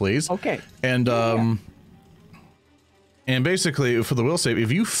for me, please. Okay. And and basically for the will save,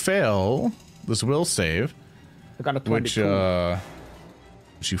 if you fail this will save, I got a 22.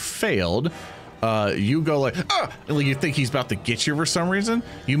 which you failed, you go like, ah! Like you think he's about to get you for some reason.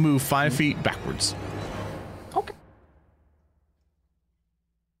 You move 5 feet backwards. Okay.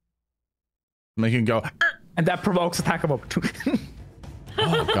 Make him go, and that provokes attack of opportunity.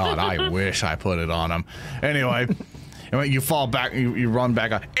 oh god, I wish I put it on him. Anyway, and when you fall back, you run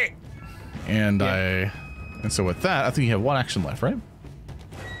back, And so with that, I think you have one action left, right?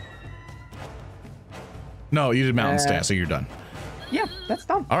 No, you did mountain stat, so you're done. Yeah, that's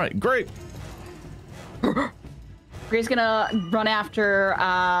done. All right, great. Gray's gonna run after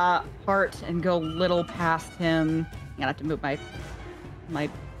Hart and go a little past him. I'm gonna have to move my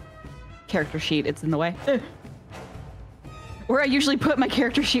character sheet. It's in the way. Where I usually put my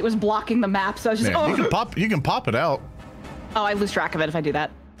character sheet was blocking the map, so I was just you can pop it out. Oh, I lose track of it if I do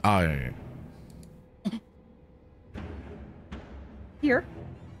that. Oh yeah. Here.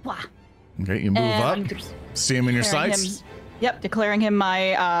 Blah. Okay, you move up. See him in your sights. Yep, declaring him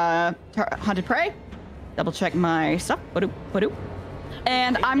my hunted prey. Double check my stuff.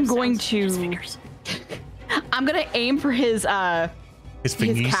 And I'm going to. I'm gonna aim for his calf.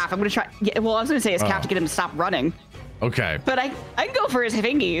 I'm gonna try. Yeah, well, I was gonna say his calf to get him to stop running. Okay. But I can go for his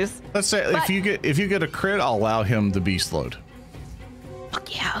fingies. Let's say if you get a crit, I'll allow him to be slowed.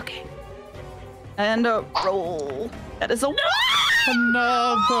 Fuck yeah. Okay. And roll. That is a one.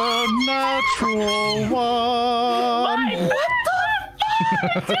 Another natural one. What the fuck?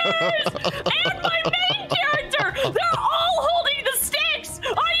 And my main character! They're all holding the sticks!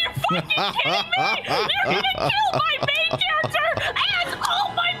 Are you fucking kidding me? You're gonna kill my main character and all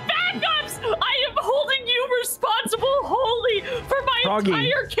my backups! I am holding you responsible wholly for my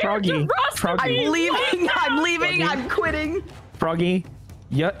entire character roster. I'm leaving. I'm quitting. Froggy,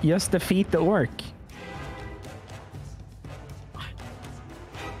 just defeat the orc.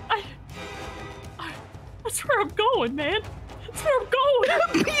 That's where I'm going, man. That's where I'm going.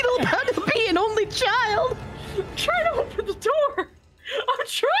 Beetle had to be an only child. I'm trying to open the door. I'm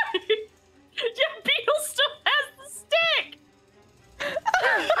trying. Yeah, Beetle still has the stick.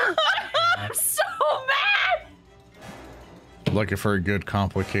 I'm so mad. Looking for a good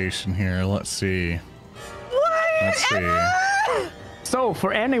complication here. Let's see. Let's see. So,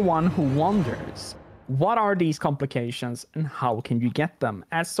 for anyone who wonders, what are these complications and how can you get them?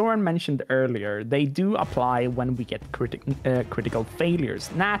 As Soren mentioned earlier, they do apply when we get critical failures,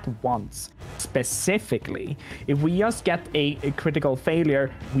 not once. Specifically, if we just get a critical failure,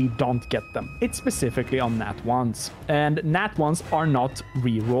 we don't get them. It's specifically on nat ones, and nat ones are not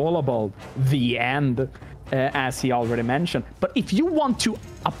re-rollable. The end, as he already mentioned. But if you want to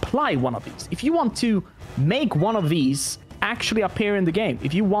apply one of these, if you want to make one of these actually appear in the game,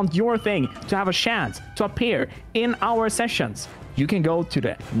 if you want your thing to have a chance to appear in our sessions, you can go to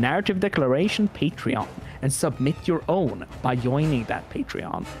the Narrative Declaration Patreon and submit your own by joining that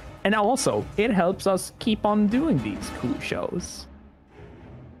Patreon. And also, it helps us keep on doing these cool shows.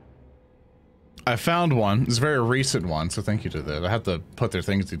 I found one. It's a very recent one, so thank you to that. I have to put their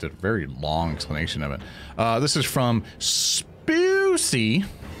things. They did a very long explanation of it. This is from Spoosy.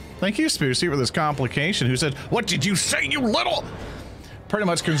 Thank you, Spoosy, for this complication, who said, "What did you say, you little?" Pretty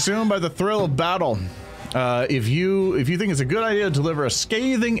much consumed by the thrill of battle. If you think it's a good idea to deliver a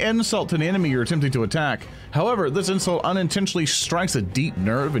scathing insult to an enemy you're attempting to attack, however, this insult unintentionally strikes a deep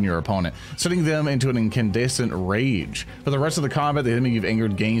nerve in your opponent, sending them into an incandescent rage. For the rest of the combat, the enemy you've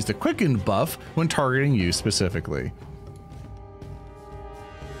angered gains the quickened buff when targeting you specifically.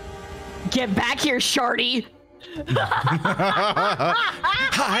 Get back here, Shardy.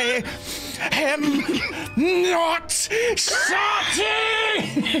 I am not salty!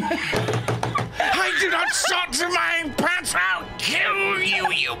 I do not salt to my pants. I'll kill you,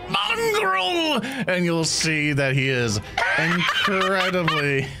 you mongrel! And you'll see that he is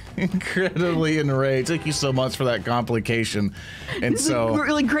incredibly enraged. Thank you so much for that complication. And so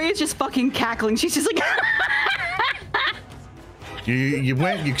really, Gray is just fucking cackling. She's just like you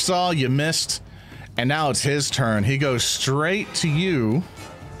went, you saw, you missed. And now it's his turn. He goes straight to you.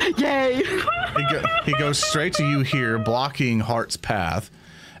 Yay! He goes straight to you here, blocking Hart's path,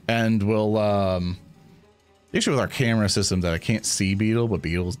 and will. The issue with our camera system that I can't see Beetle, but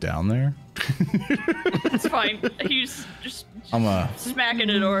Beetle's down there. It's fine. He's just I'm smacking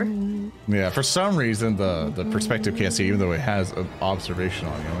the door. Yeah, for some reason the perspective can't see, even though it has an observation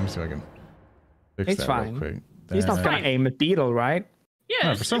on you. Let me see if I can fix that real quick. He's not gonna aim at Beetle, right?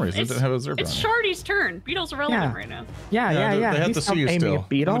 Yeah, for some reason it didn't have observer on it. It's Shardy's turn. Beetle's irrelevant right now. Yeah. They have He's to see you not aiming still. at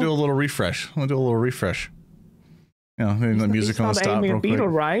Beetle. I'm gonna do a little refresh. You know, the music on the stop aiming real at Beetle,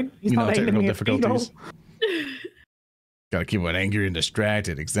 quick. right? He's you know, not technical aiming at Beetle. difficulties. Gotta keep him angry and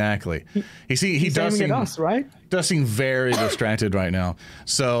distracted. Exactly. He does seem, at us, right? Does seem very distracted right now.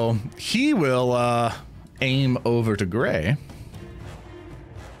 So he will aim over to Gray.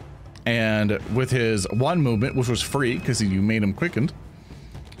 And with his one movement, which was free because you made him quickened,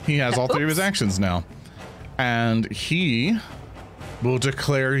 he has all three of his actions now. And he will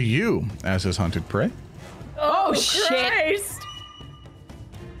declare you as his hunted prey. Oh, shit. Christ.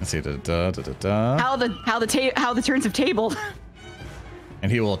 Let's see. Da. How the turns have tabled.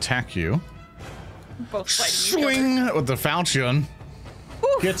 And he will attack you. Both fighting each Swing with the falchion.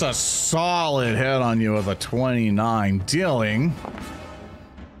 Oof. Gets a solid hit on you with a 29, dealing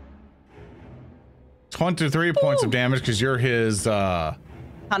 23 points of damage because you're his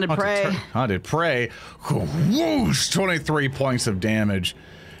Hunted prey. Hunted prey. Whoosh! 23 points of damage,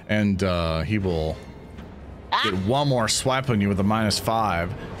 and he will get one more swipe on you with a -5.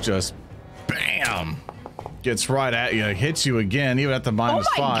 Just bam! Gets right at you, hits you again, even at the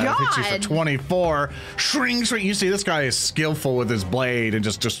 -5. Hits you for 24. Shrink. You see, this guy is skillful with his blade and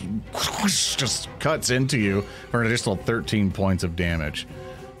just cuts into you for an additional 13 points of damage.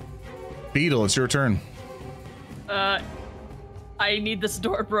 Beetle, it's your turn. I need this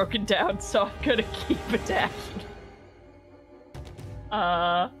door broken down, so I'm gonna keep attacking.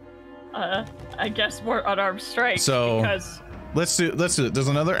 I guess more unarmed strike. So because let's do. There's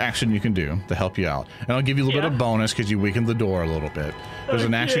another action you can do to help you out, and I'll give you a little bit of bonus because you weakened the door a little bit. There's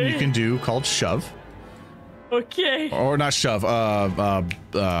an action you can do called shove. Okay. Or not shove.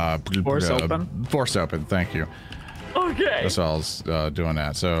 Force open. Force open. Thank you. Okay. That's what I was doing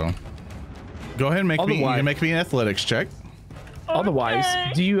that. So go ahead and make me. You can make me an athletics check. Otherwise,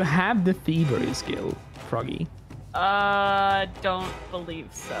 do you have the thievery skill, Froggy? Don't believe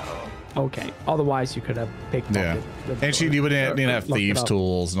so. Okay. Otherwise, you could have picked up the And you would need to have thieves'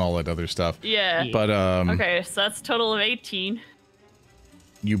 tools and all that other stuff. Yeah. But okay, so that's a total of 18.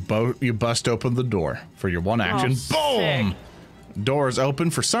 You bust open the door for your one action. Boom! Sick. Door is open.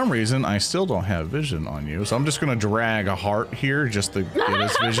 For some reason, I still don't have vision on you, so I'm just gonna drag a heart here just to get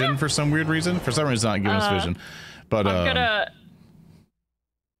us vision for some weird reason. For some reason, it's not giving us vision. But I'm gonna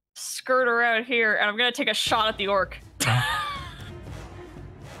skirt around here, and I'm gonna take a shot at the orc.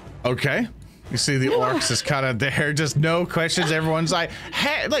 Okay. You see the orcs is kind of there, just no questions. Everyone's like,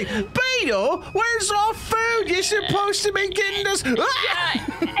 hey, like, Beetle, where's our food? You're supposed to be getting us. The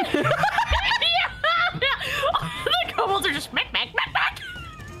kobolds are just mac.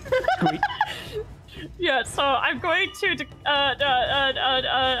 Yeah, so I'm going to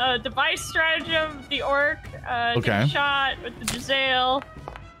device stratagem the orc. Take a shot with the Giselle.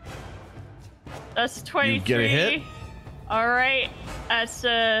 That's 23. You get a hit. All right, that's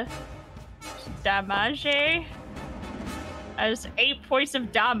damage. That's 8 points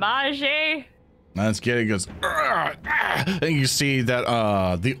of damage. Let's get it. Goes. And you see that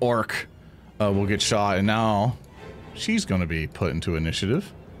the orc will get shot, and now she's going to be put into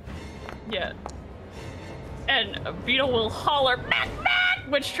initiative. Yeah. And Beetle will holler, "Mac, Mac,"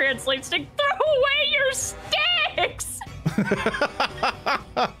 which translates to "Throw away your sticks."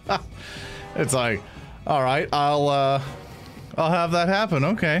 It's like, all right, I'll have that happen.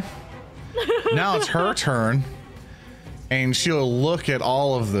 Okay. Now it's her turn, and she'll look at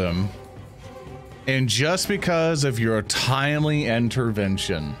all of them, and just because of your timely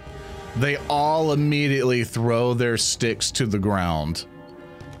intervention, they all immediately throw their sticks to the ground.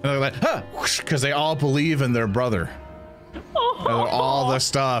 And they're like, huh, because they all believe in their brother. And all the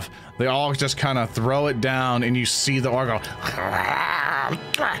stuff, they all just kind of throw it down, and you see the orc go.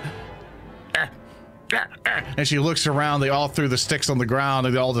 And she looks around, they all threw the sticks on the ground,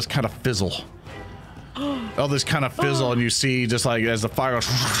 and they all just kind of fizzle. All this kind of fizzle, and you see just like as the fire goes,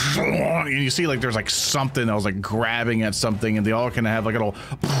 and you see like there's like something that was like grabbing at something, and they all kind of have like a little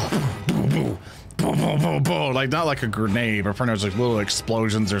like not like a grenade, but there's like little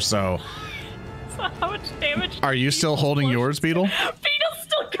explosions or so. So how much damage? Are you still holding yours, Beetle? Beetle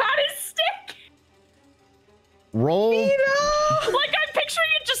still got his stick. Roll. Beetle! Like I'm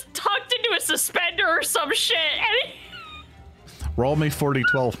picturing it just tucked into a suspender or some shit. And Roll me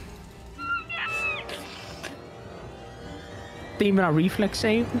 40-12. Even a reflex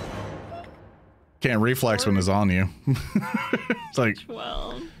save? Can't reflex when it's on you. It's like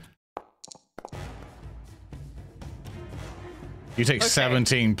 12. you take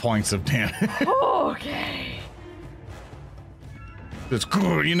 17 points of damage. Okay. It's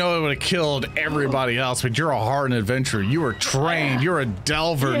good. You know it would have killed everybody else, but you're a hardened adventurer. You were trained. You're a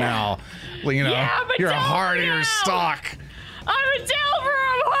delver now. Well, you know, Yeah, I'm a you're a delver hardier now. stock. I'm a delver.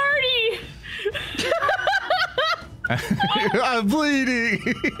 I'm hardy. I'm bleeding.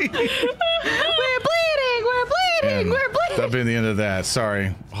 We're bleeding. That'll be the end of that.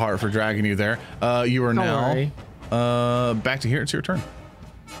 Sorry, Heart, for dragging you there. You are Don't now worry. back to here. It's your turn.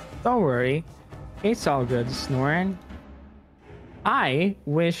 Don't worry. It's all good, Snoring. I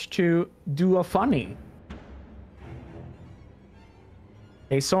wish to do a funny.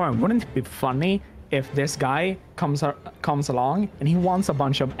 Hey, Soren, wouldn't it be funny if this guy comes along and he wants a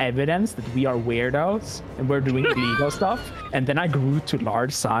bunch of evidence that we are weirdos and we're doing illegal stuff, and then I grew to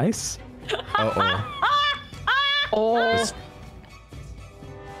large size.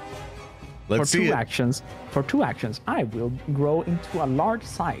 Let's For see two it. actions, I will grow into a large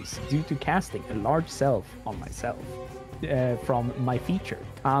size due to casting a large self on myself from my feature,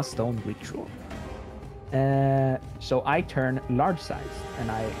 Cast Stone Ritual. So I turn large size, and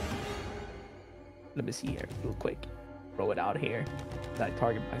let me see here real quick. Throw it out here. I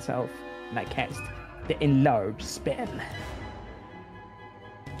target myself, and I cast the enlarge spell.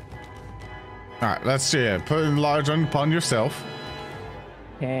 All right, let's see it. Put enlarge upon yourself.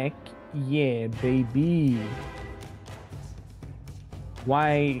 Heck yeah, baby.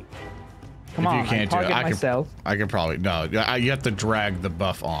 Why? Come on, I target myself. I can probably no. You have to drag the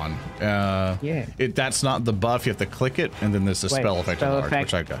buff on. Yeah. That's not the buff. You have to click it, and then there's the spell effect enlarge,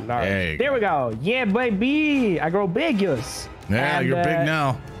 which I got. There we go. Yeah, baby. I grow bigus. Yeah, and, you're big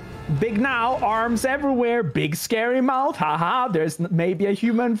now. Big now, arms everywhere, big scary mouth. Haha, there's maybe a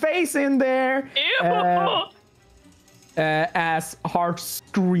human face in there. Ew. As Heart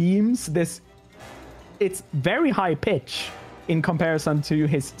screams, it's very high pitch in comparison to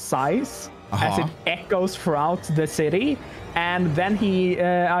his size, as it echoes throughout the city. And then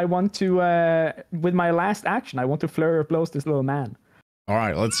I want to, with my last action, I want to Flurry of Blows this little man. All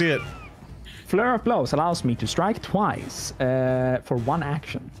right, let's see it. Flurry of Blows allows me to strike twice for one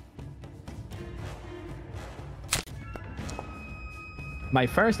action. My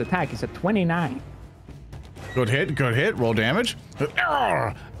first attack is a 29. Good hit. Roll damage.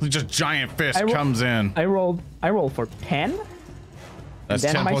 Just giant fist comes in. I roll for 10. That's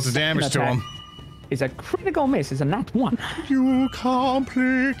 10 points of damage to him. It's a critical miss. It's a nat 1. You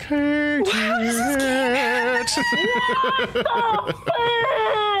complicated it.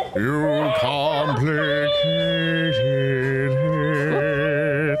 You complicated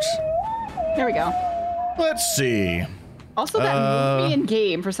it. There we go. Let's see. Also, that moved me in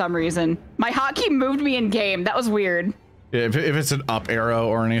game for some reason. My hotkey moved me in game. That was weird. Yeah, if it's an up arrow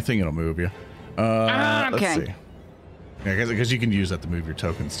or anything, it'll move you. Okay. Let's see. Yeah, because you can use that to move your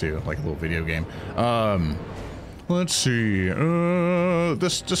tokens too, like a little video game. Let's see.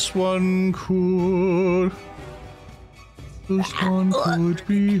 This one could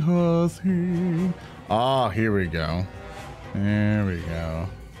be a thing. Ah, here we go. There we go.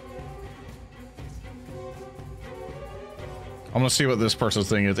 I'm gonna see what this person's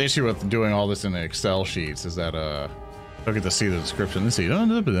thing is. The issue with doing all this in the Excel sheets is that don't get to see the description. Let's see.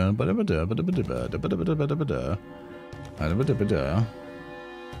 Rotgoons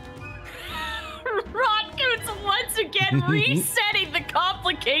once again resetting the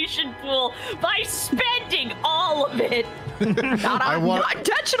complication pool by spending all of it. Not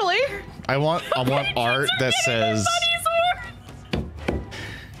intentionally. I want art that says.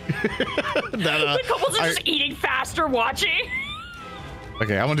 The couples are just eating faster watching.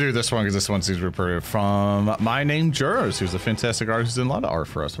 Okay, I'm gonna do this one because this one seems repetitive. From My Name Jurors, who's a fantastic artist who's done a lot of art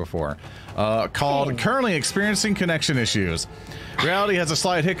for us before. Called Currently Experiencing Connection Issues. Reality has a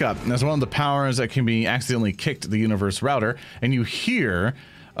slight hiccup. As one of the powers that can be accidentally kicked the universe router, and you hear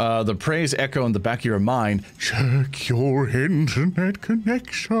the praise echo in the back of your mind. Check your internet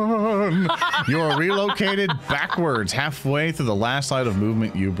connection. You are relocated backwards halfway through the last line of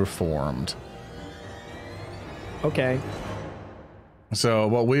movement you performed. Okay. So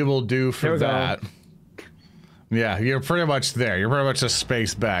what we will do for that. Yeah, you're pretty much there. You're pretty much a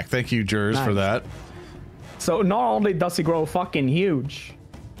space back. Thank you, Jers, for that. So not only does he grow fucking huge,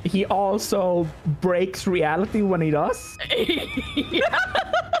 he also breaks reality when he does.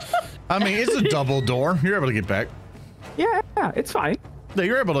 I mean, it's a double door. You're able to get back. Yeah, it's fine. Yeah,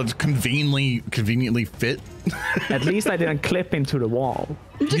 you're able to conveniently fit. At least I didn't clip into the wall.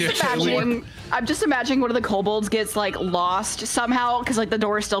 I'm just imagining one of the kobolds gets like lost somehow because like the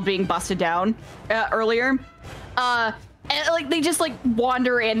door is still being busted down earlier. And like they just like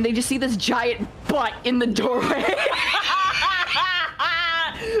wander in, they just see this giant butt in the doorway.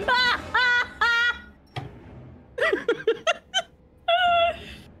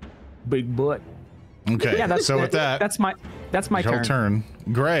 Big butt. Okay, yeah, so with that, that's my turn.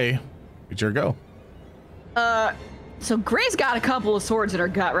 Gray, it's your go. So Gray's got a couple of swords in her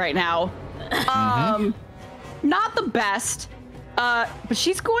gut right now. Not the best. But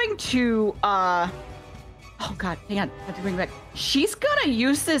she's going to oh god, hang on, I have to bring it back. She's gonna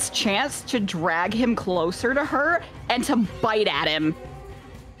use this chance to drag him closer to her and to bite at him.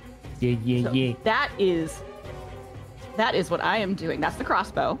 Yeah. That is what I am doing. That's the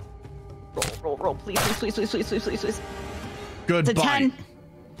crossbow. Roll, please. Good It's a 10.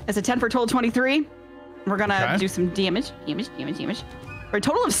 It's a 10 for a total 23. We're gonna do some damage. For a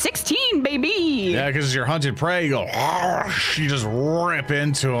total of 16, baby. Yeah, because you're hunted prey. You go, you just rip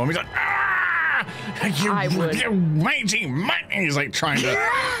into him. He's like, you mangy. He's like trying to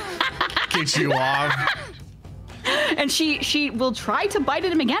get you off. And she will try to bite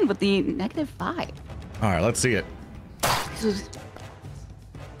at him again with the -5. All right, let's see it.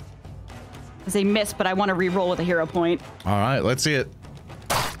 It's a miss, but I want to re-roll with a hero point. All right, let's see it.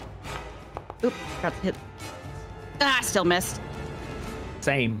 Oop, got to hit. Still missed.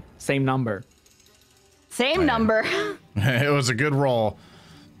 Same number. Same number. It was a good roll.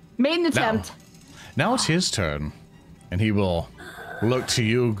 Made an attempt. Now it's his turn, and he will look to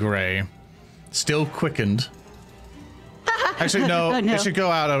you, Gray. Still quickened. Actually, no, no. It should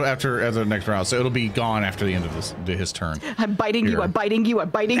go out after the next round, so it'll be gone after the end of his turn. I'm biting you. I'm biting you. I'm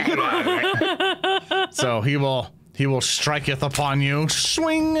biting you. So he will striketh upon you.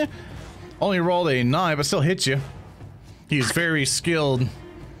 Swing. Only rolled a 9, but still hit you. He's very skilled.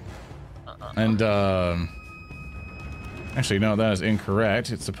 And actually, no, that is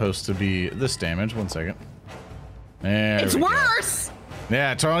incorrect. It's supposed to be this damage. 1 second. It's worse. Go.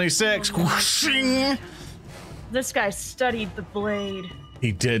 Yeah, 26. Whooshing. This guy studied the blade.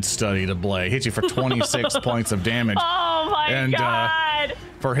 He did study the blade. Hit you for 26 points of damage. Oh my god!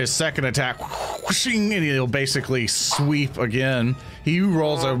 For his second attack, whooshing, and he'll basically sweep again. He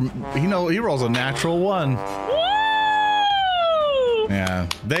rolls a natural 1. Woo! Yeah,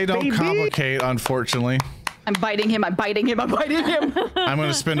 they don't complicate, unfortunately. I'm biting him. I'm biting him. I'm biting him. I'm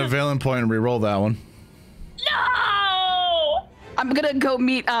gonna spend a villain point and re-roll that one. No! I'm gonna go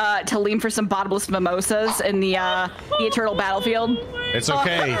meet Tellem for some bottomless mimosas in the eternal battlefield. It's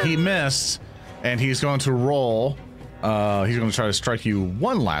okay. He missed, and he's going to roll. He's going to try to strike you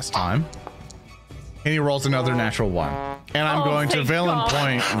one last time, and he rolls another natural 1. And I'm going to villain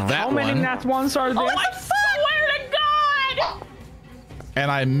point that one. How many nat 1s are there? Oh, I swear to God!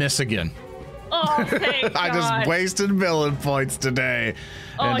 And I miss again. Oh, thank God. I just wasted villain points today,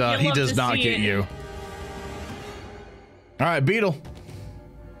 and he does not get you. All right, Beetle.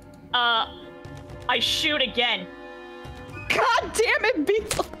 I shoot again. God damn it,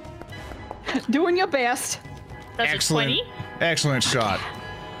 Beetle. Doing your best. That's Excellent. a 20. Excellent shot.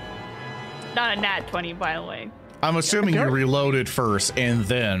 Not a nat 20, by the way. I'm assuming you reloaded first and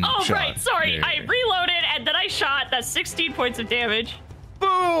then Oh, shot. right. Sorry. I reloaded and then I shot. That's 16 points of damage.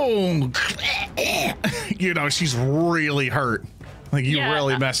 Boom! You know, she's really hurt. Like, you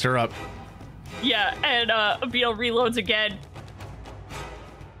really messed her up. Yeah, and Beetle reloads again.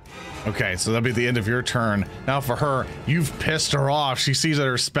 Okay, so that'll be the end of your turn. Now for her, you've pissed her off. She sees that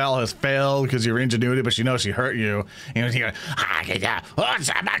her spell has failed because of your ingenuity, but she knows she hurt you. And you go,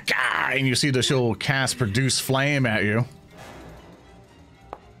 and you see that she'll cast Produce Flame at you.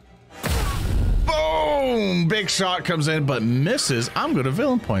 Boom! Big shot comes in, but misses. I'm going to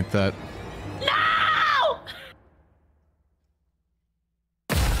villain point that. No!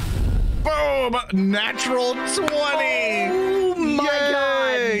 Boom! Natural 20! Oh my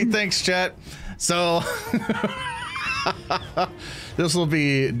God! Thanks, chat. So, this will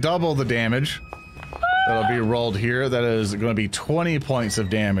be double the damage. That'll be rolled here. That is going to be 20 points of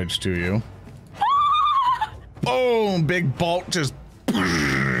damage to you. Boom! Big bolt just...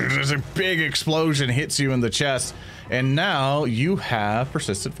 There's a big explosion hits you in the chest, and now you have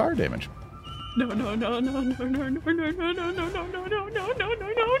persistent fire damage. No. Oh, no.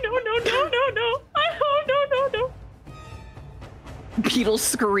 Beetle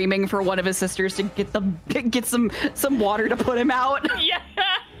screaming for one of his sisters to get some water to put him out. Yeah.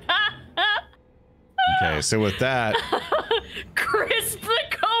 Okay, so with that, Crisp the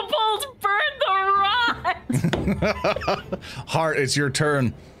kobold, burn the rot. Heart, it's your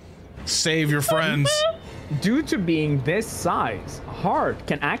turn. Save your friends. Due to being this size, Heart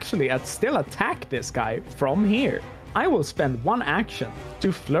can actually still attack this guy from here. I will spend 1 action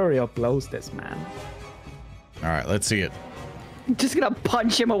to flurry of blows this man. All right, let's see it. Just gonna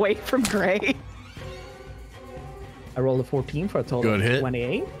punch him away from Gray. I rolled a 14 for a total Good of hit.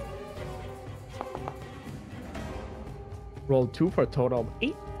 28. Rolled 2 for a total of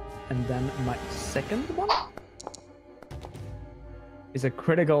 8. And then my second one is a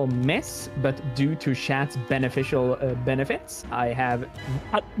critical miss, but due to chat's beneficial benefits, I have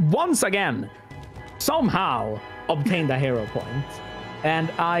once again somehow obtained a hero point,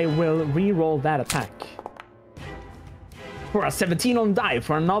 and I will re-roll that attack for a 17 on die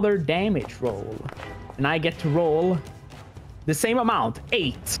for another damage roll, and I get to roll the same amount,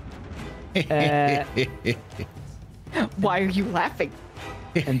 8. Why are you laughing?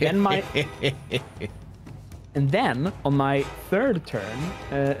 And then my And then on my third turn,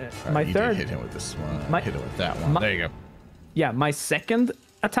 You did hit him with this one. Hit him with that one. There you go. Yeah, my second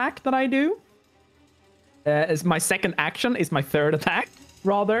attack that I do is my second action is my third attack,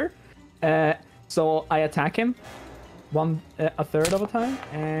 rather. So I attack him a third of a time,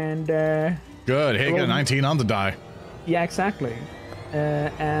 and good. Hey, got a 19 on the die. Yeah, exactly.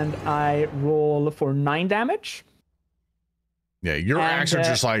 And I roll for 9 damage. Yeah, your action's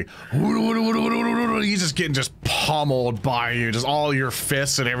just like he's just getting pummeled by you, just all your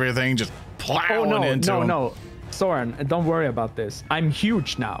fists and everything just plowing into him. No, Soren, don't worry about this. I'm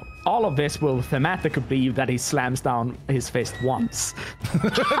huge now. All of this will thematically be that he slams down his fist once.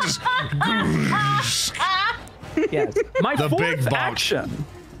 Yes. My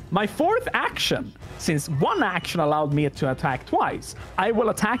fourth action, since one action allowed me to attack twice, I will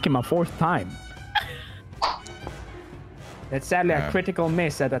attack him a 4th time. It's sadly a critical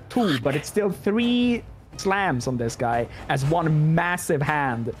miss at a 2, but it's still 3 slams on this guy as one massive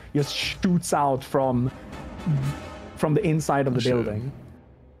hand just shoots out from the inside of the building.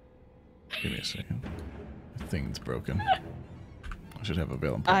 Give me a second. The thing's broken. I should have a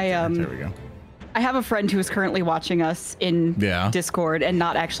veil. There we go. I have a friend who is currently watching us in Discord and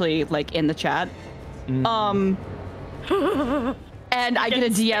not actually like in the chat. And I get a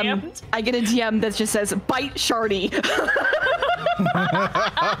DM. Stamped. I get a DM that just says "bite Shardy."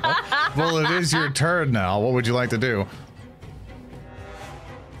 Well, it is your turn now. What would you like to do?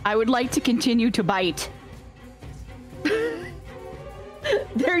 I would like to continue to bite.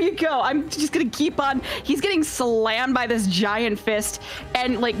 There you go. I'm just gonna keep on. He's getting slammed by this giant fist,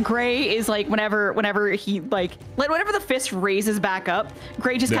 and like Gray is like whenever he whenever the fist raises back up,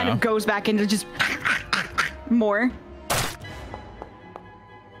 Gray just kind of goes back into just more.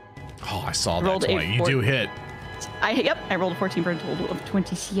 Oh, I saw that 20. You do hit. I rolled a 14 for a total of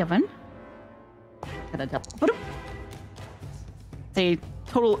 27. Got a double. Say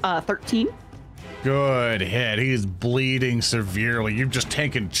total 13. Good hit. He's bleeding severely. You've just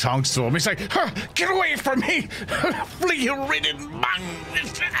taken chunks to him. He's like, get away from me! Flea-ridden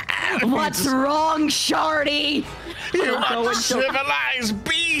mongoose! What's wrong, Shardy? You uncivilized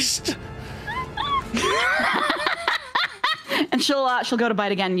beast! And she'll go to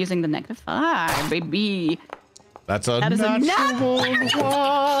bite again using the -5, baby. That is a natural one.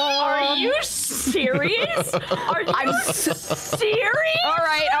 Are you serious? I'm serious? All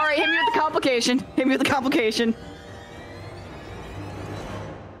right. Hit me with the complication.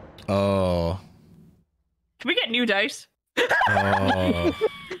 Oh. Can we get new dice? Oh.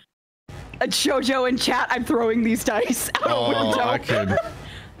 Jojo in chat, I'm throwing these dice out a window. I could.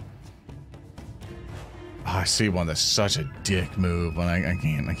 Oh, I see one that's such a dick move, and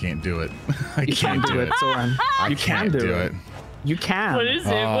I can't do it. I can't do it. Soren. I can't do it. You can. What is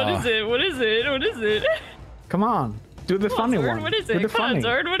it? What is it? Come on, do the funny one. What is it? Come on,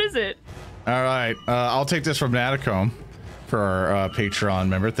 Zord, what is it? All right, I'll take this from Natacomb for our Patreon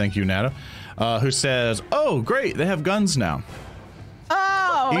member. Thank you, Nata, who says, "Oh, great, they have guns now."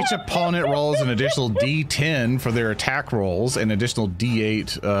 Oh! Each opponent rolls an additional D10 for their attack rolls and additional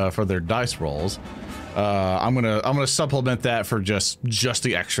D8 for their dice rolls. I'm gonna supplement that for just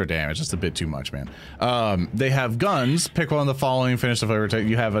the extra damage. It's a bit too much, man. They have guns. Pick one of the following. Finish the flavor.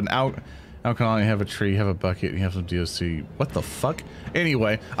 You have an alcohol. You have a tree. You have a bucket. You have some DLC. What the fuck?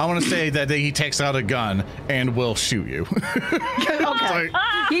 Anyway, I want to say that he takes out a gun and will shoot you. Okay.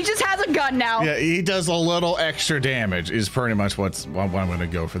 He just has a gun now. Yeah, he does a little extra damage. Is pretty much what I'm going to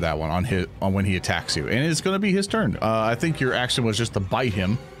go for that one on when he attacks you, and it's going to be his turn. I think your action was just to bite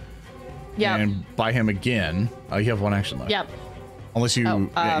him. Yeah. And buy him again. You have one action left. Yep. Unless you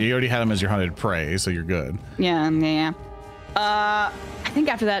you already had him as your hunted prey, so you're good. Yeah. I think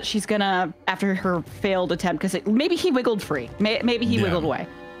after that she's gonna, after her failed attempt, because maybe he wiggled free. Maybe he wiggled away.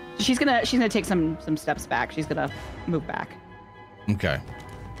 She's gonna take some steps back. She's gonna move back. Okay.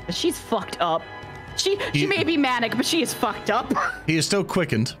 She's fucked up. She may be manic, but she is fucked up. He is still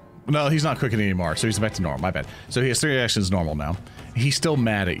quickened. No, he's not quickened anymore, so he's back to normal. My bad. So he has 3 actions normal now. He's still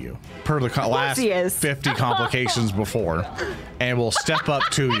mad at you, per the last 50 complications before, and will step up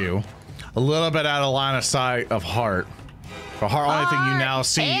to you, a little bit out of line of sight of Heart. The only thing you now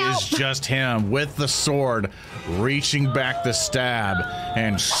see is just him with the sword, reaching back the stab,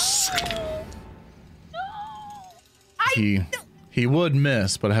 and he would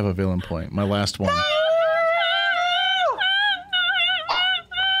miss, but I have a villain point. My last one.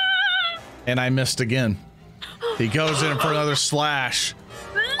 And I missed again. He goes in for another slash.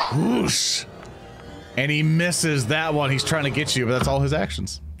 Whoosh. And he misses that one. He's trying to get you, but that's all his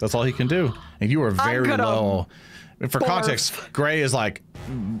actions. That's all he can do. And you are very low. For context, Gray is like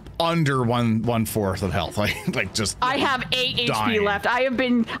under 1/4 of health. Like just. I have 8 dying. HP left.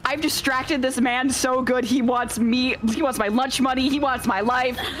 I've distracted this man so good. He wants me. He wants my lunch money. He wants my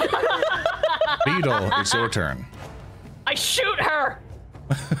life. Beetle, it's your turn. I shoot her.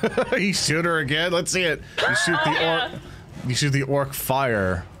 You shoot her again. Let's see it. You shoot the orc. You shoot the orc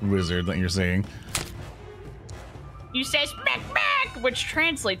fire wizard that you're seeing. You say smack smack, which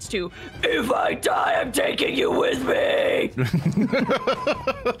translates to, if I die, I'm taking you with me.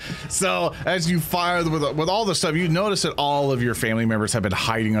 So as you fire with all the stuff, you notice that all of your family members have been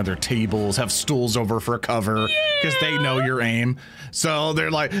hiding under tables, have stools over for cover because they know your aim. So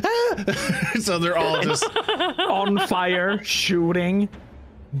they're like, ah! So they're all just on fire, shooting.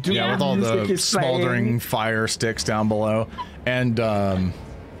 Yeah, with all the smoldering fire sticks down below. And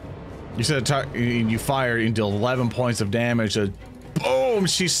you said you fired, you deal 11 points of damage. Boom!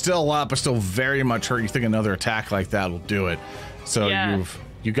 She's still up, but still very much hurt. You think another attack like that will do it. So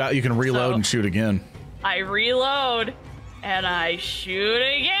you can reload and shoot again. I reload and I shoot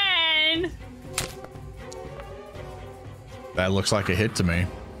again. That looks like a hit to me.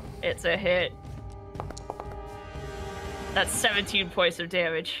 It's a hit. That's 17 points of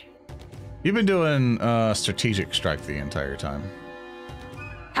damage. You've been doing strategic strike the entire time.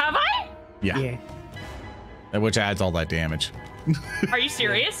 Have I? Yeah. Which adds all that damage. Are you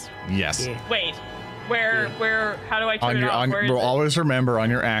serious? Yes. Yeah. Wait. Where? How do I turn it off? Always remember on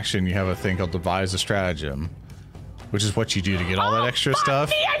your action you have a thing called devise a stratagem, which is what you do to get all that extra stuff.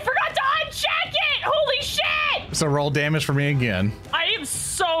 Me, I forgot to uncheck it. Holy shit! So roll damage for me again. I am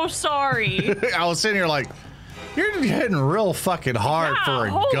so sorry. I was sitting here like, you're hitting real fucking hard for a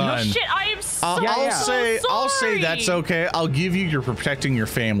gun. No shit, I am so I'll sorry. say that's okay. I'll give you your protecting your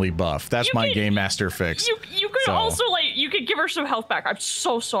family buff. That's my game master fix. You could also you could give her some health back. I'm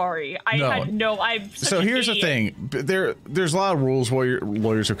so sorry. I'm such So here's the thing. There's a lot of rules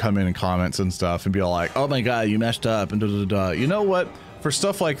lawyers who come in comments and stuff and be all like, oh my god, you messed up and da da da. You know what? For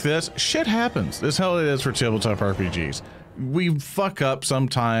stuff like this, shit happens. This is how it is for tabletop RPGs. We fuck up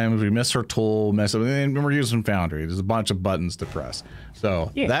sometimes. We miss our tool, and we're using Foundry. There's a bunch of buttons to press.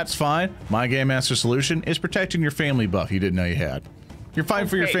 So that's fine. My Game Master solution is protecting your family buff you didn't know you had. You're fine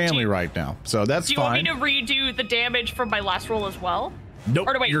for your family right now. So that's fine. Do you want me to redo the damage from my last roll as well? Nope,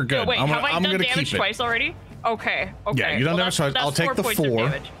 or wait, you're good. No, wait, have I done damage keep twice already? Okay. Yeah, you done damage twice. I'll take the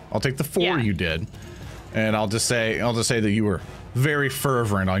 4. I'll take the 4 you did. And I'll just say that you were very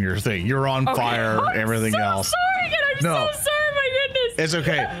fervent on your thing. You're on fire, everything else. Sorry, I'm so sorry, my goodness. It's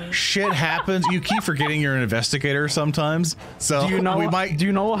okay. Shit happens. You keep forgetting you're an investigator sometimes. So do you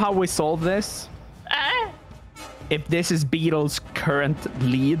know how we solve this? If this is Beetle's current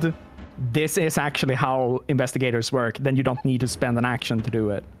lead, this is actually how investigators work. Then you don't need to spend an action to do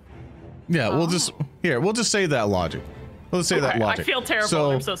it. Yeah, we'll just say that logic. Let's say that logic. I feel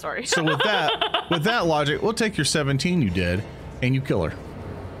terrible. I'm so sorry. So with that logic, we'll take your 17 you did, and you kill her.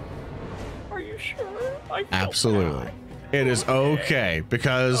 Are you sure? I feel Absolutely. bad. It is okay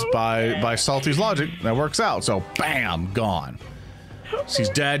because by Salty's logic, that works out. So bam, gone. She's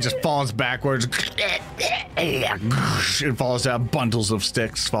dead. Just falls backwards. It falls down. Bundles of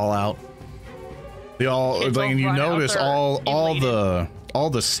sticks fall out. They all and you notice all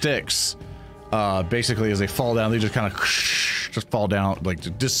the sticks. Basically, as they fall down, they just kind of just fall down,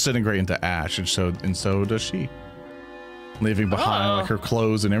 like disintegrate into ash, and so does she, leaving behind like her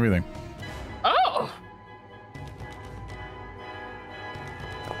clothes and everything. Oh.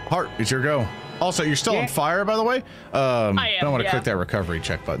 Hart, it's your go. Also, you're still on fire, by the way. I am. Don't want to click that recovery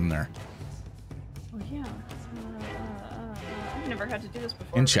check button there. Oh yeah. I've never had to do this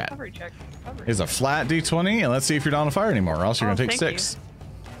before. In chat. Recovery check. Recovery. Is a flat D20, and let's see if you're not on fire anymore, or else you're gonna take 6.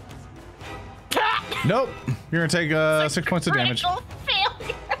 Nope. You're gonna take 6 points of damage.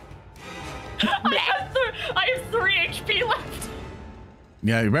 Failure. I have 3 HP left.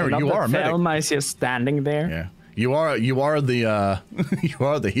 Yeah, remember you are a medic. Thelma is just standing there. Yeah, you are the you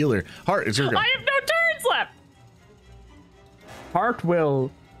are the healer. Hart, it's your go. I have no turns left. Hart will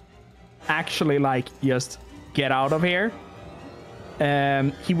actually just get out of here.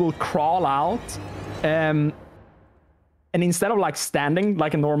 He will crawl out, and instead of standing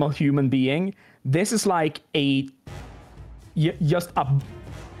like a normal human being, this is like just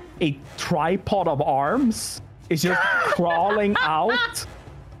a tripod of arms is just crawling out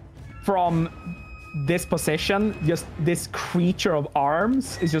from this position. Just this creature of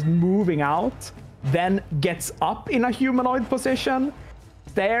arms is just moving out, then gets up in a humanoid position,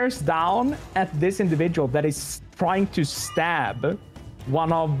 stares down at this individual that is trying to stab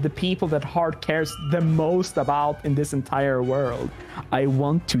one of the people that Hart cares the most about in this entire world. I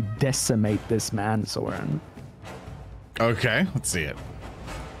want to decimate this man, Soren. Okay, let's see it.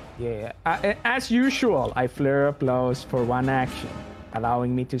 Yeah, as usual, I flare up blows for one action,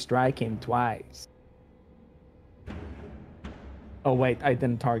 allowing me to strike him twice. Oh wait, I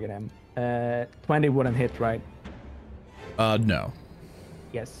didn't target him. 20 wouldn't hit, right? No.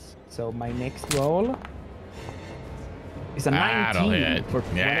 Yes. So my next roll is a That'll 19 hit. for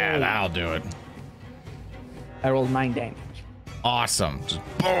Yeah, that'll do it. I rolled 9 damage. Awesome. Just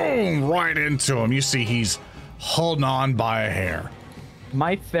boom, right into him. You see he's holding on by a hair.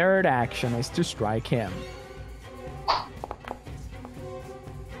 My third action is to strike him.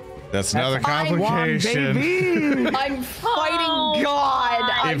 That's another I won, complication. baby! I'm fighting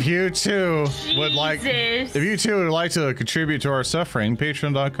God. If you two would like to contribute to our suffering,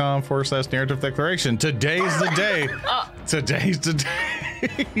 patreon.com/narrative declaration. Today's the day. Today's the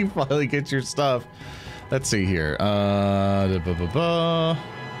day. You finally get your stuff. Let's see here.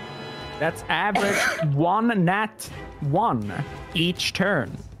 That's average 1 nat 1 each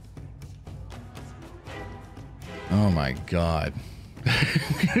turn. Oh my God.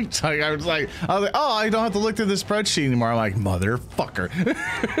 I was like, oh, I don't have to look through the spreadsheet anymore. I'm like, motherfucker.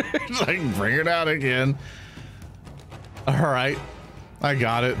 It's like, bring it out again. All right, I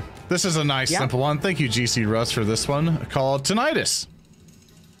got it. This is a nice, simple one. Thank you, GC Russ, for this one called Tinnitus.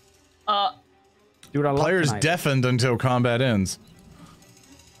 Dude, I love Players tinnitus. deafened until combat ends.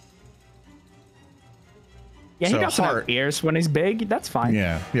 Yeah, he So doesn't Hart- have ears when he's big. That's fine.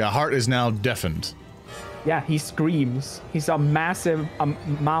 Yeah, Hart is now deafened. Yeah, he screams. He's a massive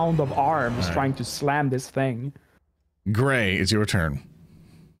mound of arms trying to slam this thing. Gray, it's your turn.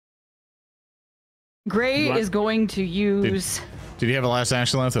 Gray is going to use. Did you have a last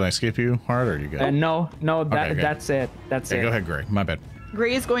action left? Did I skip you, Hart, or you good? No, Okay. that's it. That's it. Go ahead, Gray. My bad.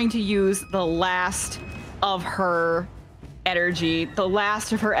 Gray is going to use the last of her energy, the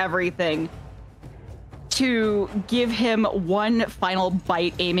last of her everything, to give him one final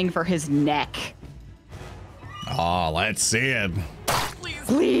bite, aiming for his neck. Oh, let's see it.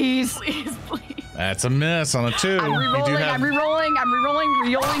 Please. Please. That's a miss on a 2. I'm rerolling. I'm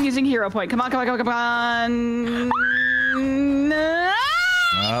rerolling using hero point. Come on.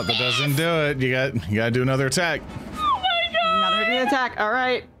 Oh, that doesn't do it. You got to do another attack. Oh my God. Another attack. All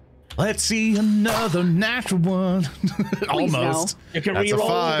right. Let's see another natural one. Almost. You can That's a reroll.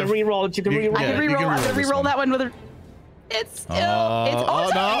 5. You can reroll. You can reroll. I Yeah, can you can reroll. I'm reroll gonna this reroll one. that one with a. It's no.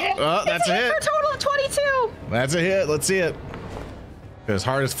 it's That's a hit. for a total of 22. That's a hit. Let's see it. Because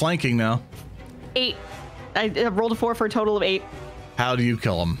Hart is flanking now. 8. I rolled a 4 for a total of 8. How do you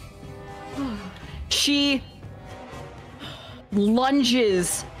kill him? She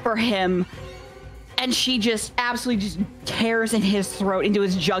lunges for him, and she just absolutely just tears in his throat, into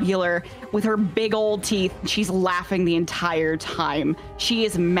his jugular with her big old teeth. She's laughing the entire time. She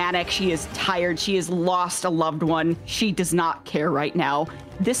is manic. She is tired. She has lost a loved one. She does not care right now.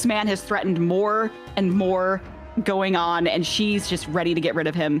 This man has threatened more and more going on, and she's just ready to get rid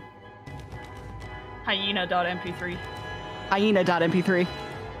of him. Hyena.mp3. Hyena.mp3.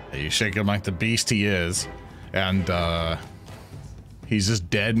 You shake him like the beast he is, and he's just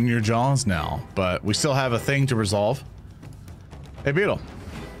dead in your jaws now. But we still have a thing to resolve. Hey, Beetle.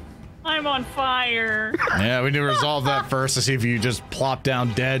 I'm on fire. Yeah, we need to resolve that first to see if you just plop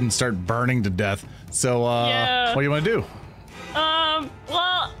down dead and start burning to death. So, Yeah. what do you want to do?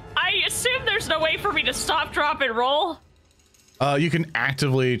 Well, I assume there's no way for me to stop, drop, and roll. You can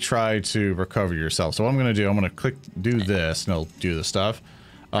actively try to recover yourself. So what I'm going to do, I'm going to do this, and it'll do the stuff.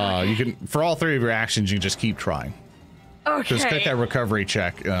 You can, for all 3 of your actions, you can just keep trying. Okay. Just click that recovery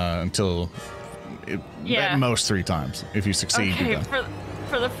check until, at most 3 times. If you succeed, you're Okay, done.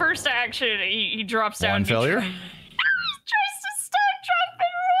 for the first action, he drops down. One failure. He tries to stop, drop,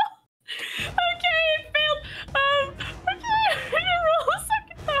 and roll. Okay, it failed. Okay, I'm gonna roll a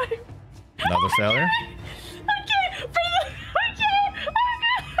second time. Another failure.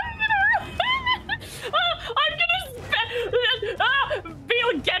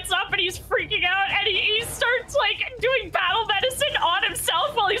 Beetle gets up and he's freaking out, and he starts like doing battle medicine on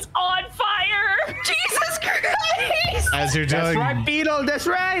himself while he's on fire. Jesus Christ! As you're That's doing, right, Beetle. That's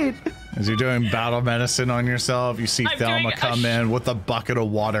right. as you're doing battle medicine on yourself, you see I'm Thelma doing a come in with a bucket of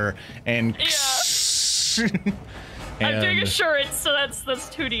water and. I'm doing and- assurance, so that's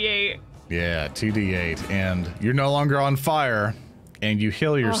 2d8. Yeah, 2d8, and you're no longer on fire, and you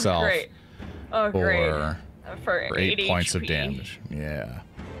heal yourself Oh, great. for For 8 points of HP. damage. Yeah.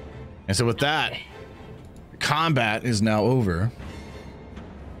 And so with that, combat is now over.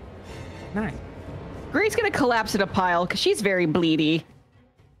 Nice. Gray's gonna collapse in a pile because she's very bleedy.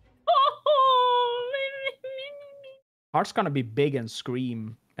 Heart's gonna be big and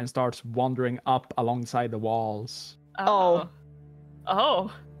scream and starts wandering up alongside the walls. Oh.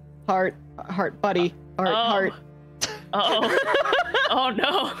 Oh. Heart, buddy. Heart. Oh. Oh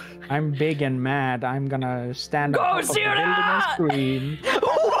no. I'm big and mad. I'm gonna stand Go, up of the building and scream.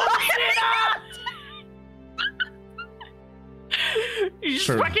 He's just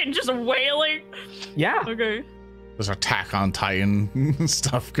Sure. fucking just wailing. Yeah. Okay. This Attack on Titan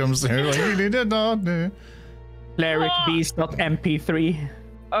stuff comes through. Like, you need to know. Clericbeast.mp3.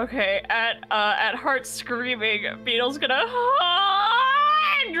 Okay, at Heart screaming, Beetle's gonna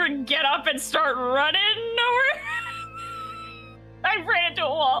get up and start running over. I ran into a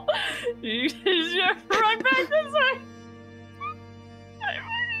wall. You just run back this way. Oh my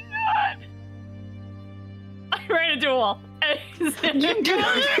god. I ran into a wall.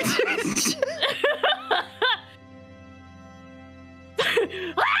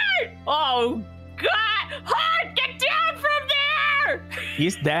 Oh god! Heart, get down from there!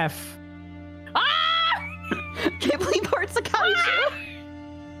 He's deaf. Can't believe Heart's a kaiju.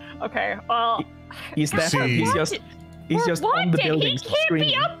 Okay, well, He's deaf. And he's just we're on the wanted. building He can't screaming.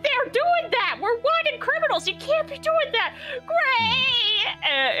 be up there doing that. We're wanted criminals. He can't be doing that. Gray!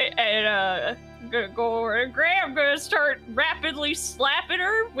 And gonna go over to Gray. I'm gonna start rapidly slapping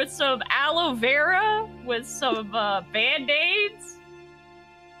her with some aloe vera, with some band-aids.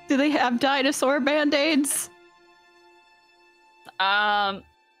 Do they have dinosaur band-aids?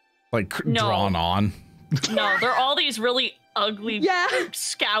 Like No. drawn on. No, they're all these really ugly, Yeah.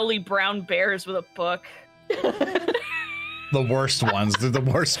 scowly brown bears with a book. The worst ones. They're the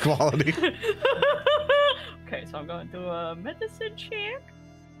worst quality. Okay, so I'm going to do a medicine check.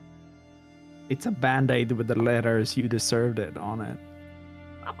 It's a band-aid with the letters "You deserved it" on it.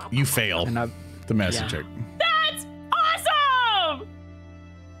 You fail And the medicine check. That's awesome!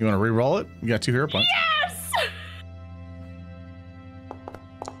 You want to re-roll it? You got 2 hero points. Yes!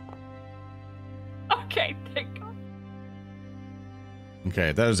 Okay, thank God.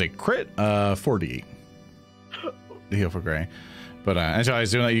 Okay, that is a crit, 40. The heal for Gray. But as I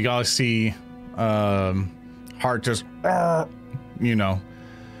was doing that, you guys see Heart just, you know,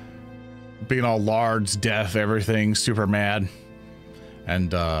 being all large, deaf, everything, super mad.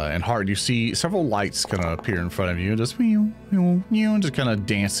 And Heart, you see several lights kind of appear in front of you, just just kind of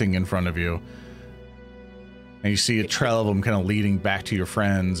dancing in front of you. And you see a trail of them kind of leading back to your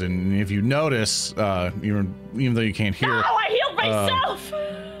friends. And if you notice, even though you can't hear, No, I healed myself!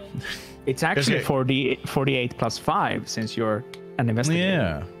 it's actually Okay. 48 plus 5 since you're an investigator.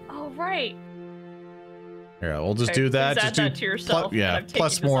 yeah. Oh, right. Yeah, we'll just Okay, do that. Just Just add do that to yourself. yeah, I'm taking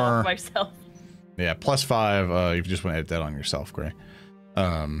plus this off more. myself. Yeah, plus 5. If you just want to edit that on yourself, Gray.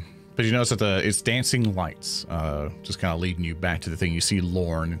 But you notice that it's dancing lights, just kind of leading you back to the thing. You see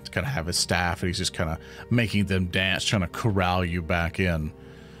Lorne kind of have his staff, and he's just kind of making them dance, trying to corral you back in.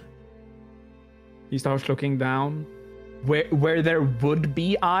 He starts looking down. Where there would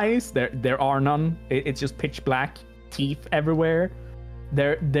be eyes, there are none. It's just pitch black, teeth everywhere.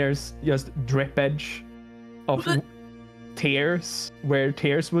 There's just drippage of tears where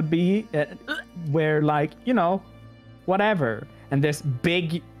tears would be, where, like, you know, whatever. And this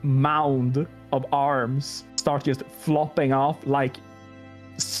big mound of arms start just flopping off like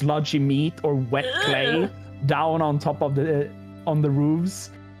sludgy meat or wet clay down on top of the roofs,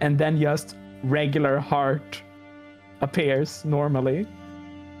 and then just regular Heart appears normally.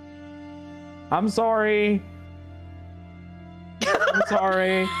 I'm sorry. I'm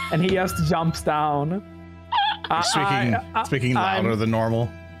sorry. And he just jumps down. You're speaking louder than normal.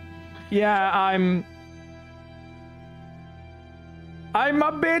 Yeah, I'm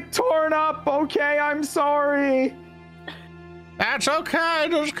a bit torn up, okay? I'm sorry. That's okay.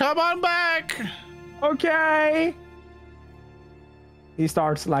 Just come on back. Okay. He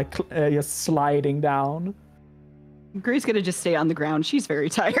starts, like, just sliding down. Gray's gonna just stay on the ground. She's very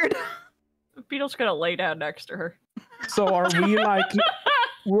tired. Beetle's gonna lay down next to her. So are we, like...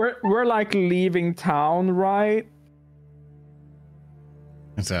 We're like leaving town, right?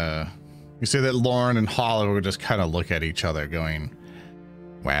 It's you see that Lauren and Holly would just kind of look at each other, going,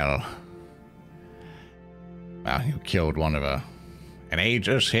 "Well, you killed one of an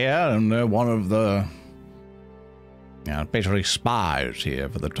Aegis here, and one of the, basically spies here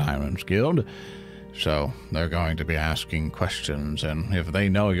for the Tyrants Guild. So they're going to be asking questions, and if they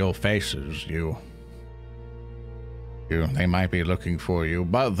know your faces, they might be looking for you,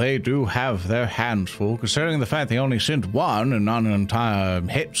 but they do have their hands full, considering the fact they only sent one and not an entire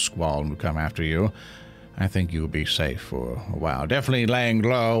hit squad to come after you. I think you'll be safe for a while. Definitely laying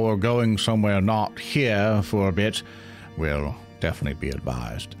low or going somewhere not here for a bit will definitely be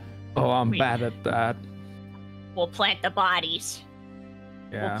advised." Oh, I'm bad at that. we'll plant the bodies.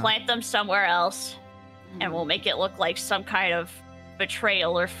 Yeah. We'll plant them somewhere else, and we'll make it look like some kind of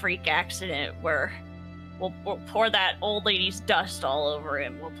betrayal or freak accident where we'll pour that old lady's dust all over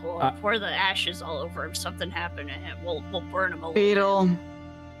him. We'll pour the ashes all over him. Something happened to him. We'll burn him a little. Beetle,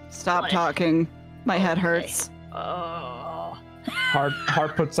 stop talking. My head hurts. Oh.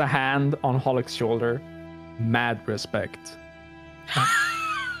 Hart puts a hand on Hollick's shoulder. Mad respect.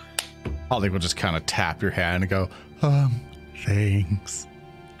 Holly will just kind of tap your hand and go, thanks.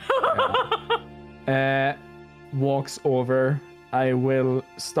 Walks over. I will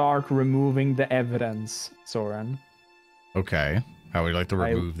start removing the evidence, Soren. Okay. How would you like to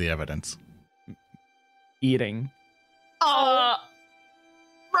remove the evidence? Eating. Oh.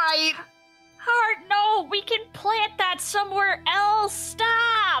 Right. Hart, no, we can plant that somewhere else.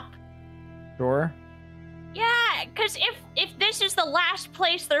 Stop. Sure. Yeah, because if this is the last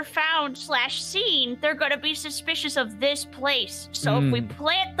place they're found / seen, they're gonna be suspicious of this place. So if we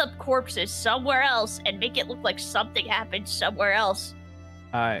plant the corpses somewhere else and make it look like something happened somewhere else,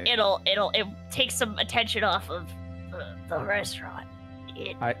 it'll take some attention off of the restaurant.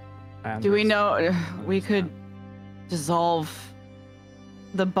 Do we know we could dissolve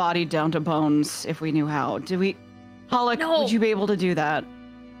the body down to bones if we knew how? Do we, Hollick? No. Would you be able to do that?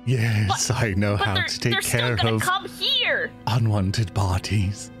 Yes, I know how to take care of come here. unwanted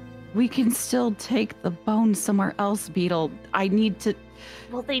bodies. We can still take the bones somewhere else, Beetle. I need to.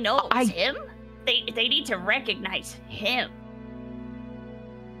 Well, they know it's him. They need to recognize him.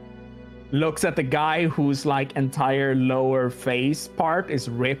 Looks at the guy whose like entire lower face part is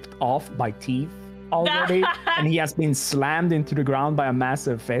ripped off by teeth already, and he has been slammed into the ground by a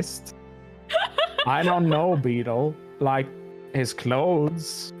massive fist. I don't know, Beetle. Like his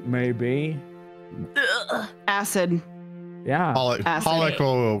clothes, maybe. Acid. Yeah. Pollock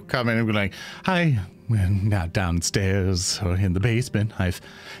will come in and be like, hi, we're now downstairs or in the basement. I've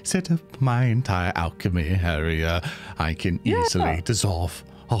set up my entire alchemy area. I can easily dissolve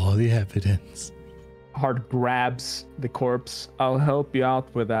all the evidence. Hart grabs the corpse. I'll help you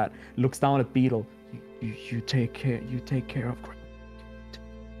out with that. Looks down at Beetle. You take care. You take care of Grace.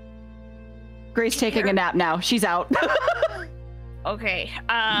 Grace taking a nap now. She's out. Okay,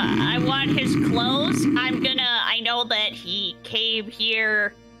 I want his clothes. I know that he came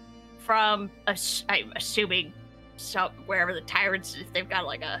here from, I'm assuming, wherever the tyrants, if they've got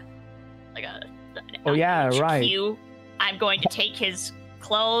like a Oh yeah, HQ. right. I'm going to take his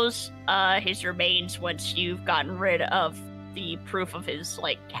clothes, his remains, once you've gotten rid of the proof of his,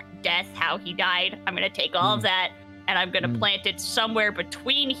 like, death, how he died. I'm going to take all of that, and I'm going to plant it somewhere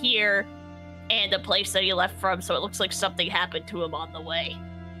between here and the place that he left from, so it looks like something happened to him on the way.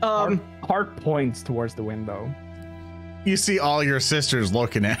 Hart points towards the window. You see all your sisters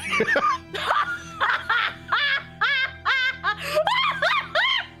looking at you.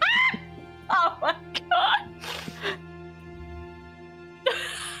 Oh my god.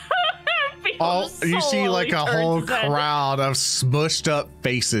 You see like a whole crowd of smushed up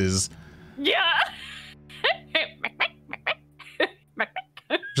faces. Yeah.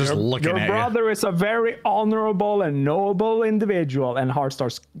 Just looking at you. Your brother is a very honorable and noble individual. And Hart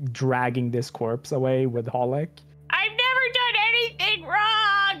starts dragging this corpse away with Hollick. I've never done anything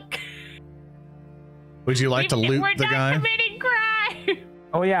wrong. Would you like to loot the guy? We're not committing crime.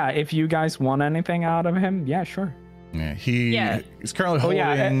 Oh yeah, if you guys want anything out of him, yeah, sure. Yeah, he's currently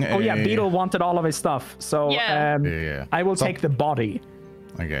holding. Beetle wanted all of his stuff, so I will take the body.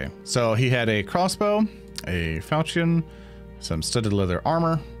 Okay, so he had a crossbow, a falchion, some studded leather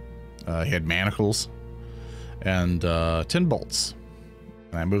armor. He had manacles and 10 bolts.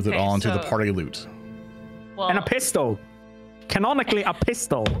 And I moved it all into the party loot. Well, and a pistol. Canonically, a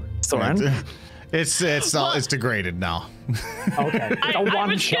pistol. Soren. It's degraded now. Okay. I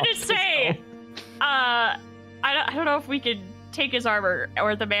was gonna say, I don't know if we could take his armor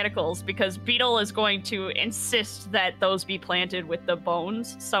or the manacles, because Beetle is going to insist that those be planted with the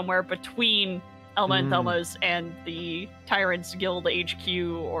bones somewhere between Elma and Thelma's and the Tyrant's Guild HQ,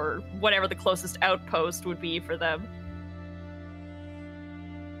 or whatever the closest outpost would be for them.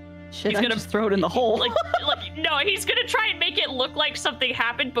 Shit, I just throw it in the hole. No, he's gonna try and make it look like something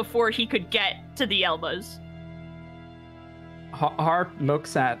happened before he could get to the Elmas. Hart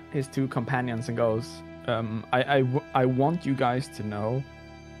looks at his two companions and goes, I want you guys to know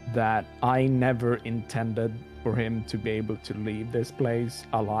that I never intended for him to be able to leave this place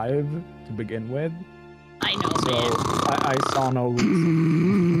alive to begin with. I know, so man. I saw no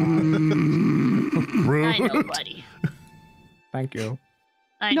reason. Rude. I know, buddy. Thank you.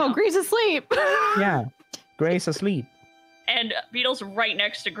 I know. No, Grace asleep. Yeah, Grace asleep. And Beetle's right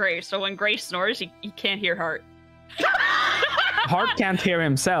next to Grace, so when Grace snores, he can't hear Hart. Hart can't hear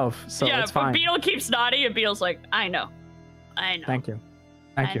himself, so yeah, it's fine. but Beetle keeps nodding, and Beetle's like, I know. Thank you.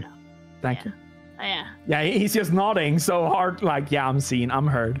 I know. Thank you. Yeah. Yeah, he's just nodding so hard, like, yeah, I'm seen, I'm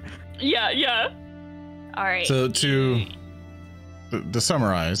heard. Yeah. All right. So to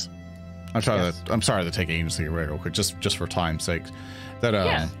summarize, I'm sorry to take agency real quick, just for time's sake. That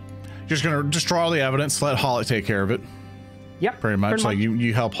you're just gonna destroy all the evidence, let Hollick take care of it. Yep. Pretty much. Like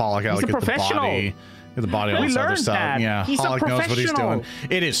you help Hollick out, He's a get the body, all this other stuff. that. Yeah, He's Hollick knows what he's doing. professional.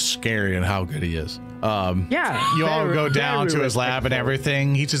 It is scary and how good he is. Yeah. You all very, go down to very his lab and respectful.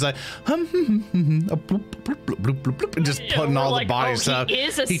 everything. He's just like, and just putting all the body stuff. He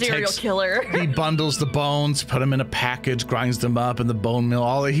is a serial killer. He bundles the bones, put them in a package, grinds them up in the bone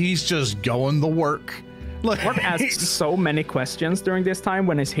mill. He's just going the work. Mark asks so many questions during this time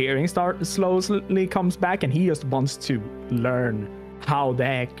when his hearing slowly comes back, and he just wants to learn how the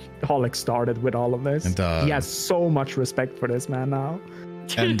heck Hollick started with all of this. And, he has so much respect for this man now.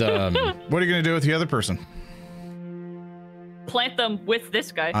 And what are you going to do with the other person? Plant them with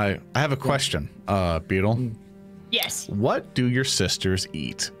this guy. I have a question, Beetle. Yes. What do your sisters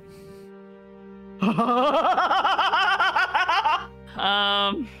eat?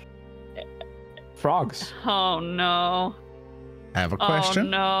 Frogs. Oh no. I have a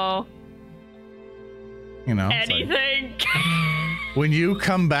question. Oh no. You know, it's like, Anything. when you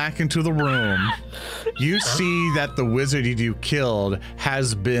come back into the room, you see that the wizard you killed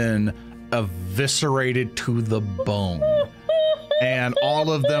has been eviscerated to the bone. And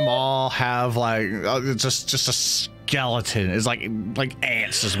all of them all have like just a skeleton. It's like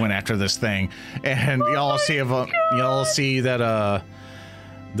ants just went after this thing. And y'all see that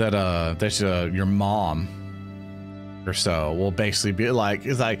your mom or so will basically be like,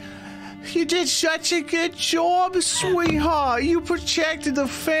 it's like, you did such a good job, sweetheart. You protected the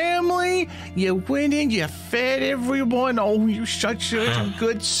family. You went in, you fed everyone. Oh, you're such a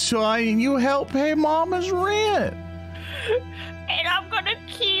good son. And you helped pay Mama's rent. And I'm gonna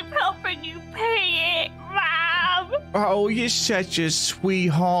keep helping you pay it, Mom. Oh, you're such a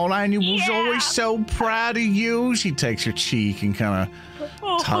sweetheart. I was always so proud of you. She takes your cheek and kind of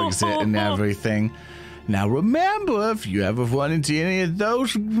tugs it and everything. Now remember, if you ever run into any of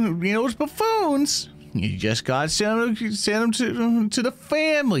those, those buffoons, you just gotta send them to the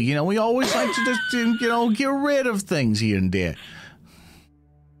family. You know, we always like to just, get rid of things here and there.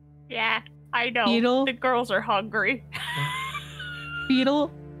 Yeah, I know. Beetle? The girls are hungry.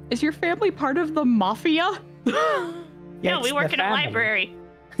 Beetle, is your family part of the mafia? No, we work in a library.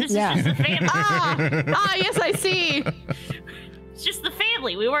 This is just the family. Yes, I see. It's just the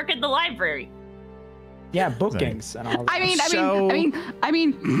family. We work in the library. Yeah, bookings and all that. I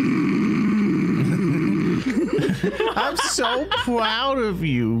mean. I'm so proud of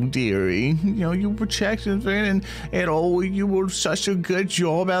you, dearie. You protected and you were such a good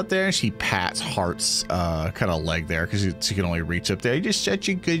job out there. She pats Hart's kind of leg there because she can only reach up there. You did such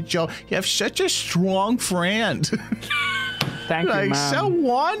a good job. You have such a strong friend. Thank you, man. So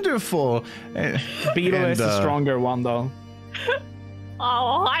wonderful. Beetle is the stronger one, though.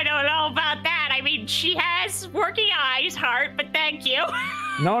 Oh, I don't know about that. I mean, she has working eyes, Hart, but thank you.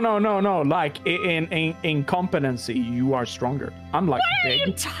 No. Like, in competency, you are stronger. I'm like What big. are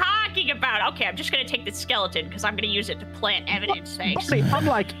you talking about? Okay, I'm just going to take the skeleton because I'm going to use it to plant evidence. Thanks. Buddy,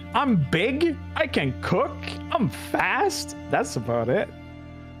 I'm big. I can cook. I'm fast. That's about it.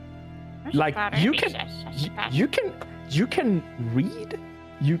 That's Like, about it. you can read.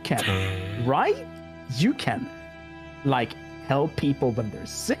 You can write. You can, like, help people when they're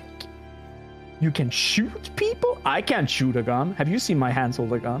sick. You can shoot people. I can't shoot a gun. Have you seen my hands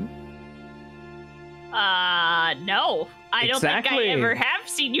hold a gun? No. I don't think I ever have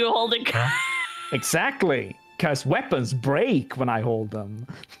seen you hold a gun. Exactly. Because weapons break when I hold them.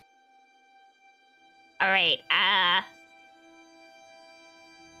 All right.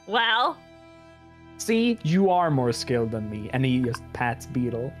 Well. See, you are more skilled than me. And he just pats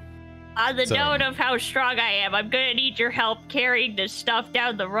Beetle. On the note of how strong I am, I'm gonna need your help carrying this stuff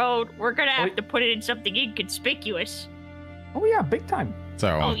down the road. We're gonna have to put it in something inconspicuous. Oh yeah, big time.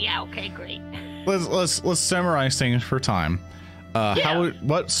 So. Oh yeah, okay, great. Let's summarize things for time.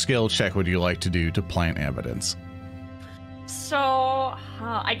 What skill check would you like to do to plant evidence? So,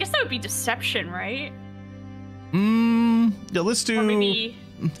 I guess that would be deception, right? Yeah, let's do. Or maybe.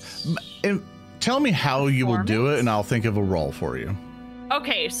 And tell me how you will do it, and I'll think of a role for you.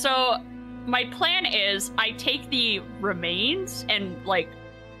 Okay, so my plan is I take the remains and like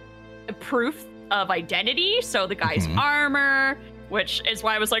proof of identity. So the guy's armor, which is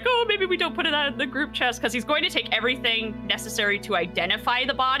why I was like, oh, maybe we don't put it out in the group chest, because he's going to take everything necessary to identify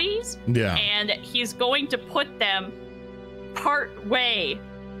the bodies. Yeah. And he's going to put them part way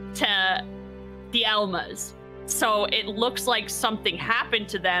to the Elmas. So it looks like something happened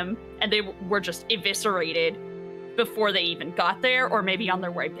to them and they were just eviscerated before they even got there, or maybe on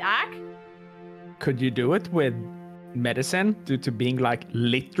their way back. Could you do it with medicine due to being like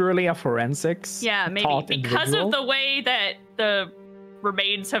literally a forensics? Yeah, maybe. taught Because individual? of the way that the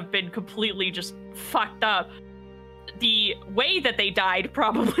remains have been completely just fucked up, the way that they died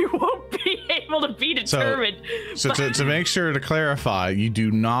probably won't be able to be determined. So to make sure to clarify, you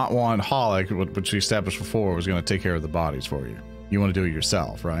do not want Holic, which we established before, was going to take care of the bodies for you. You want to do it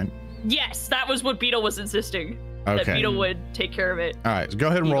yourself, right? Yes, that was what Beetle was insisting. That Okay. Beetle would take care of it. All right, so go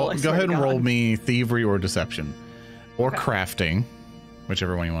ahead and Evil, roll. I Go swear ahead to and roll God. me thievery or deception, or Okay. crafting,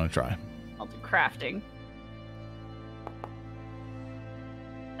 whichever one you want to try. I'll do crafting.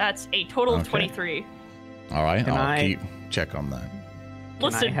 That's a total of Okay. 23. All right, Can I'll I- keep check on that.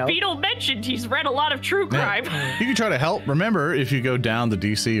 Listen, help? Beetle mentioned he's read a lot of true crime. Yeah. You can try to help. Remember, if you go down the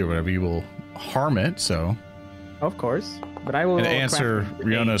DC or whatever, you will harm it. So, Of course. But I will and to answer craft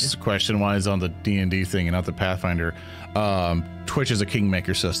Riona's question, why is on the D&D thing and not the Pathfinder? Twitch is a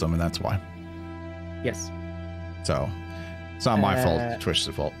kingmaker system, and that's why. Yes. So, it's not my fault. Uh, It's Twitch's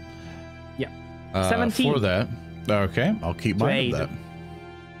fault. yeah. 17. For that, okay, I'll keep mind of that.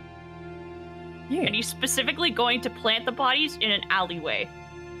 Yeah. And he's specifically going to plant the bodies in an alleyway.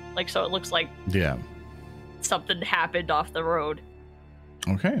 Like, so it looks like Yeah. something happened off the road.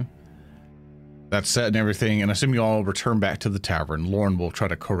 Okay. That's set and everything, and I assume you all return back to the tavern. Lauren will try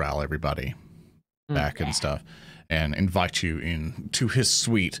to corral everybody back and stuff, and invite you in to his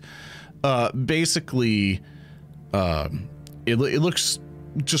suite. Basically, it looks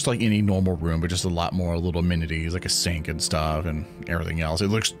just like any normal room, but just a lot more little amenities, like a sink and stuff, and everything else. It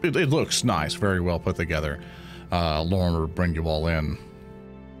looks nice, very well put together. Lauren will bring you all in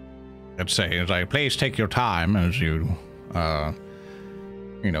and say, please take your time as you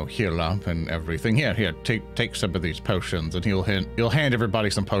heal up and everything. Here, take some of these potions, and he'll hand everybody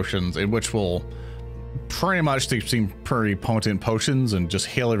some potions, in which will pretty much, they seem pretty potent potions, and just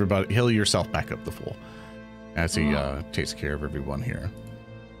heal yourself back up the full as he takes care of everyone here.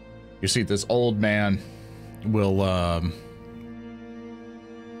 You see, this old man will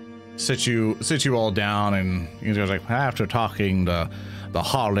sit you all down, and he's like, after talking to the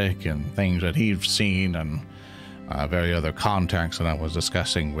Holic and things that he's seen and very other contacts that I was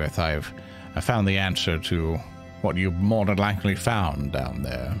discussing with, I found the answer to what you more than likely found down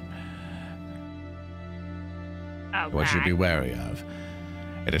there. What you'd be wary of.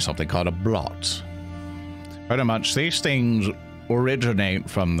 It is something called a blot. Pretty much, these things originate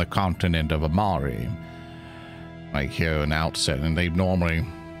from the continent of Amari, like here in Outset, and they normally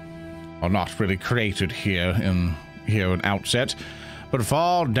are not really created here in Outset, but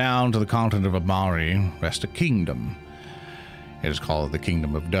far down to the continent of Amari rests a kingdom. It is called the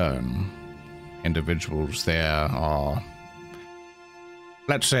Kingdom of Dern. Individuals there are,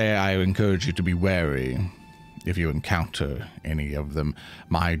 let's say, I encourage you to be wary if you encounter any of them.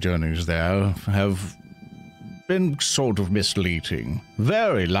 My journeys there have been sort of misleading.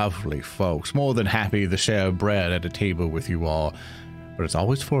 Very lovely folks, more than happy to share bread at a table with you all, but it's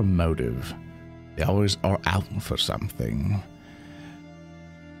always for a motive. They always are out for something.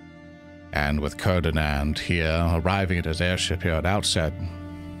 And with Ferdinand here, arriving at his airship here at Outset,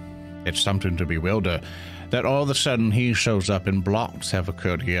 it's something to bewilder that all of a sudden he shows up and blots have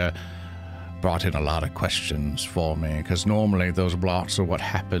occurred here. Brought in a lot of questions for me, because normally those blots are what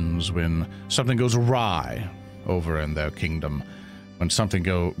happens when something goes awry over in their kingdom, when something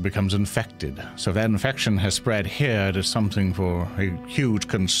becomes infected. So if that infection has spread here, it is something for a huge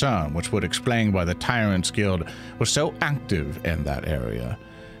concern, which would explain why the Tyrants Guild was so active in that area.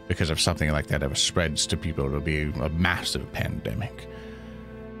 Because if something like that ever spreads to people, it'll be a massive pandemic.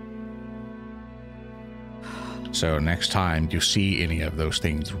 So next time you see any of those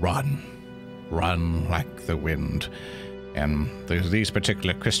things, run. Run like the wind. And there's these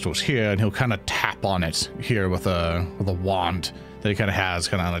particular crystals here, and he'll kind of tap on it here with a wand that he kind of has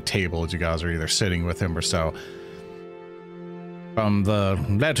kind of on a table as you guys are either sitting with him or so. From the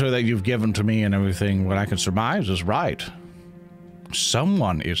letter that you've given to me and everything, what I can surmise is right.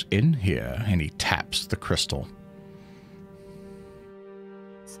 Someone is in here, and he taps the crystal.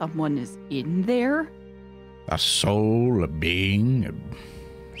 Someone is in there? A soul, a being,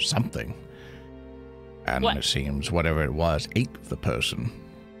 something. And What? it seems whatever it was ate the person.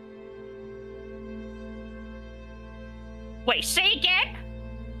 Wait, say again?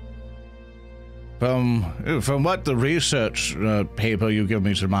 From what the research paper you give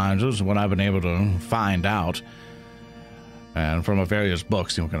me reminds us, and what I've been able to find out, and from various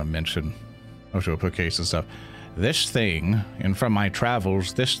books you're going to mention, I'm sure bookcase and stuff, this thing, and from my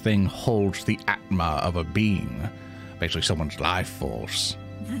travels, this thing holds the atma of a being, basically someone's life force.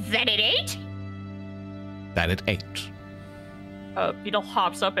 That it ate? That it ate. Beetle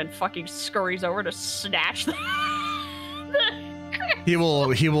hops up and fucking scurries over to snatch the... He will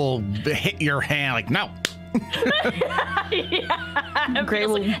hit your hand like, no. Yeah. Gray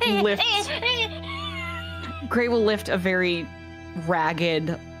will lift. Gray will lift a very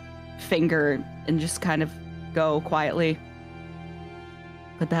ragged finger and just kind of go quietly.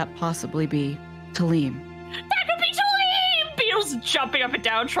 Could that possibly be Tellem? That could be Tellem! Beetle's jumping up and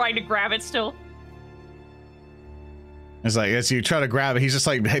down, trying to grab it still. It's like, as you try to grab it, he's just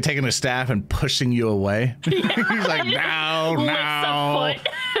like taking a staff and pushing you away. Yeah. He's like, no, Lifts no. a foot.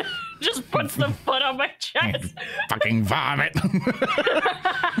 Just puts the foot on my chest. Fucking vomit.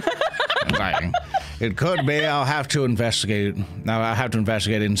 Like, it could be. I'll have to investigate. Now I'll have to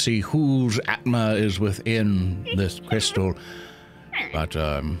investigate and see whose atma is within this crystal. But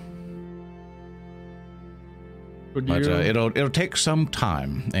it'll take some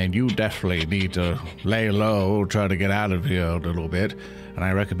time, and you definitely need to lay low, try to get out of here a little bit, and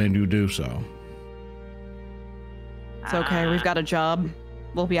I recommend you do so. It's okay. We've got a job.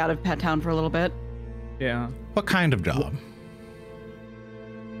 We'll be out of Pet Town for a little bit. Yeah. What kind of job?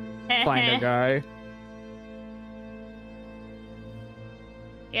 Find a guy.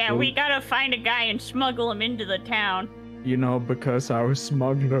 Yeah, we gotta find a guy and smuggle him into the town. You know, because our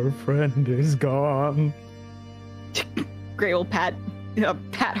smuggler friend is gone. Gray will pat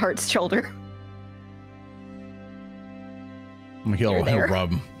Hart's shoulder.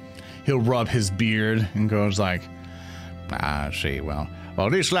 He'll rub his beard and goes like, I see. Well,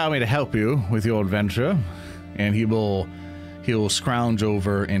 at least allow me to help you with your adventure. and he'll scrounge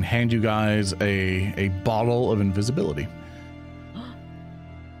over and hand you guys a bottle of invisibility.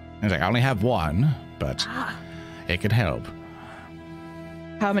 He's like, I only have one, but it could help.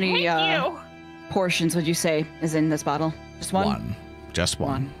 How many Thank you. portions would you say is in this bottle? Just one? One. Just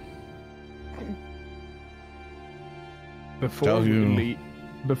one. Before we leave,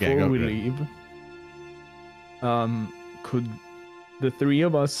 could the three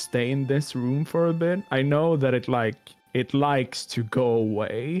of us stay in this room for a bit? I know that it likes to go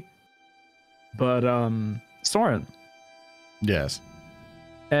away, but Soren. Yes.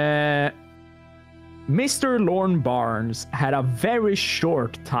 Mr. Lorne Barnes had a very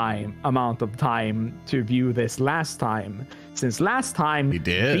short amount of time to view this last time. Since last time, he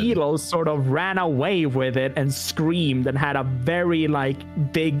did. Beetle sort of ran away with it and screamed and had a very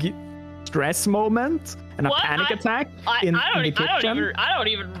big stress moment and a panic attack in the kitchen. I don't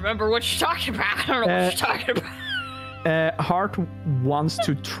even remember what you're talking about. I don't know what you're talking about. Hart wants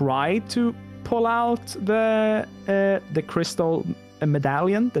to try to pull out the crystal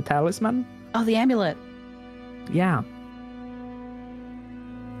medallion, the talisman. Oh, the amulet. Yeah.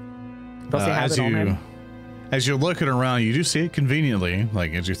 Does he have it on him? As you're looking around, you do see it conveniently,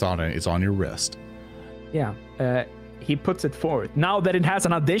 as you thought it's on your wrist. Yeah. He puts it forward. Now that it has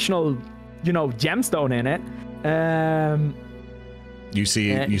an additional, gemstone in it. You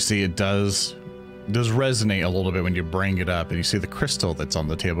see it does resonate a little bit when you bring it up, and you see the crystal that's on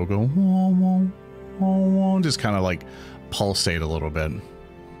the table go whoa, whoa, whoa, whoa, just kind of pulsate a little bit.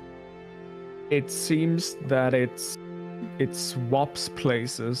 It seems that it swaps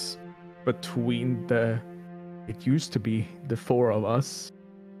places between it used to be the four of us,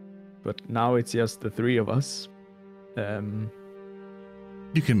 but now it's just the three of us. You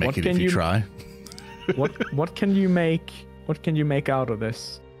can make it if you try. What can you make? What can you make out of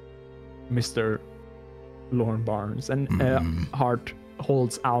this, Mr. Lorne Barnes? And Hart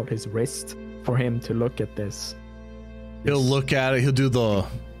holds out his wrist for him to look at this. He'll look at it. He'll do the.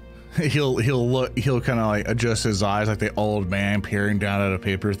 He'll look. He'll kind of adjust his eyes like the old man peering down at a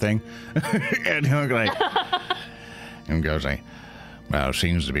paper thing, and he'll go and goes well, it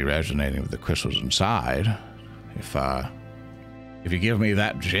seems to be resonating with the crystals inside. If you give me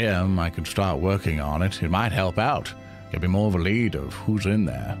that gem, I can start working on it. It might help out. Give me more of a lead of who's in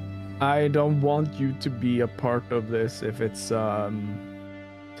there. I don't want you to be a part of this if it's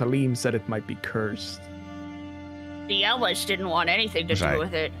Tellem said it might be cursed. The Elvish didn't want anything to do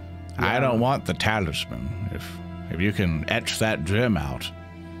with it. I don't want the talisman. If you can etch that gem out,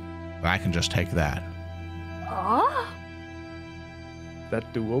 I can just take that. Oh?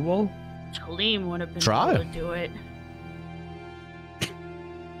 That doable? Tellem would have been Try. able to do it.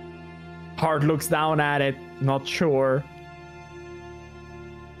 Hart looks down at it, not sure.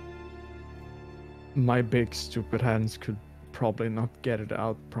 My big stupid hands could probably not get it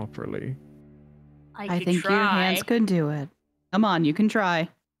out properly. I think your hands could do it. Come on, you can try.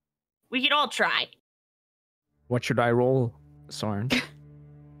 We can all try. What should I roll, Soren?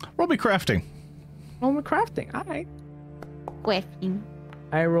 Roll me crafting. Roll me crafting. All right. Crafting.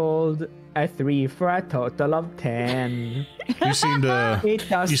 I rolled a 3 for a total of 10. You seem to. It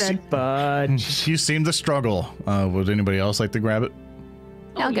doesn't budge. You seem to struggle. Would anybody else like to grab it?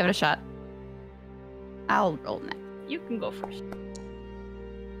 I'll give it a shot. I'll roll next. You can go first.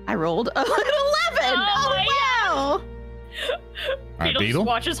 I rolled an 11. Oh wow! All right, Beetle Beetle. just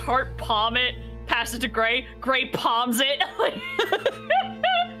watches Heart palm it, passes it to Gray. Gray palms it.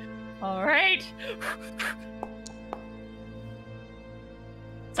 All right.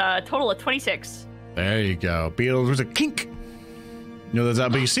 It's a total of 26. There you go. Beetle, there's a kink. You know, there's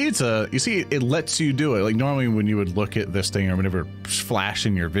that, but you see, it lets you do it. Like normally when you would look at this thing or whenever it's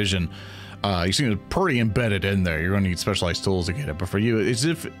flashing your vision, you see it's pretty embedded in there. You're gonna need specialized tools to get it. But for you, it's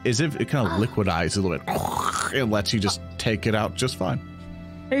as if it kind of liquidizes a little bit. It lets you just take it out just fine.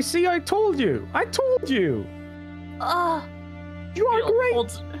 Hey, see, I told you. I told you. You are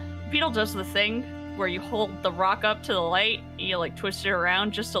great. Beetle does the thing where you hold the rock up to the light, and you like twist it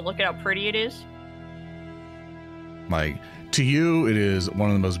around just to look at how pretty it is. Like to you, it is one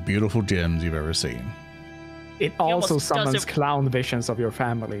of the most beautiful gems you've ever seen. It also almost summons doesn't- clown visions of your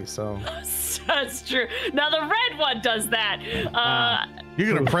family, so. That's true. Now the red one does that.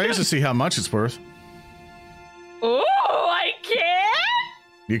 You're gonna praise to see how much it's worth. Oh, I can?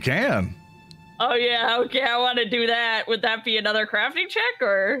 You can. Oh yeah, okay, I want to do that. Would that be another crafting check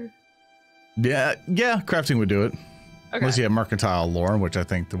or? Yeah, crafting would do it. Okay. Unless you have mercantile lore, which I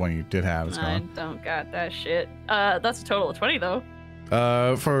think the one you did have is I gone. don't got that shit. That's a total of 20 though.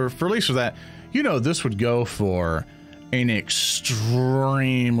 For at least for that, you know, this would go for an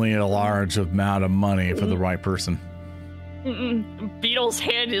extremely large amount of money for the right person. Beetle's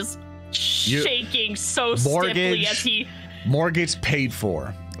hand is shaking so stiffly as he. Mortgage paid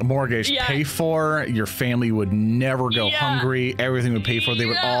for. A mortgage paid for. Your family would never go hungry. Everything would pay for. They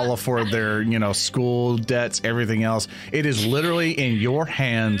would all afford their, school debts, everything else. It is literally in your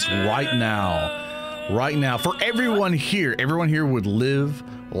hands right now. Right now. For everyone here would live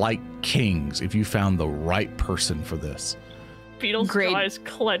like kings if you found the right person for this. Beetle's jaw is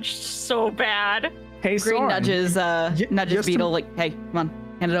clenched so bad. Hey, Green Soren. nudges Beetle like, hey, come on,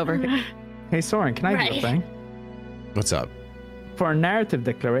 hand it over. Hey, Soren, can I do a thing? What's up? For a narrative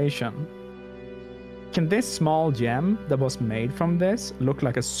declaration, can this small gem that was made from this look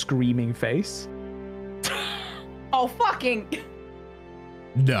like a screaming face? Oh, fucking.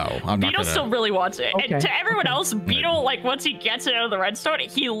 No, I'm not Beetle gonna. still really wants it. Okay. And to everyone else, Beetle, like, once he gets it out of the redstone,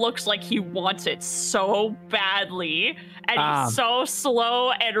 he looks like he wants it so badly. And he's so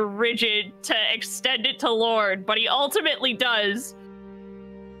slow and rigid to extend it to Lord, but he ultimately does.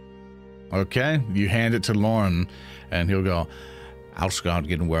 Okay, you hand it to Lauren, and he'll go, I'll start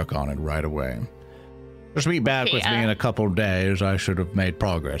getting work on it right away. Just meet back with me in a couple of days. I should have made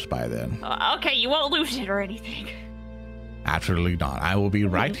progress by then. Okay, you won't lose it or anything. Absolutely not. I will be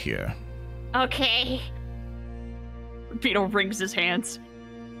right here. Okay. Beetle wrings his hands.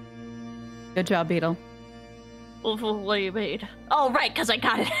 Good job, Beetle. What do you mean? Oh, right, because I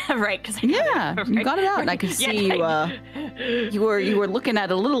got it. Right, because I got it. You got it out. I could see you were looking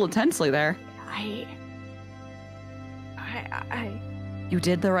at it a little intensely there. You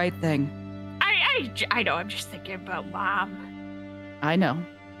did the right thing. I know. I'm just thinking about Mom. I know.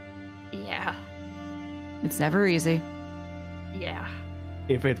 Yeah. It's never easy. Yeah.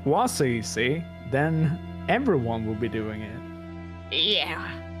 If it was easy, then everyone would be doing it.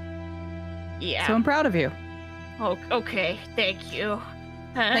 Yeah. Yeah. So I'm proud of you. Oh, okay. Thank you.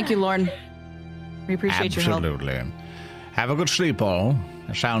 Thank you, Lauren. We appreciate your help. Absolutely. Have a good sleep, all.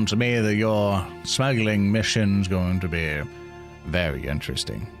 It sounds to me that your smuggling mission's going to be very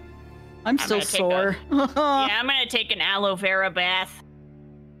interesting. I'm still sore. Yeah, I'm gonna take an aloe vera bath.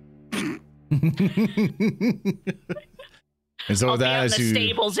 And so I'll that be out as in the you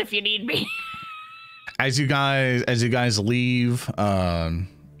stables if you need me. as you guys leave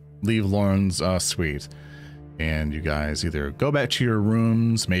Lauren's suite, and you guys either go back to your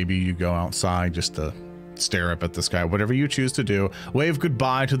rooms, maybe you go outside just to stare up at the sky, whatever you choose to do. Wave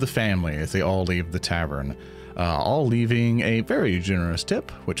goodbye to the family as they all leave the tavern, all leaving a very generous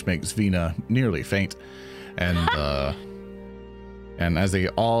tip, which makes Vina nearly faint. And as they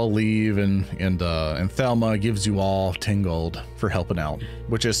all leave, and Thelma gives you all 10 gold for helping out,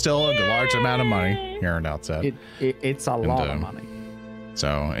 which is still a large amount of money here in Outset. It's a lot of money. So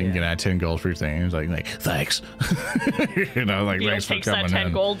and you can add 10 gold for your thing. He's like thanks. You know, like Beetle thanks for takes that coming 10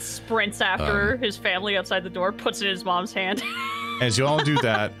 in. gold, sprints after his family outside the door, puts it in his mom's hand. As you all do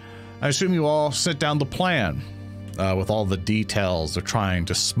that, I assume you all sit down the plan with all the details of trying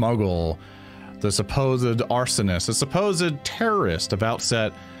to smuggle the supposed arsonist, the supposed terrorist of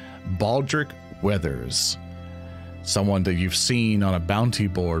Outset, Baldric Weathers. Someone that you've seen on a bounty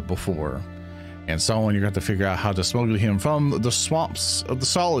board before. And someone you're going to have to figure out how to smuggle him from the swamps of the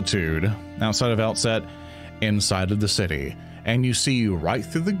Solitude outside of Outset inside of the city. And you see right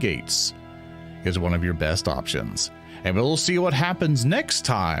through the gates is one of your best options. And we'll see what happens next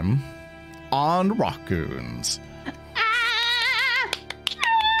time on Rotgoons.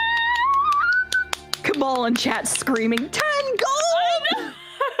 Cabal in chat screaming, 10 gold!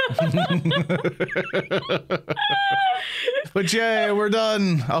 But yeah, we're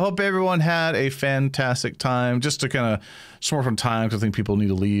done. I hope everyone had a fantastic time. Just to kind of smart from time, because I think people need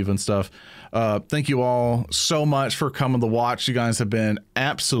to leave and stuff. Thank you all so much for coming to watch. You guys have been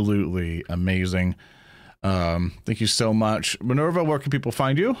absolutely amazing. Thank you so much. Minerva, where can people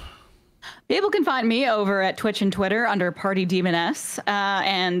find you? People can find me over at Twitch and Twitter under Party Demoness,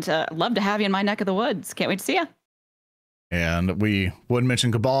 and love to have you in my neck of the woods. Can't wait to see you. And we would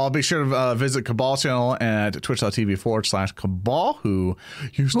mention Cabal. Be sure to visit Cabal's channel at twitch.tv/Cabal, who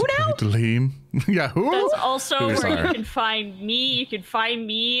used to play Tellem. Yeah, who? That's also Who, where sorry. you can find me. You can find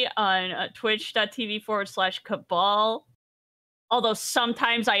me on twitch.tv/Cabal. Although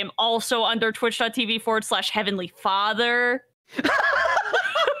sometimes I am also under twitch.tv/Heavenly Father.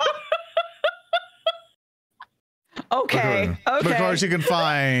 Okay. But of course, you can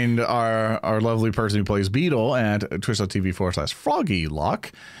find our lovely person who plays Beetle at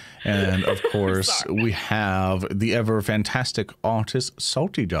twitch.tv/FroggyLock. And of course, we have the ever fantastic artist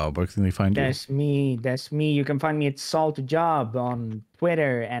SaltyJub. Where can they find you? That's me. That's me. You can find me at SaltyJub on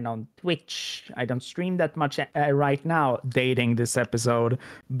Twitter and on Twitch. I don't stream that much right now, dating this episode,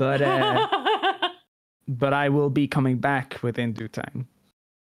 but but I will be coming back within due time.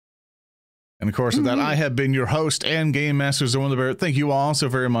 And of course, with that, I have been your host and Game Master, Zorn. Thank you all so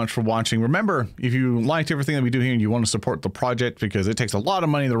very much for watching. Remember, if you liked everything that we do here and you want to support the project, because it takes a lot of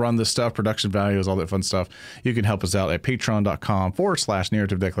money to run this stuff, production values, all that fun stuff, you can help us out at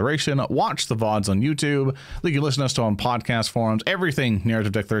patreon.com/narrative declaration. Watch the VODs on YouTube. You can listen to us on podcast forums, everything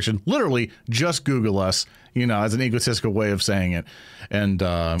Narrative Declaration. Literally, just Google us, you know, as an egotistical way of saying it. And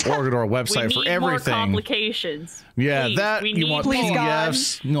or go to our website for everything. More complications. Yeah, Please, that we you want need more.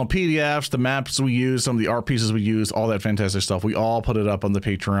 PDFs, you know, PDFs, the maps we use, some of the art pieces we use, all that fantastic stuff. We all put it up on the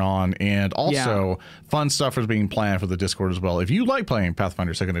Patreon, and also fun stuff is being planned for the Discord as well. If you like playing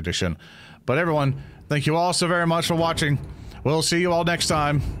Pathfinder 2nd Edition, but everyone, thank you all so very much for watching. We'll see you all next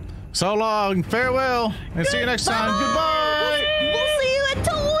time. So long, farewell, and see you next time. Goodbye.